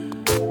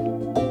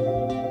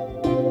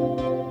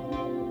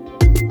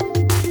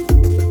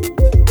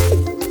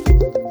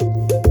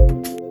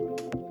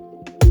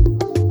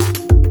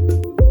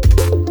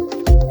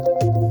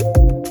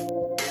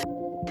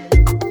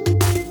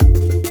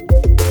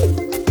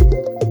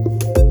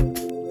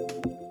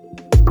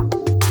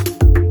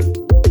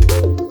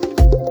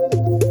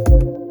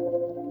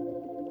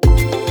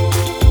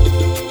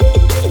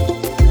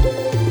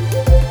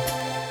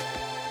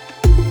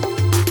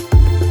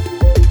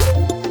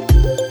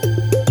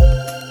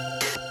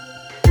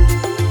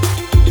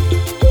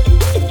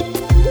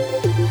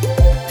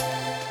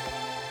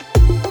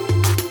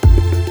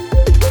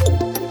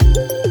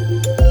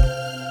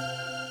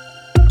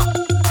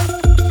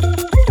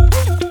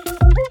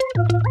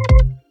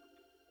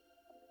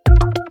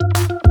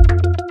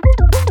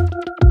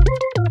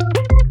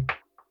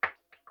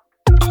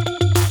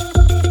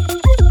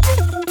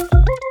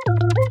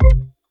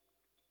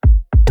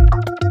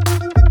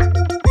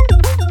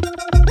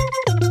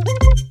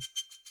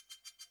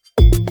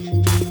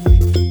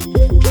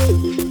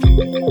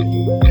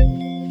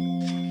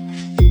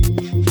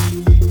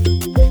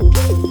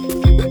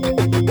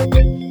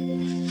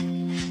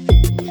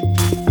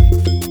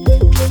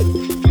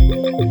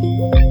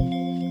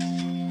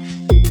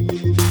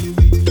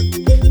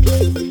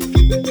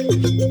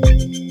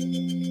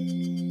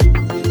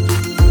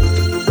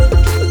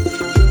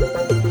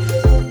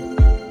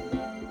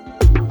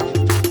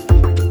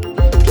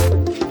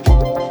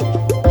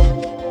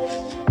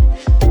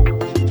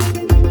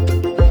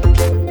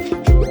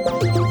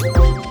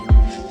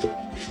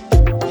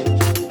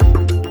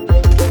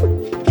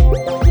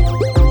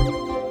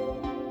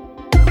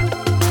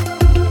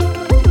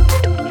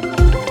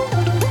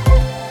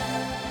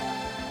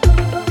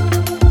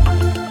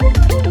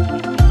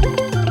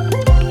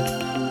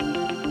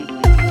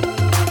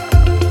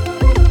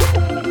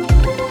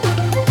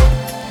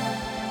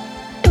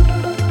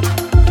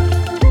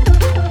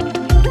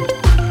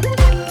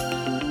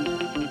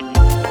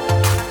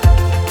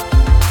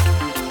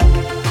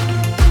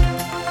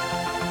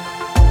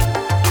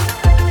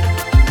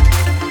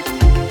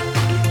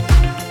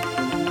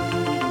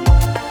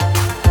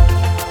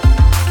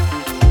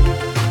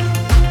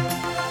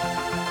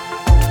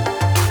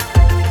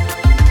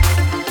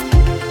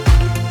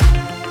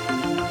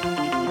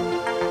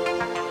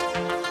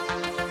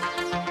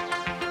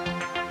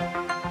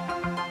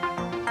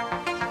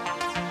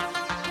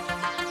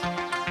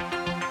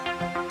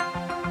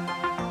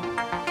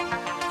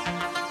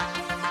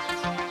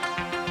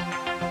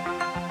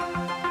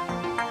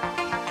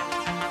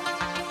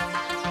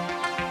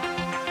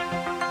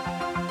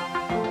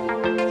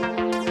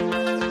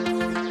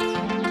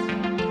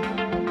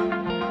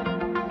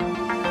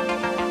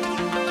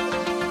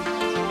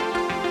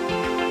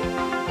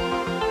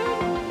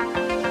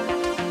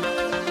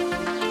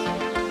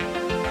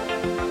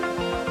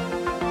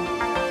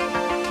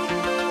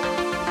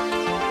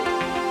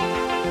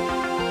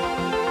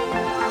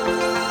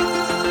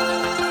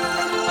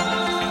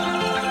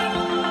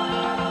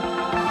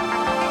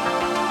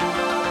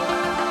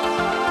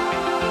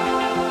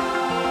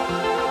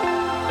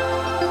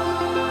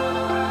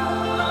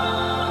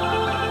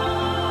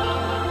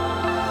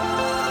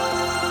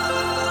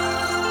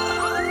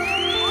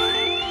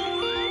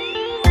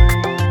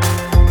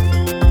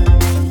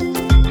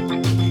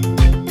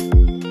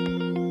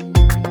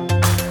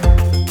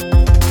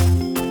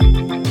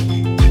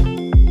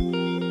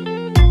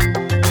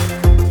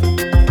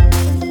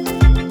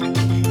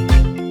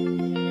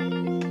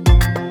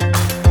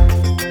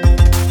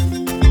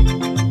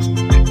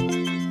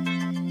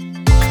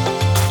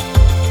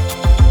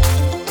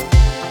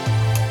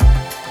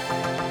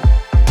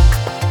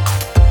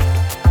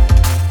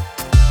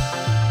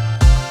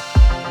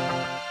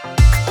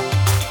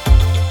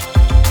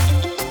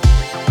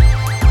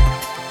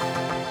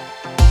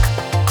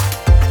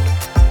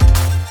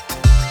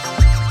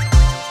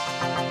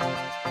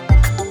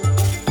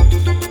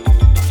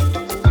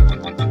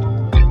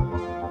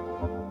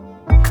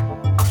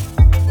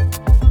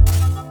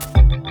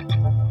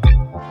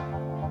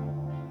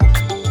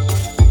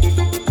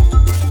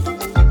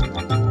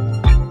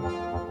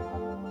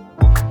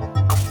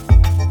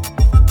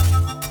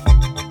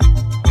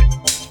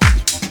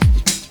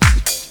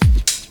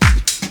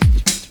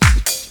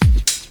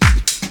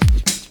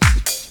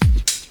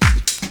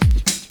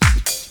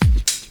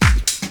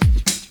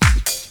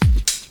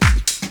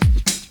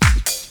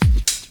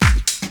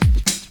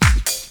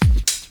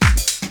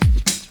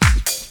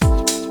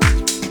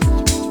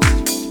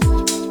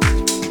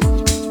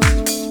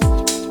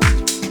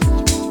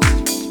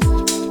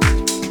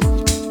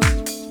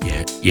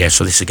 Yeah,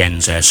 so this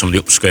again's some of the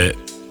upskirt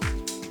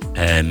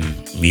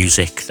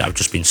music that I've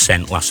just been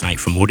sent last night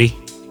from Woody.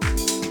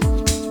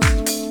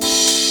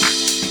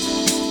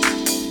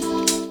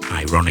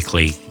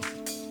 Ironically,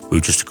 we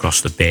were just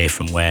across the bay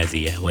from where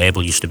the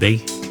label used to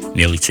be, in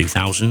the early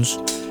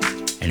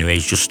 2000s. Anyway,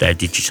 he's just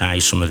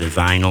digitised some of the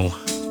vinyl.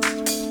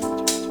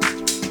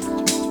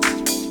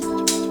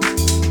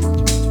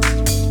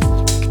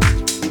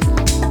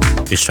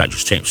 This track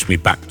just takes me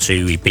back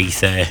to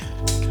Ibiza,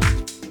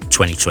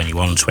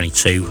 2021,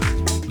 22,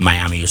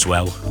 Miami as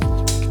well.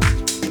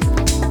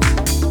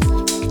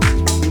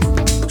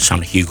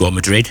 Sound of Hugo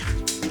Madrid,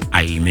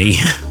 i.e. me,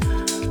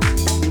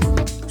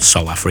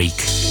 Sol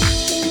Afrique.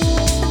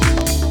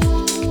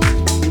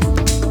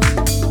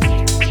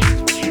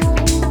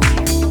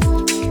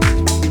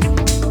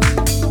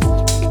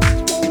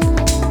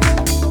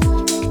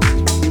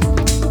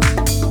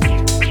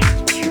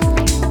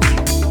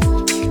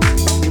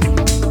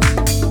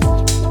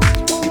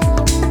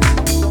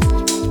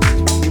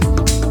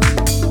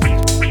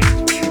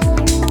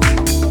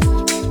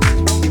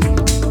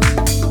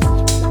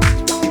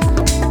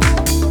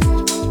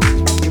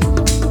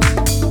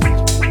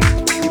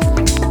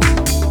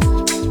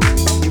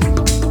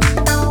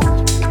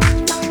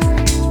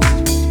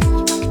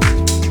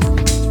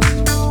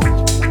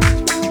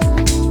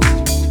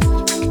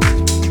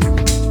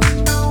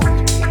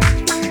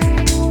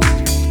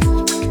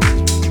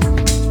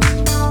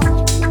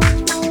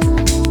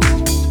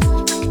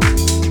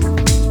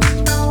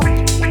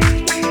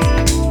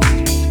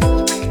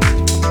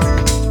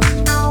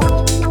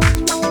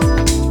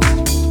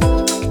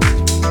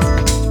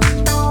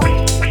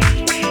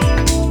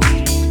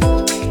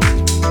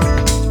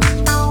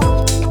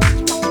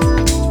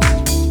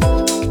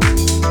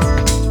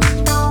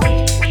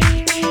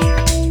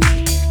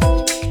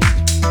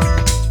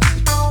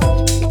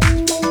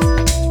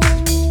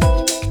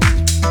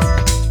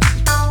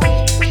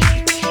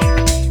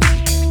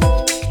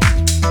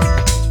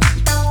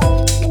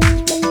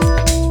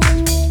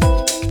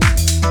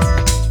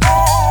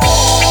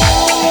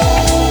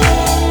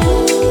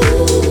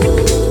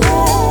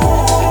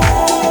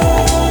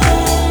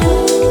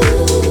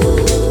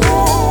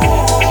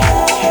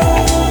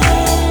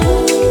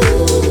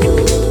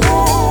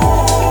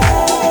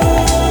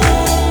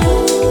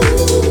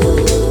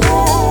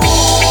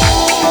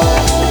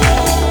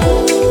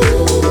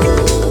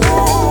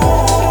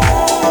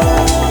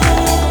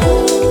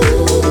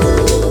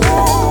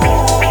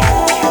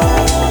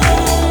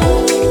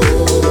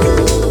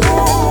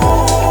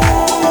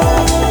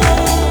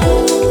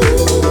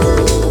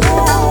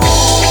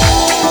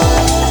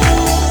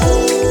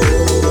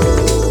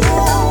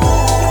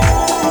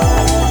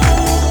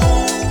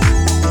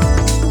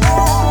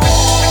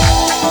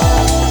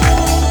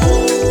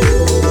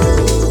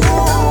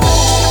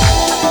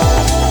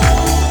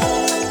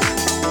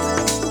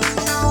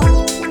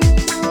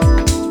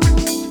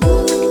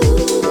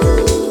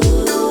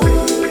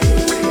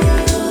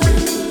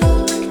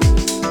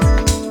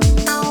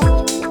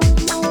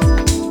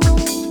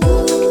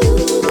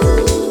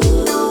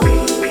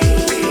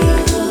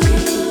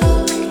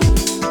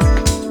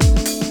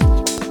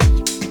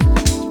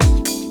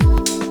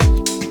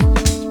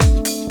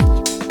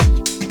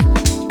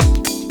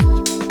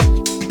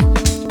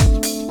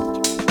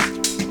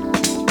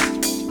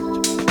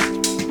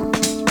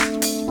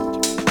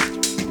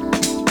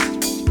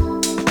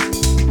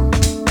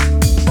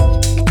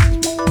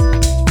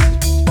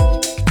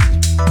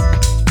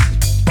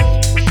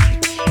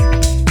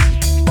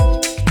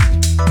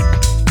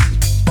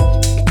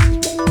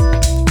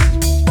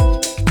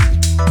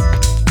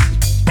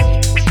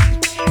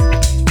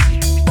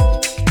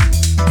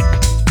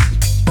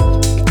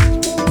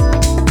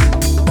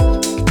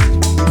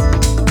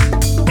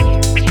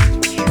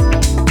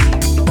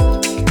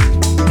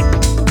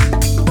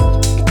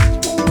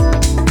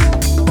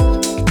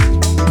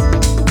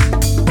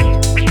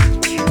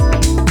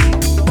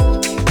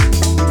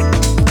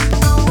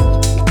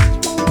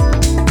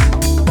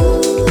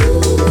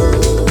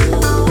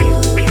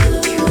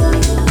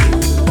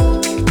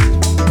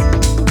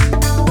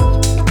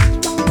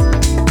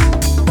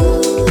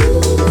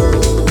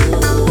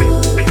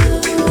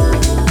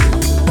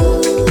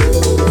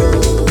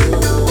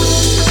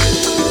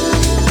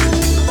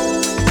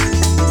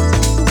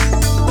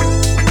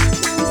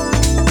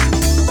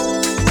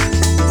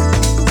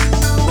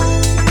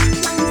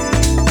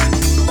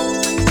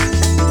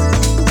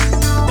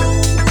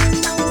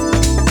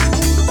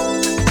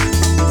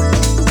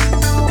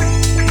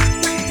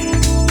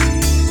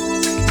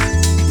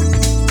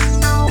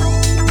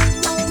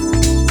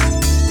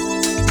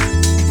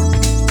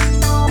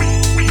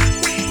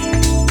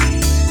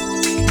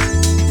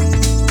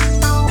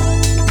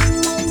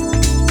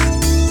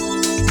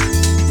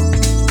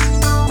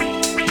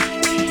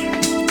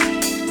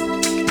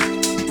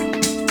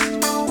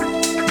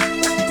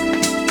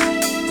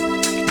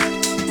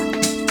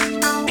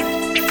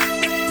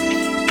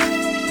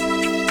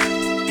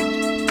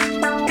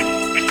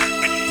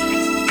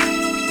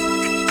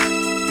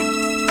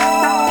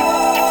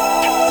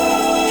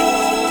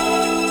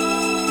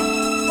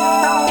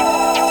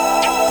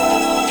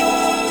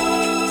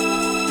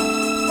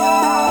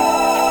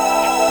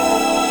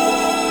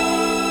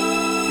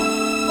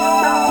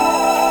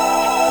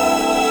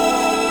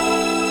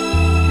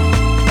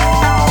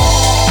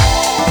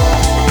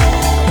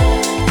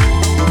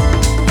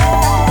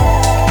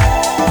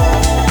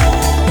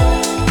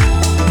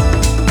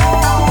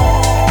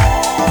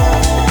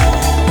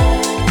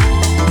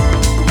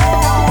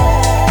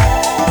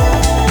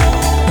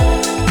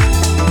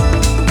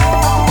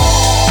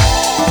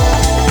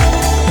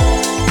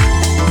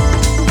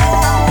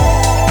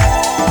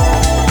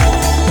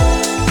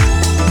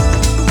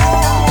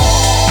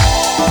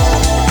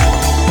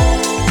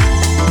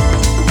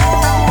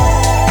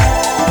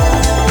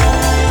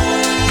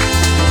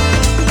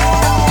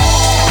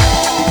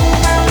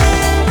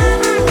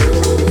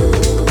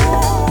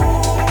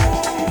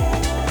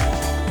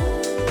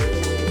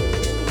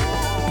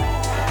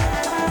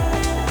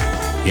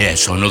 Yeah,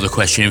 so another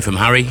question in from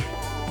Harry.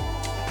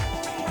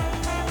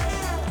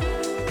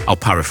 I'll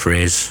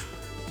paraphrase.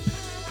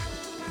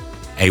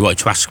 He wanted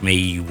to ask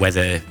me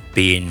whether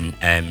being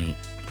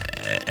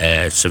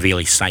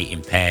severely sight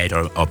impaired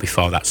or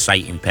before that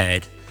sight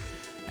impaired,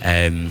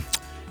 and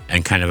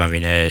kind of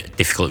having a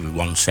difficulty with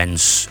one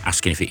sense,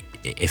 asking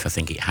if I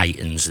think it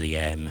heightens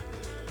the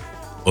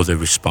other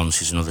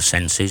responses and other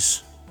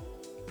senses.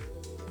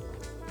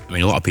 I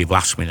mean, a lot of people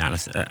ask me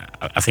that, and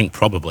I think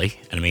probably,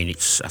 and I mean,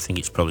 I think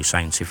it's probably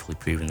scientifically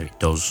proven that it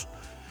does.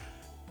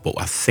 But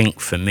I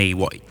think for me,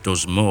 what it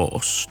does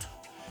most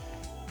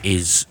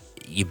is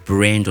your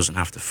brain doesn't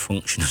have to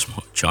function as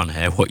much on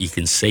what you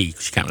can see,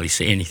 because you can't really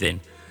see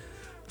anything.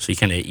 So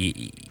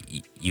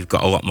you've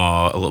got a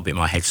little bit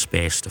more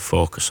headspace to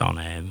focus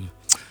on,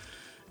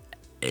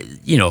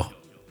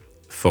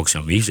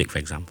 focusing on music, for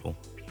example,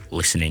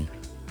 listening.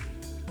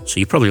 So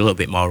you're probably a little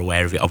bit more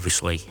aware of it,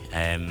 obviously.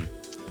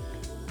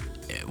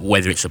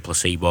 Whether it's a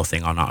placebo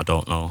thing or not, I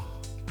don't know.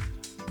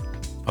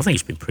 I think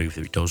it's been proved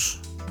that it does.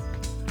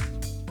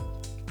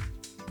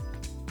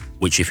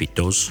 Which, if it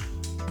does,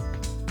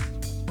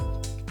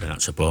 then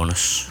that's a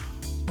bonus.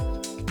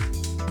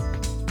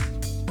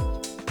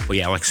 But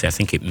yeah, like I say, I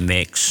think it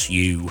makes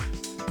you...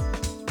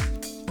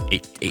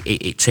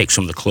 It takes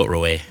some of the clutter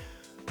away.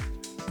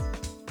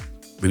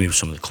 Removes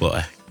some of the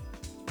clutter.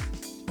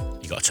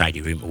 You got a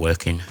tidy room to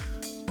work in.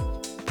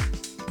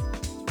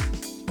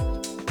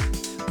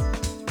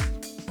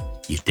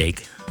 You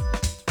dig.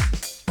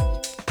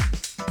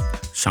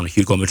 Sound of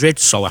Hugo Madrid,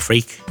 Soul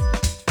Afrique.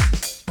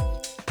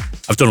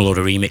 I've done a lot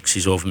of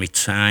remixes over my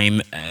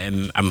time.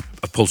 I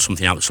pulled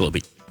something out that's a little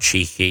bit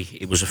cheeky.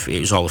 It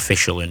was all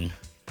official, and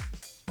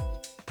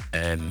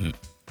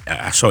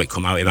I saw it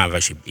come out. It might have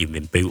actually even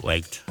been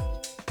bootlegged,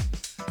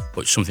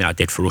 but it's something I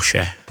did for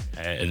Usher,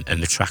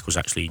 and the track was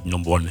actually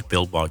 #1 in the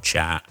Billboard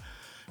chart.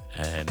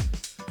 I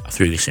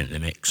threw this into the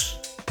mix,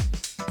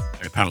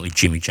 and apparently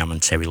Jimmy Jam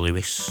and Terry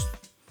Lewis,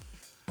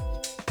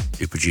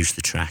 who produced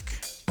the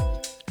track,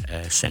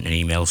 sent an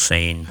email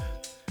saying,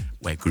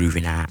 "We're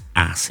grooving our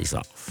asses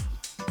off.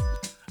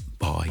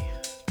 Boy."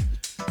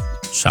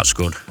 So that's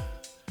good.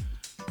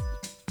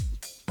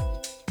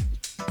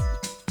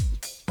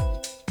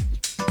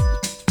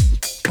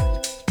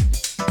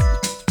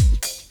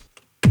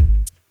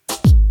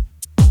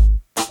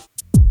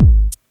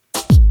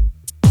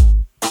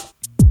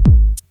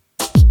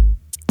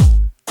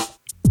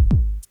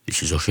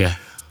 This is Usher,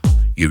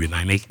 You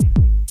Remind Me.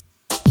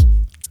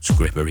 It's a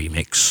Gripper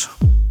remix.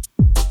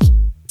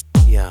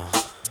 Yo,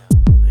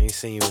 I ain't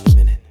seen you in a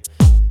minute,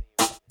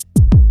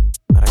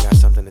 but I got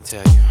something to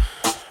tell you.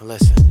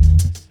 Listen.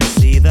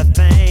 See, the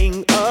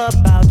thing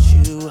about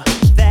you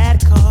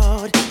that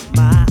caught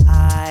my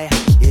eye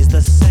is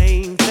the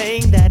same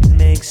thing that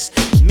makes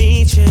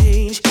me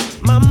change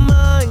my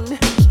mind.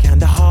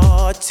 Kinda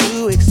hard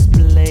to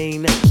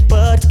explain,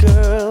 but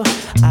girl,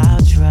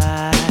 I'll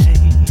try.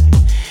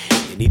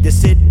 You need to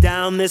sit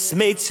down, this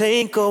may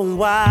take a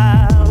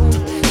while.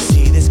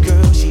 See this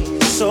girl, she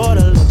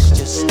sorta looks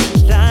just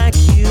like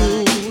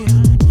you.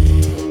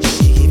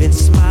 She even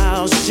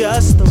smiles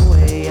just the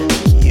way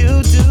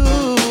you do.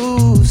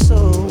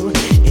 So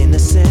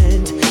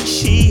innocent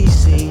she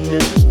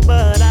seemed,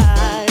 but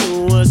I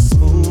was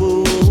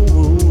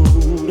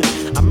fooled.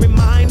 I'm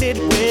reminded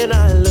when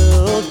I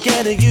look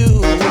at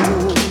you,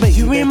 but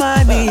you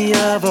remind me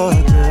of a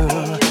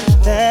girl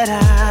that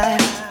I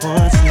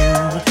once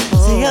knew.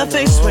 See her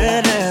face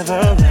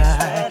whenever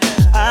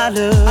I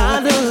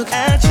look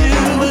at you.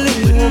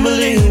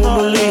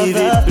 Won't believe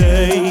it,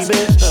 baby.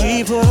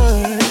 She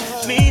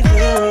put me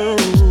through.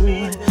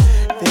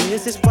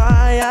 This is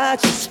why I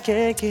just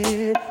can't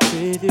get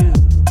with you.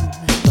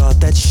 Thought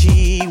that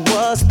she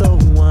was the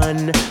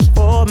one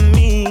for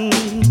me,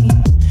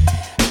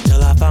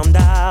 till I found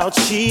out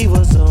she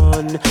was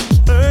on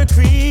her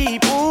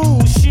creep.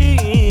 Ooh,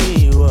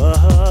 she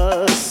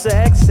was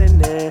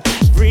sexing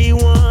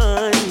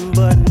everyone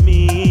but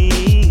me.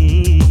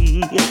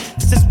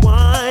 This is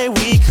why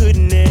we could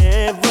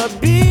never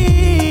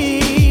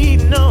be.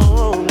 No,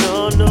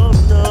 no, no,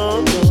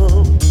 no,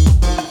 no.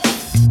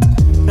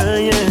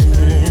 Yeah.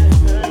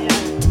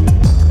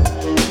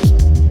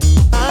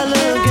 I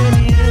look at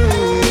you,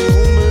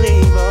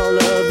 believe all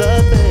of the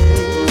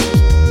things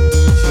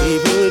she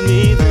put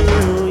me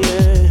through,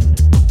 yeah.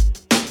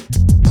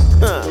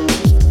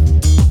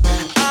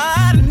 I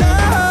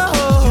know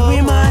you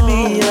remind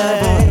me of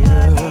a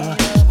girl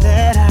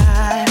that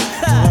I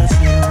once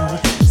knew.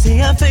 See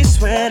her face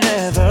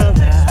whenever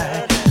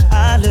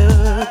I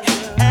look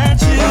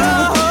at you.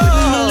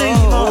 Wouldn't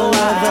believe all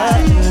of the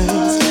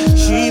things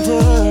she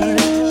put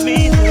me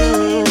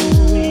through.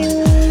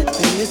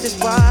 This is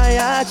why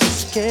I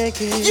just can't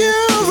get you.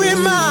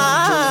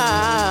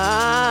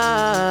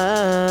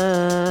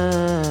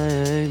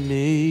 Remind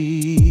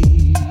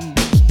me.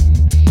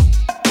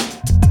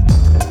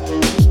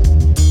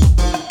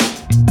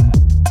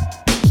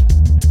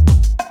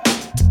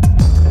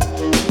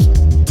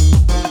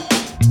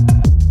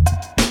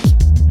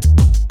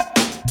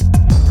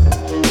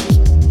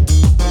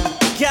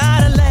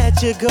 Gotta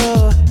let you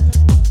go.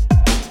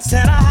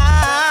 set a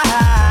high.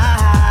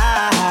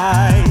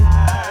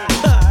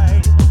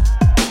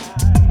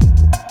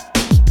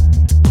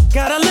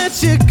 Gotta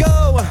let you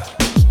go.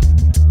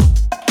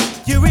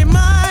 You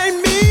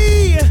remind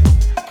me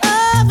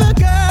of a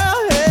girl,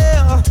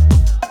 yeah.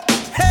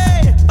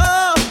 Hey,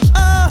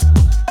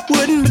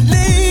 wouldn't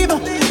believe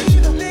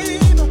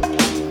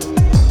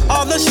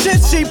all the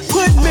shit she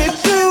put me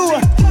through.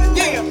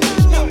 Yeah.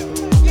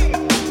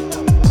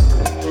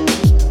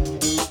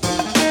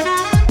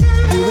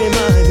 You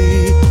remind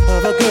me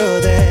of a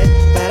girl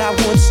that I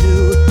once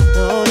knew.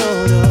 No, no,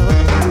 no.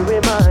 You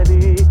remind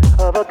me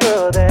of a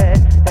girl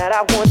that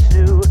I once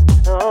knew.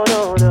 No,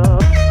 no, no.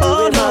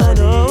 Oh, no,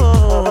 no.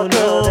 Of a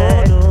girl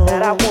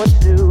that I once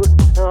knew.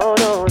 No,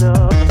 no, no.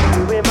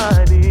 You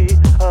remind me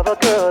of a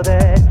girl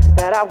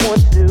that I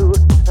once knew.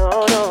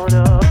 No, no,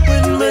 no.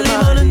 Wouldn't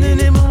believe on a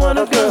name of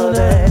a girl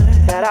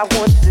that I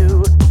once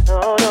knew.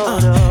 No, no,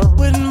 no.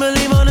 Wouldn't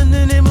believe on a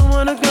name of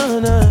a girl.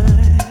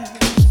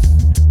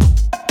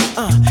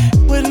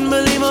 Wouldn't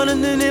believe on a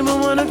name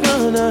of a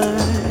girl.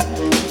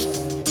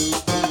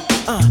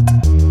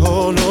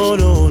 Oh no,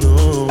 no, no.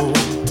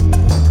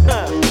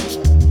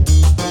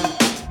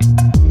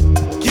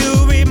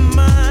 You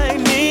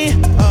remind me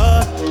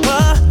of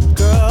a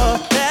girl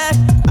that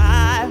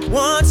I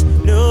once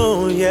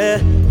knew. Yeah,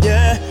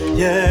 yeah,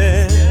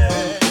 yeah.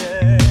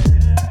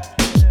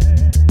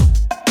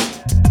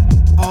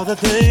 All the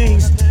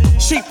things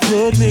she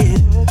put me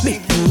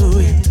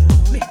through.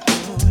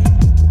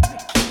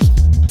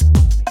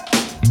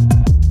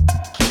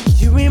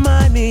 You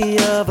remind me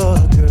of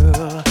a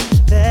girl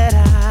that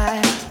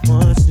I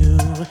once knew.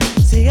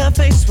 See her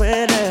face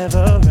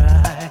whenever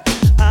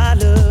I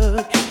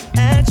look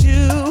at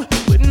you.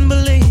 Wouldn't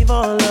believe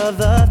all of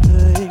the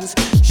things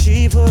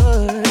she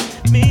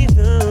put me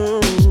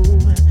through.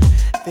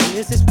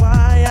 This is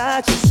why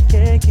I just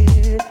can't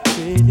get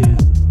with you.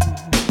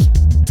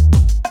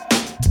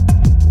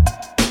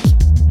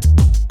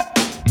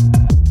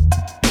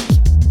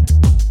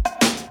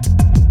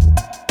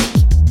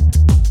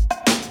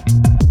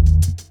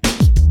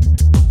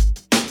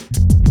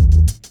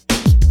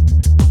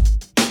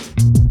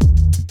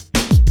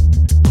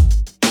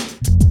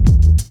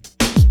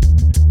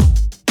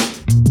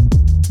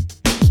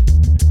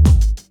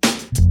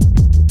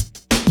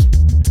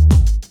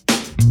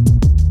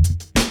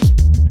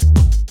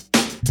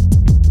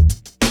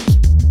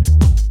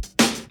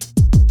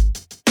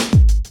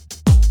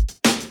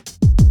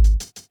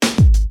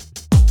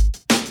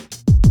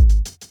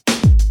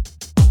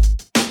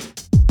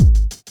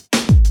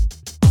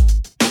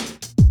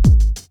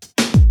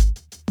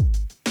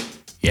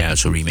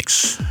 It's a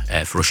remix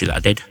for Russia that I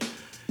did.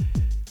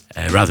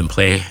 Rather than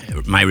play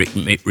my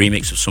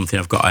remix of something,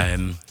 I've got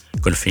going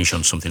to finish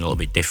on something a little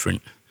bit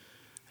different.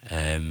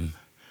 I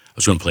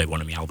was going to play one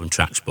of my album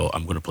tracks, but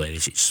I'm going to play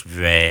this. It's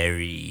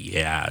very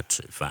hard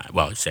to find.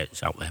 Well, it's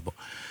out there, but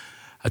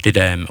I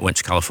went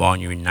to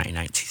California in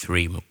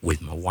 1993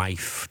 with my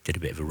wife. Did a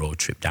bit of a road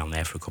trip down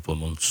there for a couple of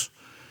months.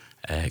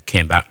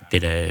 Came back,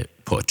 put a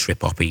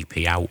trip hop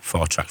EP out,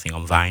 4-track thing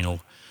on vinyl.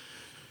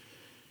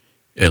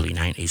 Early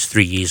 90s,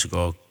 3 years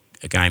ago.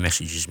 A guy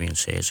messages me and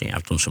says, hey,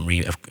 I've done some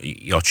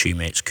your tune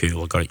mate's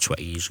cool, I got it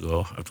 20 years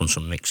ago, I've done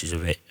some mixes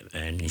of it,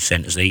 and he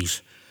sent us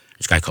these.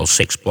 This guy called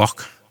Six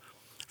Block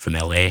from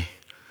LA,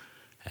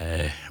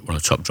 one of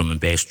the top drum and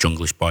bass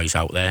junglist boys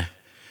out there.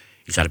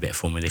 He's had a bit of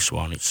fun with this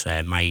one. It's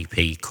my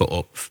EP, cut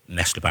up,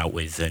 messed about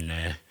with,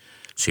 and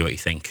see what you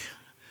think.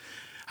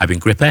 I've been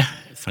Gripper,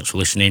 thanks for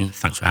listening,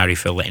 thanks for Harry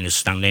Phil letting us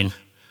stand in.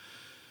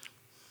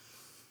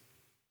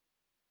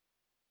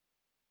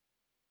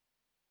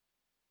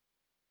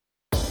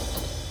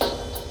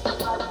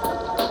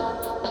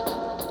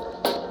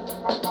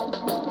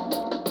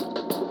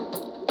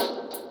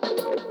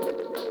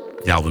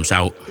 The album's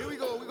out. Here we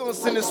go. We're gonna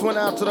send this one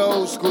out to the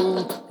old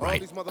school.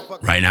 Right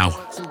now.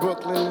 In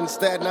Brooklyn and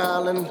Staten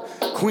Island,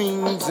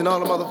 Queens, and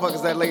all the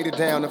motherfuckers that laid it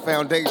down, the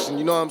foundation.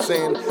 You know what I'm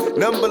saying?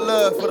 Number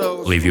love for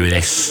those. Leave you with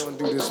this. We're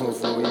gonna do this one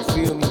for you. You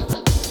feel me?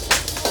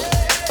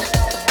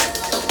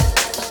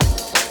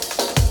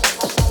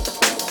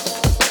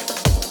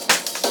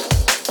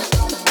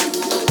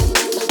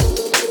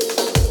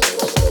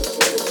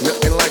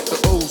 Nothing like the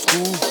old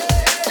school.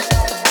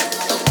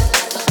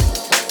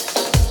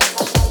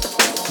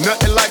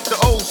 Nothing like the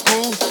old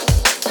school.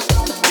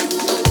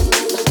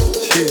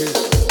 Yeah.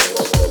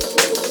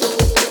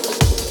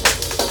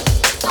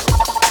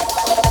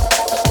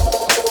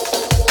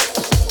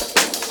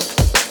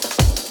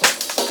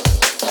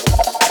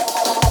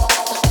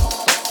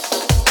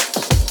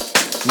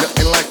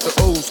 Nothing like the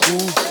old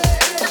school.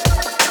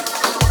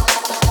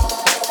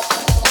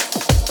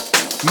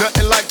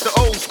 Nothing like the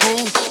old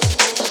school.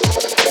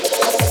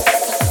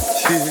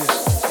 Yeah.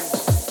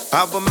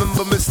 I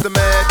remember Mr.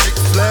 Magic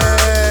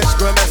Flash,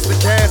 Grandmaster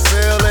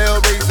Castle,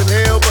 L raising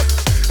hell, but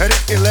I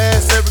didn't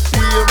last. Every P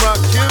and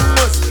Rakim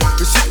was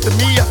the shit to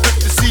me. I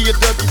flipped to see a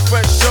W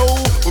Fresh show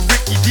with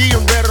Ricky D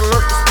and Red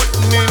Alert was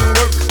putting in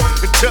work.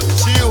 And Chuck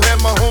Chill had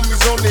my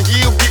homies on the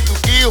hill getting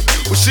ill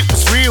when shit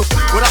was real.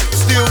 But I can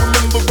still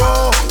remember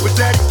raw with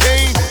Daddy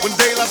Kane when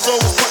De La Soul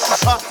was putting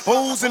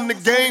holes in the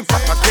game.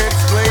 I can't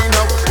explain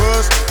how it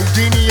was.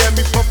 Houdini had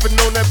me puffing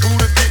on that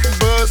Buddha getting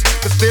buzz.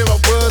 Cause there I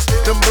was,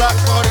 them block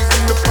parties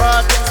in the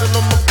projects and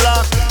on my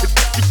block. If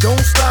you don't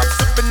stop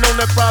sipping on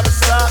that private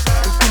side,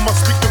 and through my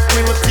speaker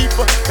Queen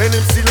Latifah and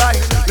MC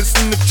Light,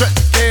 listen to track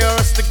to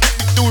KRS to get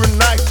me through the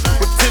night.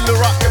 With Tiller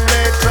Rock and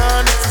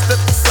Mantronics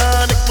instead of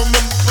Sonic.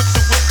 Remember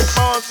Butcher with the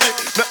Vaughn shit,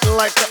 nothing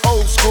like the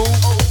old school.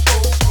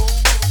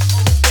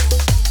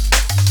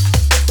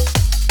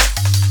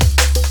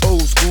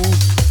 Old school.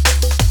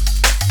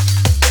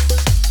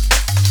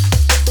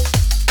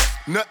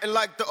 Nothing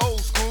like the old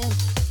school.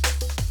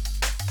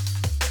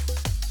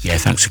 Yeah,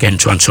 thanks again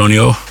to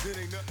Antonio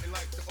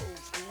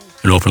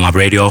and Open Lab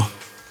Radio.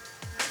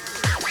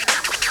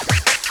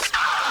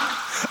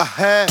 I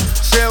had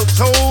shell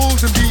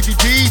toes and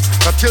DVDs.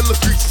 I kill the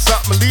streets and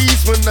stop my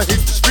leaves when I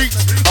hit the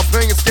streets. I'm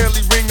playing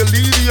Skelly Ring a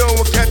Lidio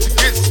and catch a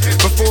kiss.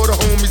 Before the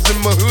homies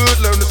in my hood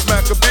learn to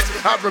smack a bit.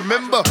 I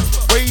remember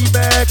way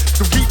back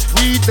the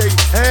weed they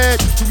had.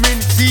 Too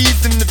many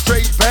seeds in the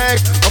tray bag.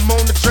 I'm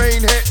on the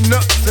train heading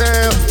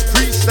uptown.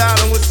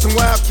 Freestyling with some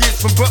wild kids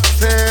from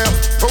Bucktown.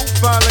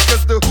 Profiling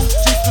cause the hoop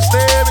chief was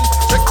staring.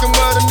 Checking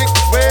what a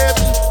nigga's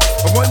wearing.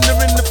 I'm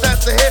wondering if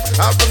that's a hit.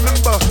 I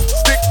remember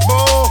stick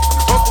ball.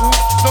 Uncle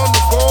Hoops on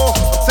the wall.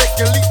 I'm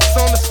taking leaps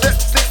on the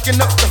steps, sticking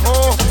up the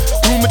hall.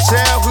 Through my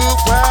childhood,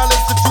 while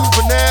as a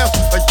juvenile.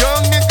 A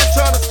young nigga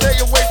trying to stay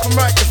away from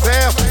Rikers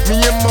Ave.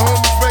 Me and my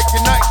homies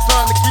breaking nights,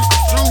 trying to keep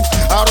it true.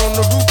 Out on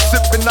the roof,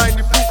 sipping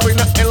 90 proof,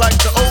 ain't nothing like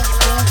the old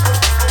school.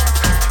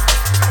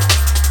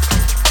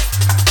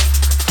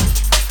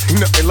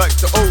 Ain't nothing like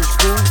the old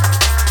school.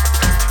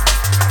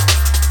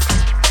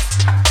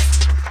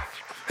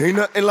 Ain't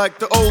nothing like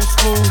the old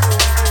school.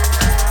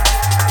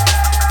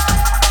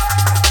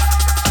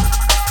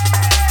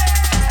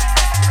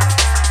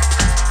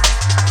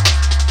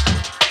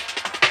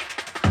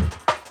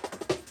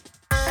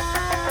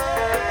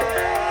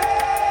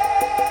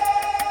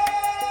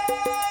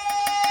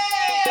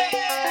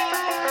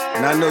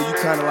 And I know you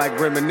kinda like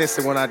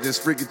reminiscing when I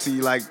just freak it to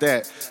you like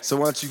that. So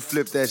why don't you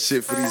flip that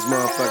shit for these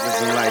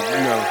motherfuckers and like,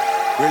 you know,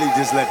 really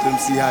just let them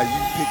see how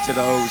you picture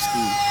the old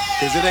school.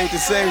 Cause it ain't the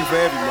same for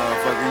every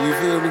motherfucker, you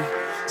feel me?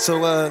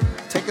 So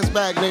take us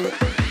back, nigga.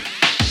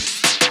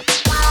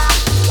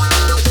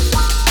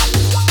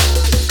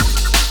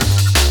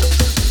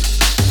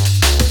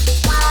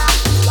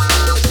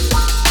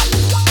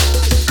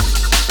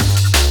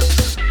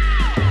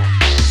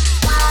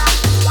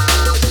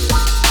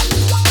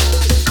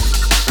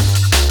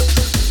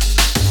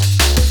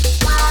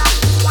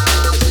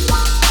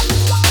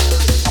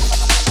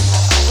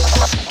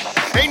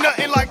 Ain't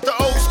nothing like the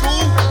old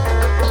school.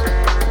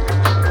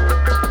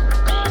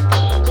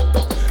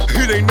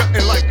 It ain't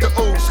nothing like the old